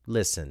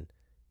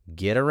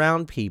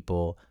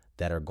people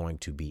that are going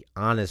to be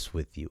honest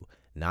with you.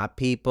 Not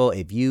people,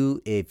 if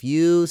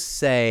you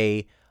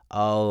say,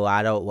 "Oh,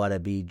 I don't want to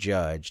be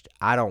judged,"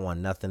 I don't want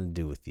nothing to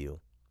do with you.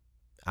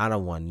 I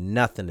don't want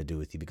nothing to do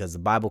with you, because the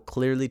Bible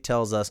clearly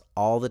tells us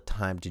all the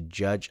time to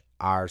judge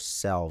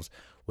ourselves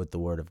with the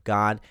word of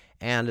God,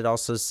 and it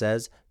also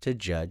says to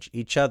judge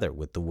each other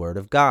with the word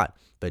of God.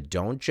 But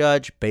don't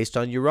judge based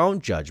on your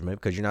own judgment,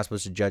 because you're not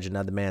supposed to judge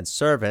another man's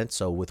servant.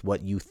 So with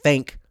what you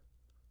think,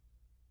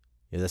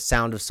 the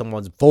sound of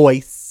someone's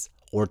voice,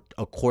 or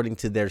according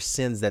to their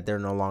sins that they're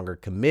no longer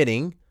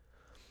committing,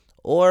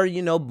 or,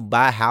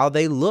 by how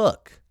they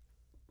look,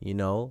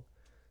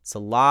 it's a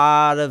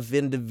lot of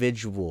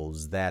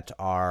individuals that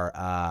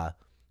are,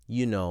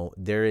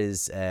 there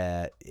is,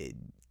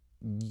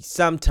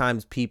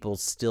 sometimes people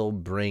still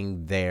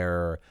bring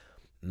their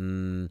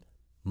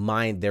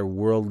their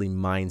worldly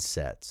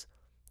mindsets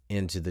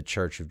into the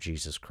Church of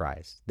Jesus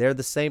Christ. They're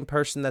the same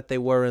person that they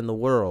were in the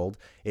world.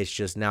 It's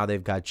just now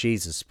they've got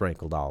Jesus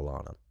sprinkled all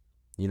on them.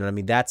 You know what I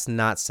mean? That's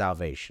not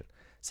salvation.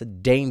 It's a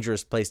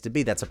dangerous place to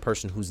be. That's a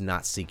person who's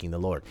not seeking the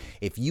Lord.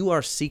 If you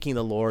are seeking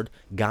the Lord,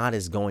 God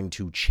is going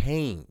to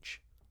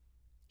change.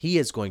 He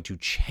is going to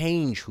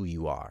change who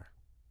you are.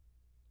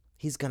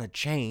 He's going to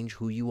change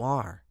who you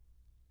are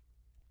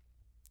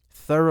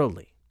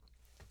thoroughly.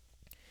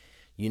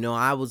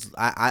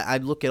 I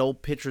look at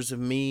old pictures of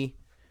me,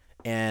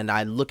 and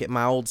I look at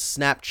my old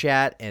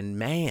Snapchat, and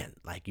man,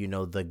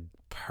 the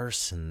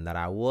person that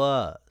I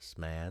was,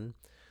 man.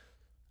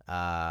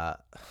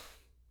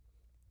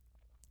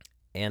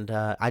 And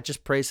I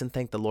just praise and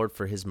thank the Lord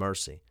for his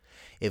mercy.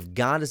 If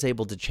God is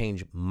able to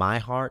change my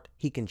heart,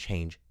 he can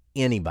change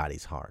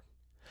anybody's heart.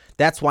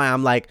 That's why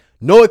I'm like,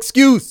 no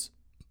excuse.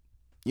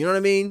 You know what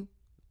I mean?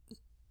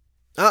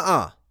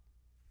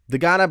 The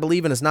God I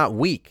believe in is not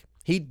weak.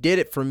 He did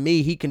it for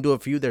me. He can do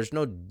it for you. There's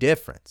no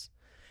difference,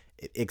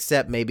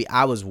 except maybe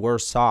I was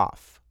worse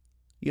off.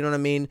 You know what I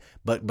mean?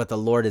 But the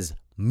Lord is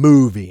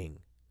moving,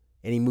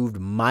 and he moved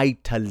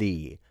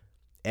mightily.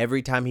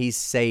 Every time he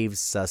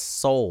saves a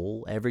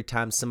soul, every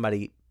time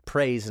somebody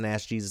prays and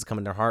asks Jesus to come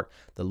in their heart,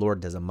 the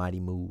Lord does a mighty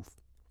move.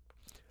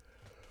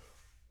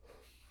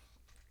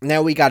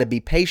 Now we got to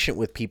be patient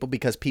with people,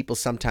 because people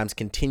sometimes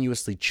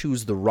continuously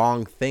choose the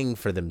wrong thing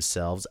for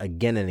themselves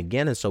again and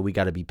again. And so we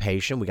got to be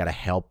patient. We got to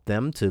help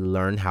them to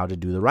learn how to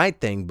do the right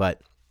thing. But,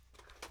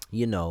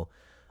 no.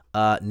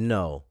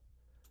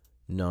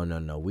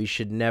 We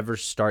should never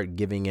start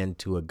giving in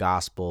to a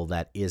gospel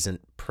that isn't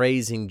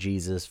praising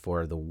Jesus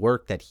for the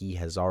work that he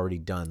has already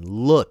done.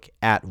 Look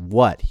at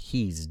what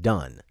he's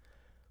done.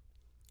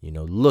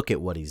 Look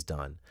at what he's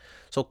done.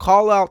 So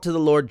call out to the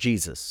Lord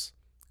Jesus.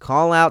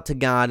 Call out to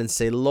God and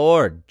say,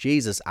 Lord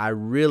Jesus, I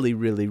really,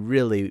 really,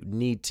 really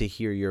need to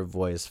hear your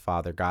voice,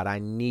 Father God. I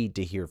need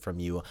to hear from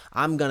you.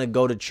 I'm going to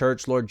go to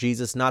church, Lord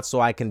Jesus, not so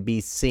I can be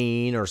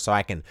seen, or so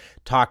I can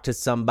talk to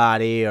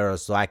somebody, or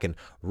so I can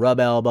rub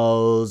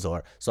elbows,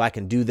 or so I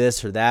can do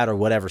this or that, or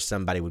whatever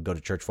somebody would go to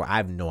church for. I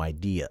have no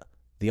idea.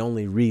 The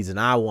only reason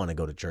I want to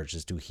go to church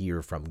is to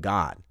hear from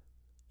God.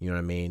 You know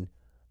what I mean?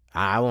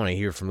 I want to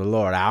hear from the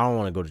Lord. I don't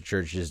want to go to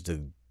church just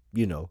to,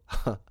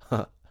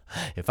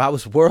 if I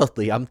was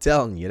worldly, I'm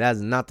telling you, that's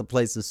not the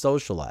place to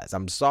socialize.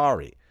 I'm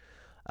sorry.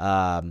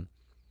 But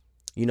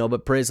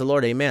praise the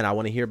Lord. Amen. I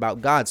want to hear about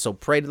God. So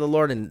pray to the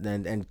Lord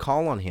and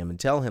call on him and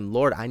tell him,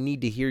 Lord, I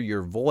need to hear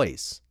your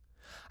voice.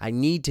 I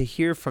need to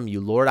hear from you,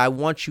 Lord. I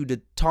want you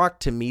to talk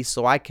to me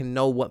so I can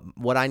know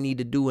what I need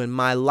to do in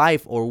my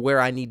life, or where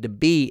I need to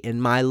be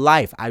in my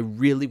life. I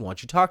really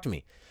want you to talk to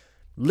me.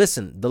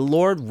 Listen, the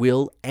Lord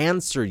will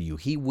answer you.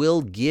 He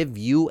will give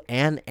you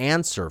an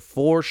answer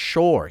for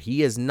sure.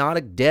 He is not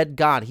a dead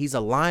God. He's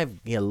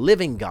alive, a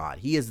living God.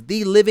 He is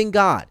the living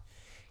God.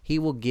 He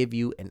will give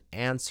you an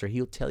answer.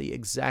 He'll tell you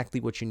exactly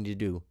what you need to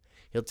do.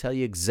 He'll tell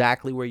you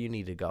exactly where you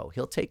need to go.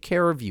 He'll take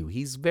care of you.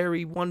 He's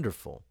very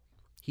wonderful.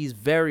 He's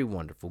very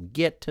wonderful.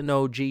 Get to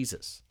know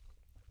Jesus.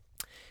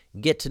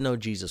 Get to know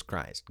Jesus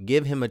Christ.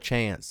 Give him a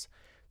chance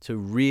to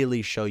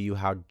really show you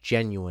how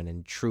genuine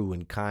and true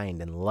and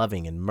kind and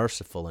loving and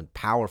merciful and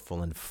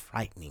powerful and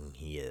frightening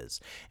he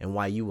is, and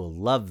why you will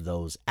love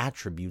those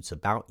attributes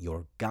about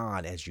your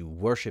God as you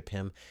worship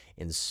him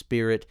in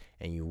spirit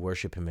and you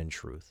worship him in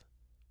truth.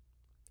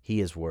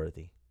 He is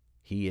worthy.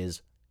 He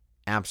is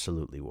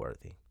absolutely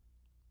worthy.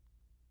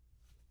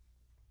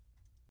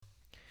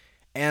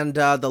 And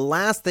the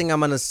last thing I'm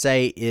going to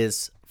say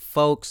is,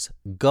 folks,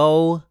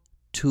 go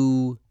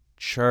to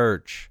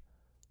church.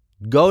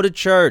 Go to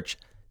church.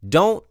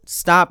 Don't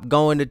stop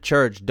going to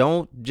church.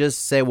 Don't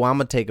just say, well, I'm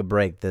going to take a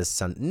break this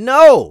Sunday.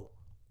 No!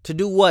 To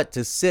do what?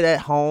 To sit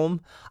at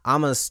home? I'm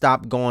going to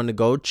stop going to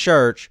go to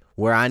church,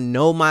 where I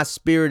know my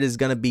spirit is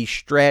going to be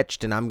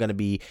stretched and I'm going to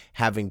be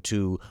having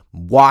to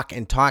walk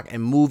and talk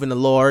and move in the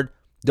Lord,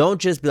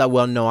 Don't just be like,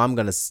 well, no, I'm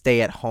going to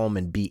stay at home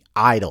and be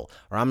idle,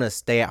 or I'm going to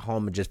stay at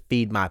home and just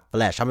feed my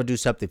flesh. I'm going to do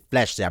something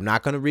fleshly. I'm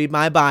not going to read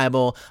my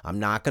Bible. I'm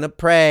not going to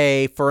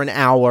pray for an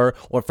hour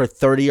or for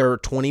 30 or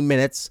 20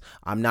 minutes.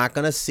 I'm not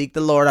going to seek the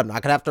Lord. I'm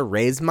not going to have to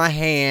raise my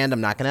hand. I'm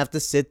not going to have to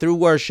sit through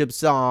worship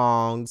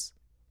songs.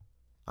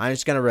 I'm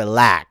just going to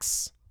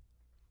relax.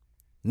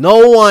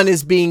 No one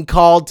is being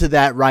called to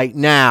that right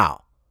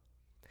now.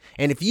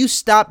 And if you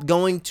stop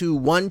going to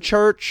one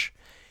church,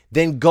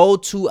 then go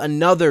to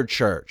another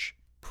church.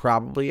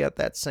 Probably at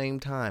that same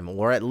time,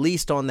 or at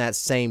least on that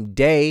same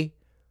day.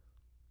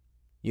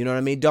 You know what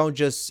I mean? Don't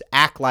just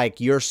act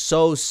like you're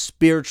so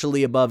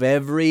spiritually above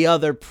every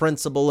other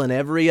principle and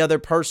every other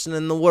person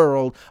in the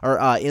world or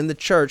in the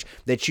church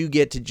that you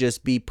get to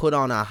just be put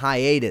on a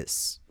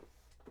hiatus.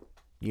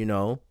 You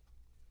know?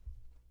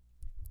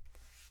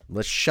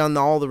 Let's shun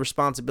all the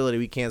responsibility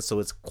we can so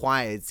it's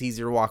quiet, it's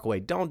easier to walk away.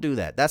 Don't do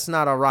that. That's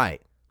not all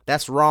right.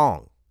 That's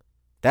wrong.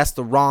 That's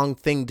the wrong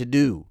thing to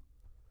do.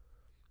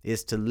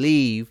 Is to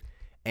leave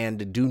and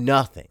to do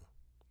nothing,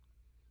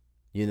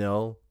 you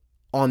know,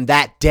 on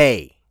that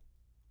day.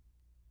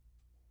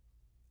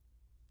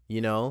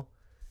 You know,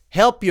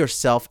 help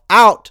yourself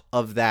out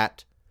of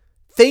that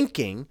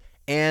thinking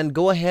and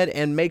go ahead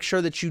and make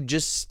sure that you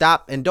just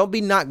stop, and don't be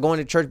not going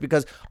to church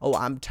because, oh,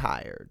 I'm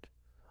tired.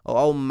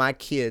 Oh, my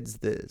kids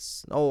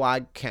this. Oh, I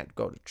can't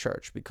go to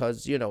church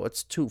because, you know,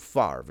 it's too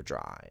far of a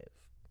drive.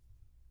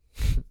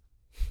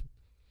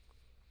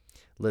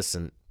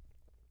 Listen.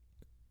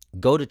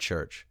 Go to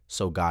church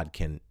so God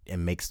can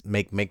and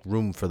make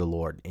room for the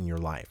Lord in your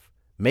life.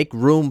 Make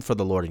room for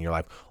the Lord in your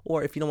life.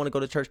 Or if you don't want to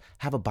go to church,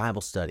 have a Bible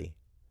study.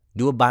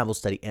 Do a Bible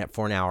study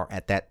for an hour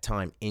at that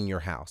time in your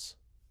house.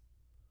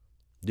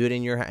 Do it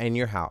in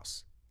your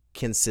house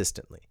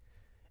consistently,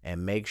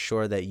 and make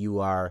sure that you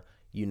are,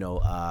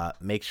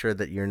 make sure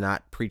that you're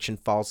not preaching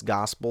false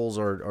gospels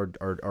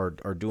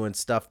or doing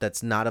stuff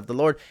that's not of the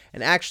Lord.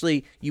 And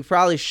actually, you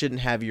probably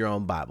shouldn't have your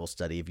own Bible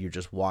study if you're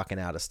just walking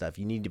out of stuff.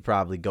 You need to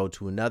probably go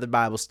to another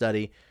Bible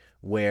study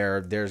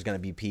where there's going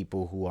to be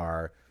people who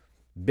are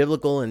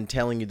biblical and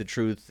telling you the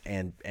truth,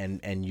 and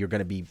you're going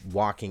to be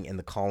walking in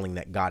the calling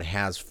that God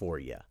has for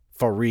you,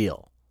 for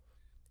real,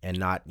 and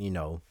not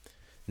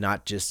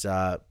just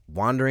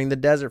wandering the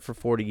desert for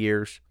 40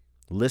 years.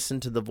 Listen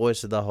to the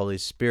voice of the Holy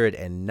Spirit,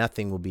 and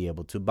nothing will be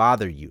able to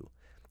bother you.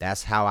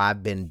 That's how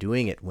I've been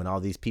doing it. When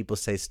all these people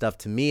say stuff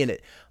to me and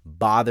it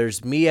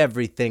bothers me,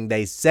 everything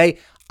they say,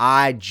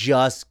 I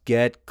just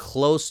get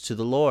close to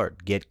the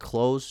Lord. Get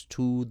close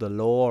to the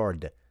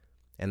Lord.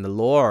 And the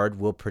Lord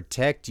will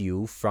protect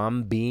you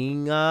from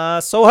being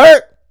so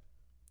hurt.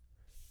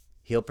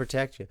 He'll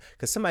protect you.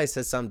 Because somebody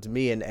said something to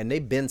me, and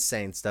they've been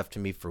saying stuff to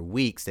me for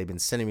weeks. They've been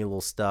sending me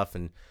little stuff,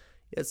 and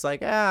it's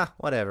like,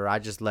 whatever. I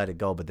just let it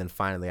go. But then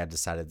finally I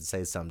decided to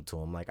say something to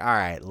him. Like, all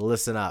right,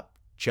 listen up,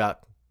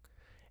 Chuck.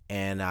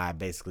 And I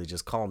basically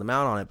just called them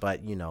out on it.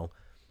 But,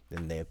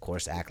 then they, of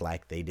course, act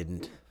like they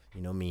didn't,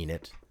 mean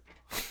it.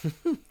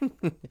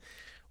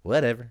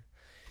 Whatever.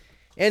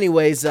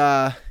 Anyways,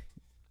 God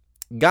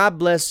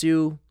bless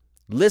you.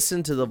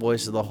 Listen to the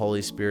voice of the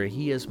Holy Spirit.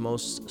 He is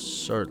most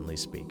certainly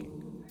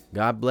speaking.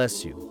 God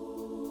bless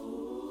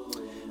you.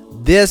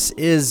 This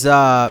is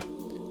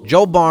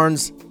Joe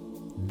Barnes.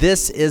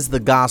 This is the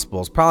gospel.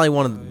 It's probably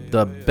one of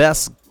the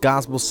best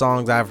gospel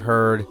songs I've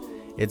heard.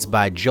 It's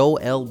by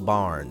Joel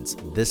Barnes.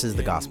 This is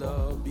the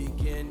gospel. In the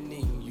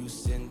beginning, you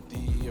sent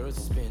the earth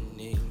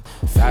spinning,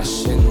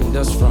 fashioned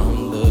us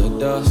from the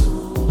dust.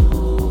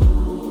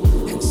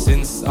 And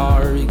since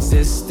our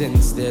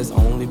existence, there's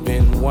only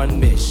been one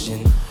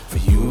mission: for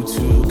you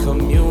to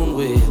commune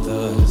with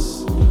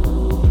us.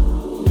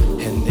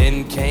 And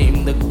then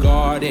came the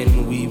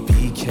garden, we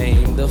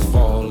became the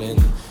fallen.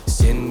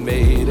 Sin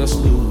made us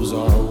lose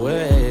our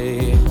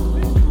way.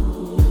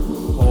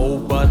 Oh,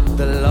 but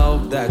the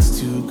love that's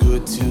too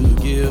good to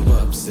give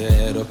up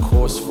set a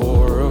course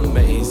for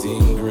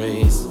amazing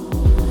grace.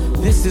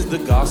 This is the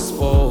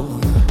gospel.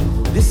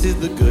 This is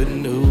the good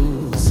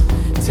news.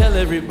 Tell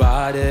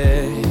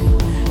everybody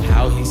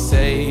how he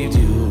saved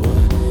you.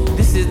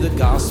 This is the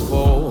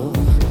gospel.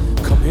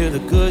 Come hear the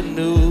good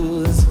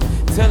news.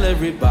 Tell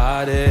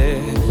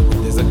everybody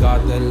there's a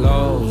God that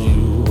loves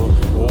you.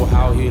 Oh,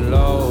 how he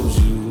loves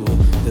you.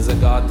 There's a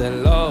God that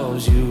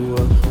loves you.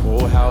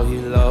 Oh, how he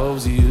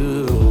loves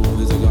you.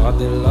 There's a God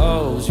that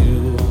loves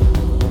you.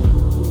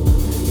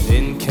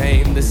 Then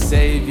came the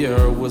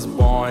Savior, was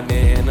born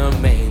in a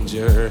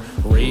manger,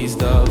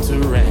 raised up to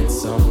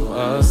ransom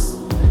us.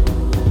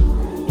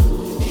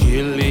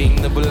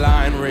 Healing the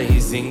blind,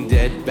 raising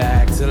dead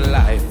back to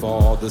life.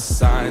 All the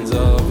signs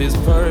of his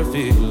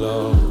perfect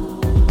love.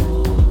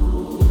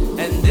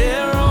 And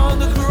there on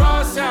the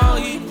cross, how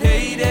he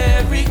paid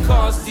every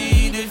cost.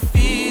 He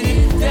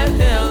defeated death,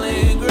 hell,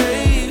 and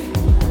grave.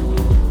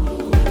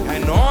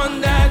 And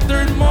on that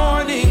third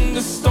morning,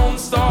 the stone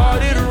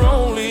started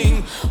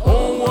rolling.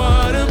 Oh,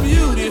 what a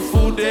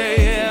beautiful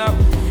day.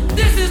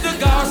 This is the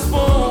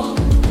gospel.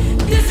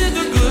 This is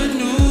the good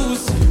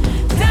news.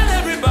 Tell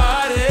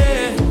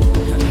everybody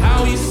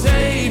how he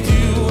saved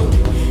you.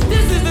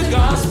 This is the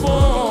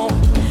gospel.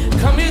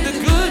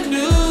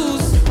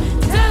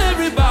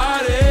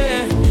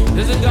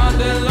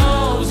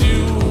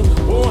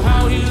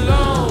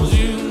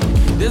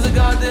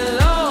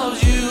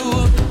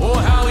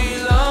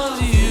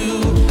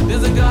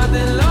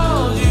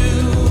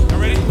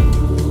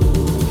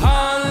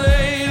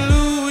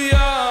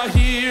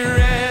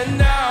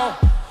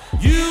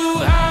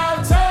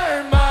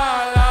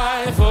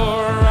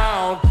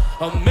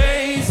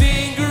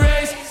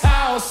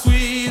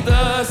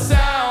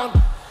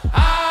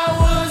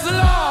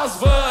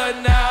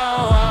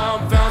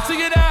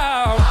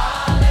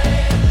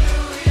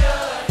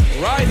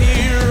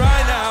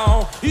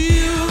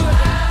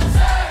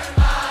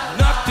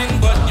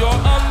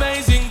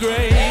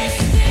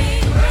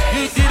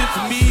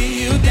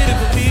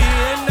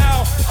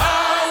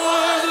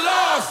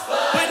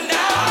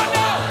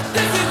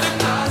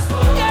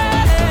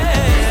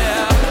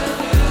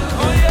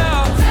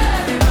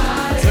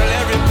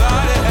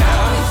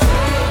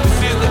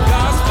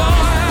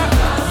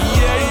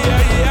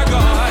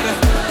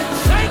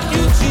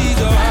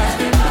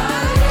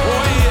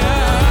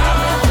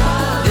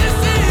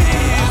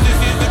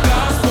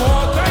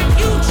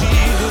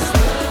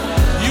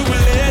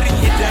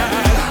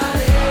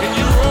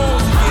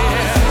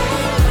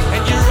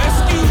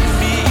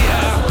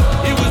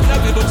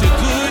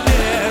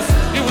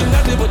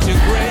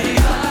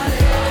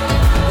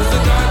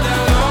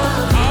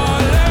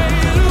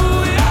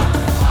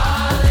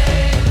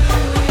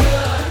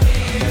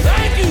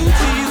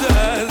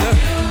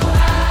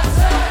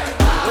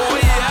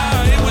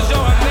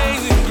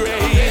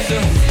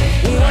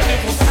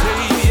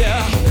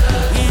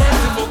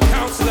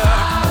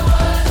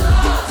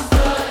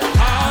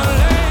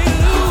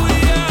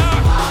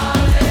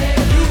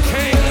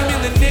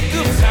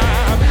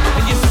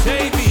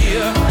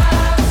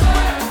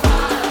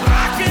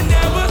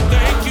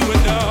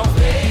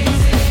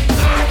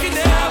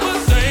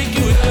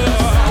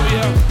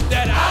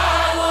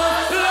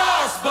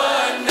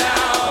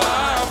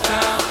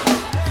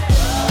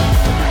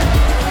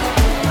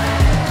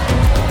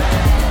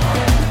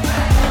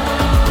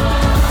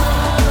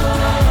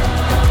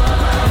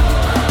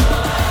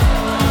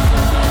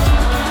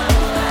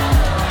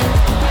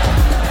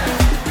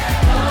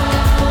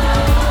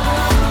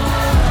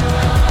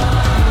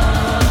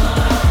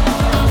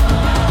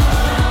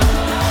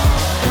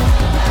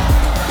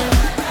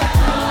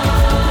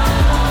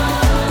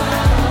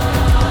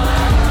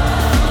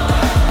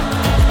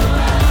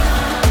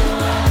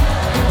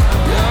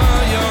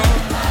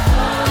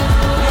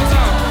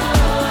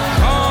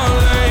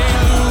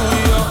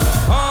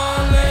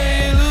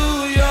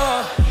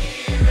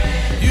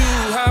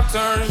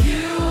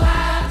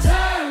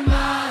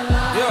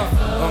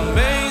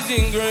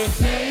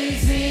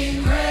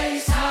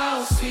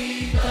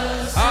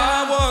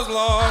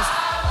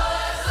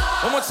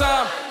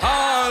 some.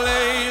 All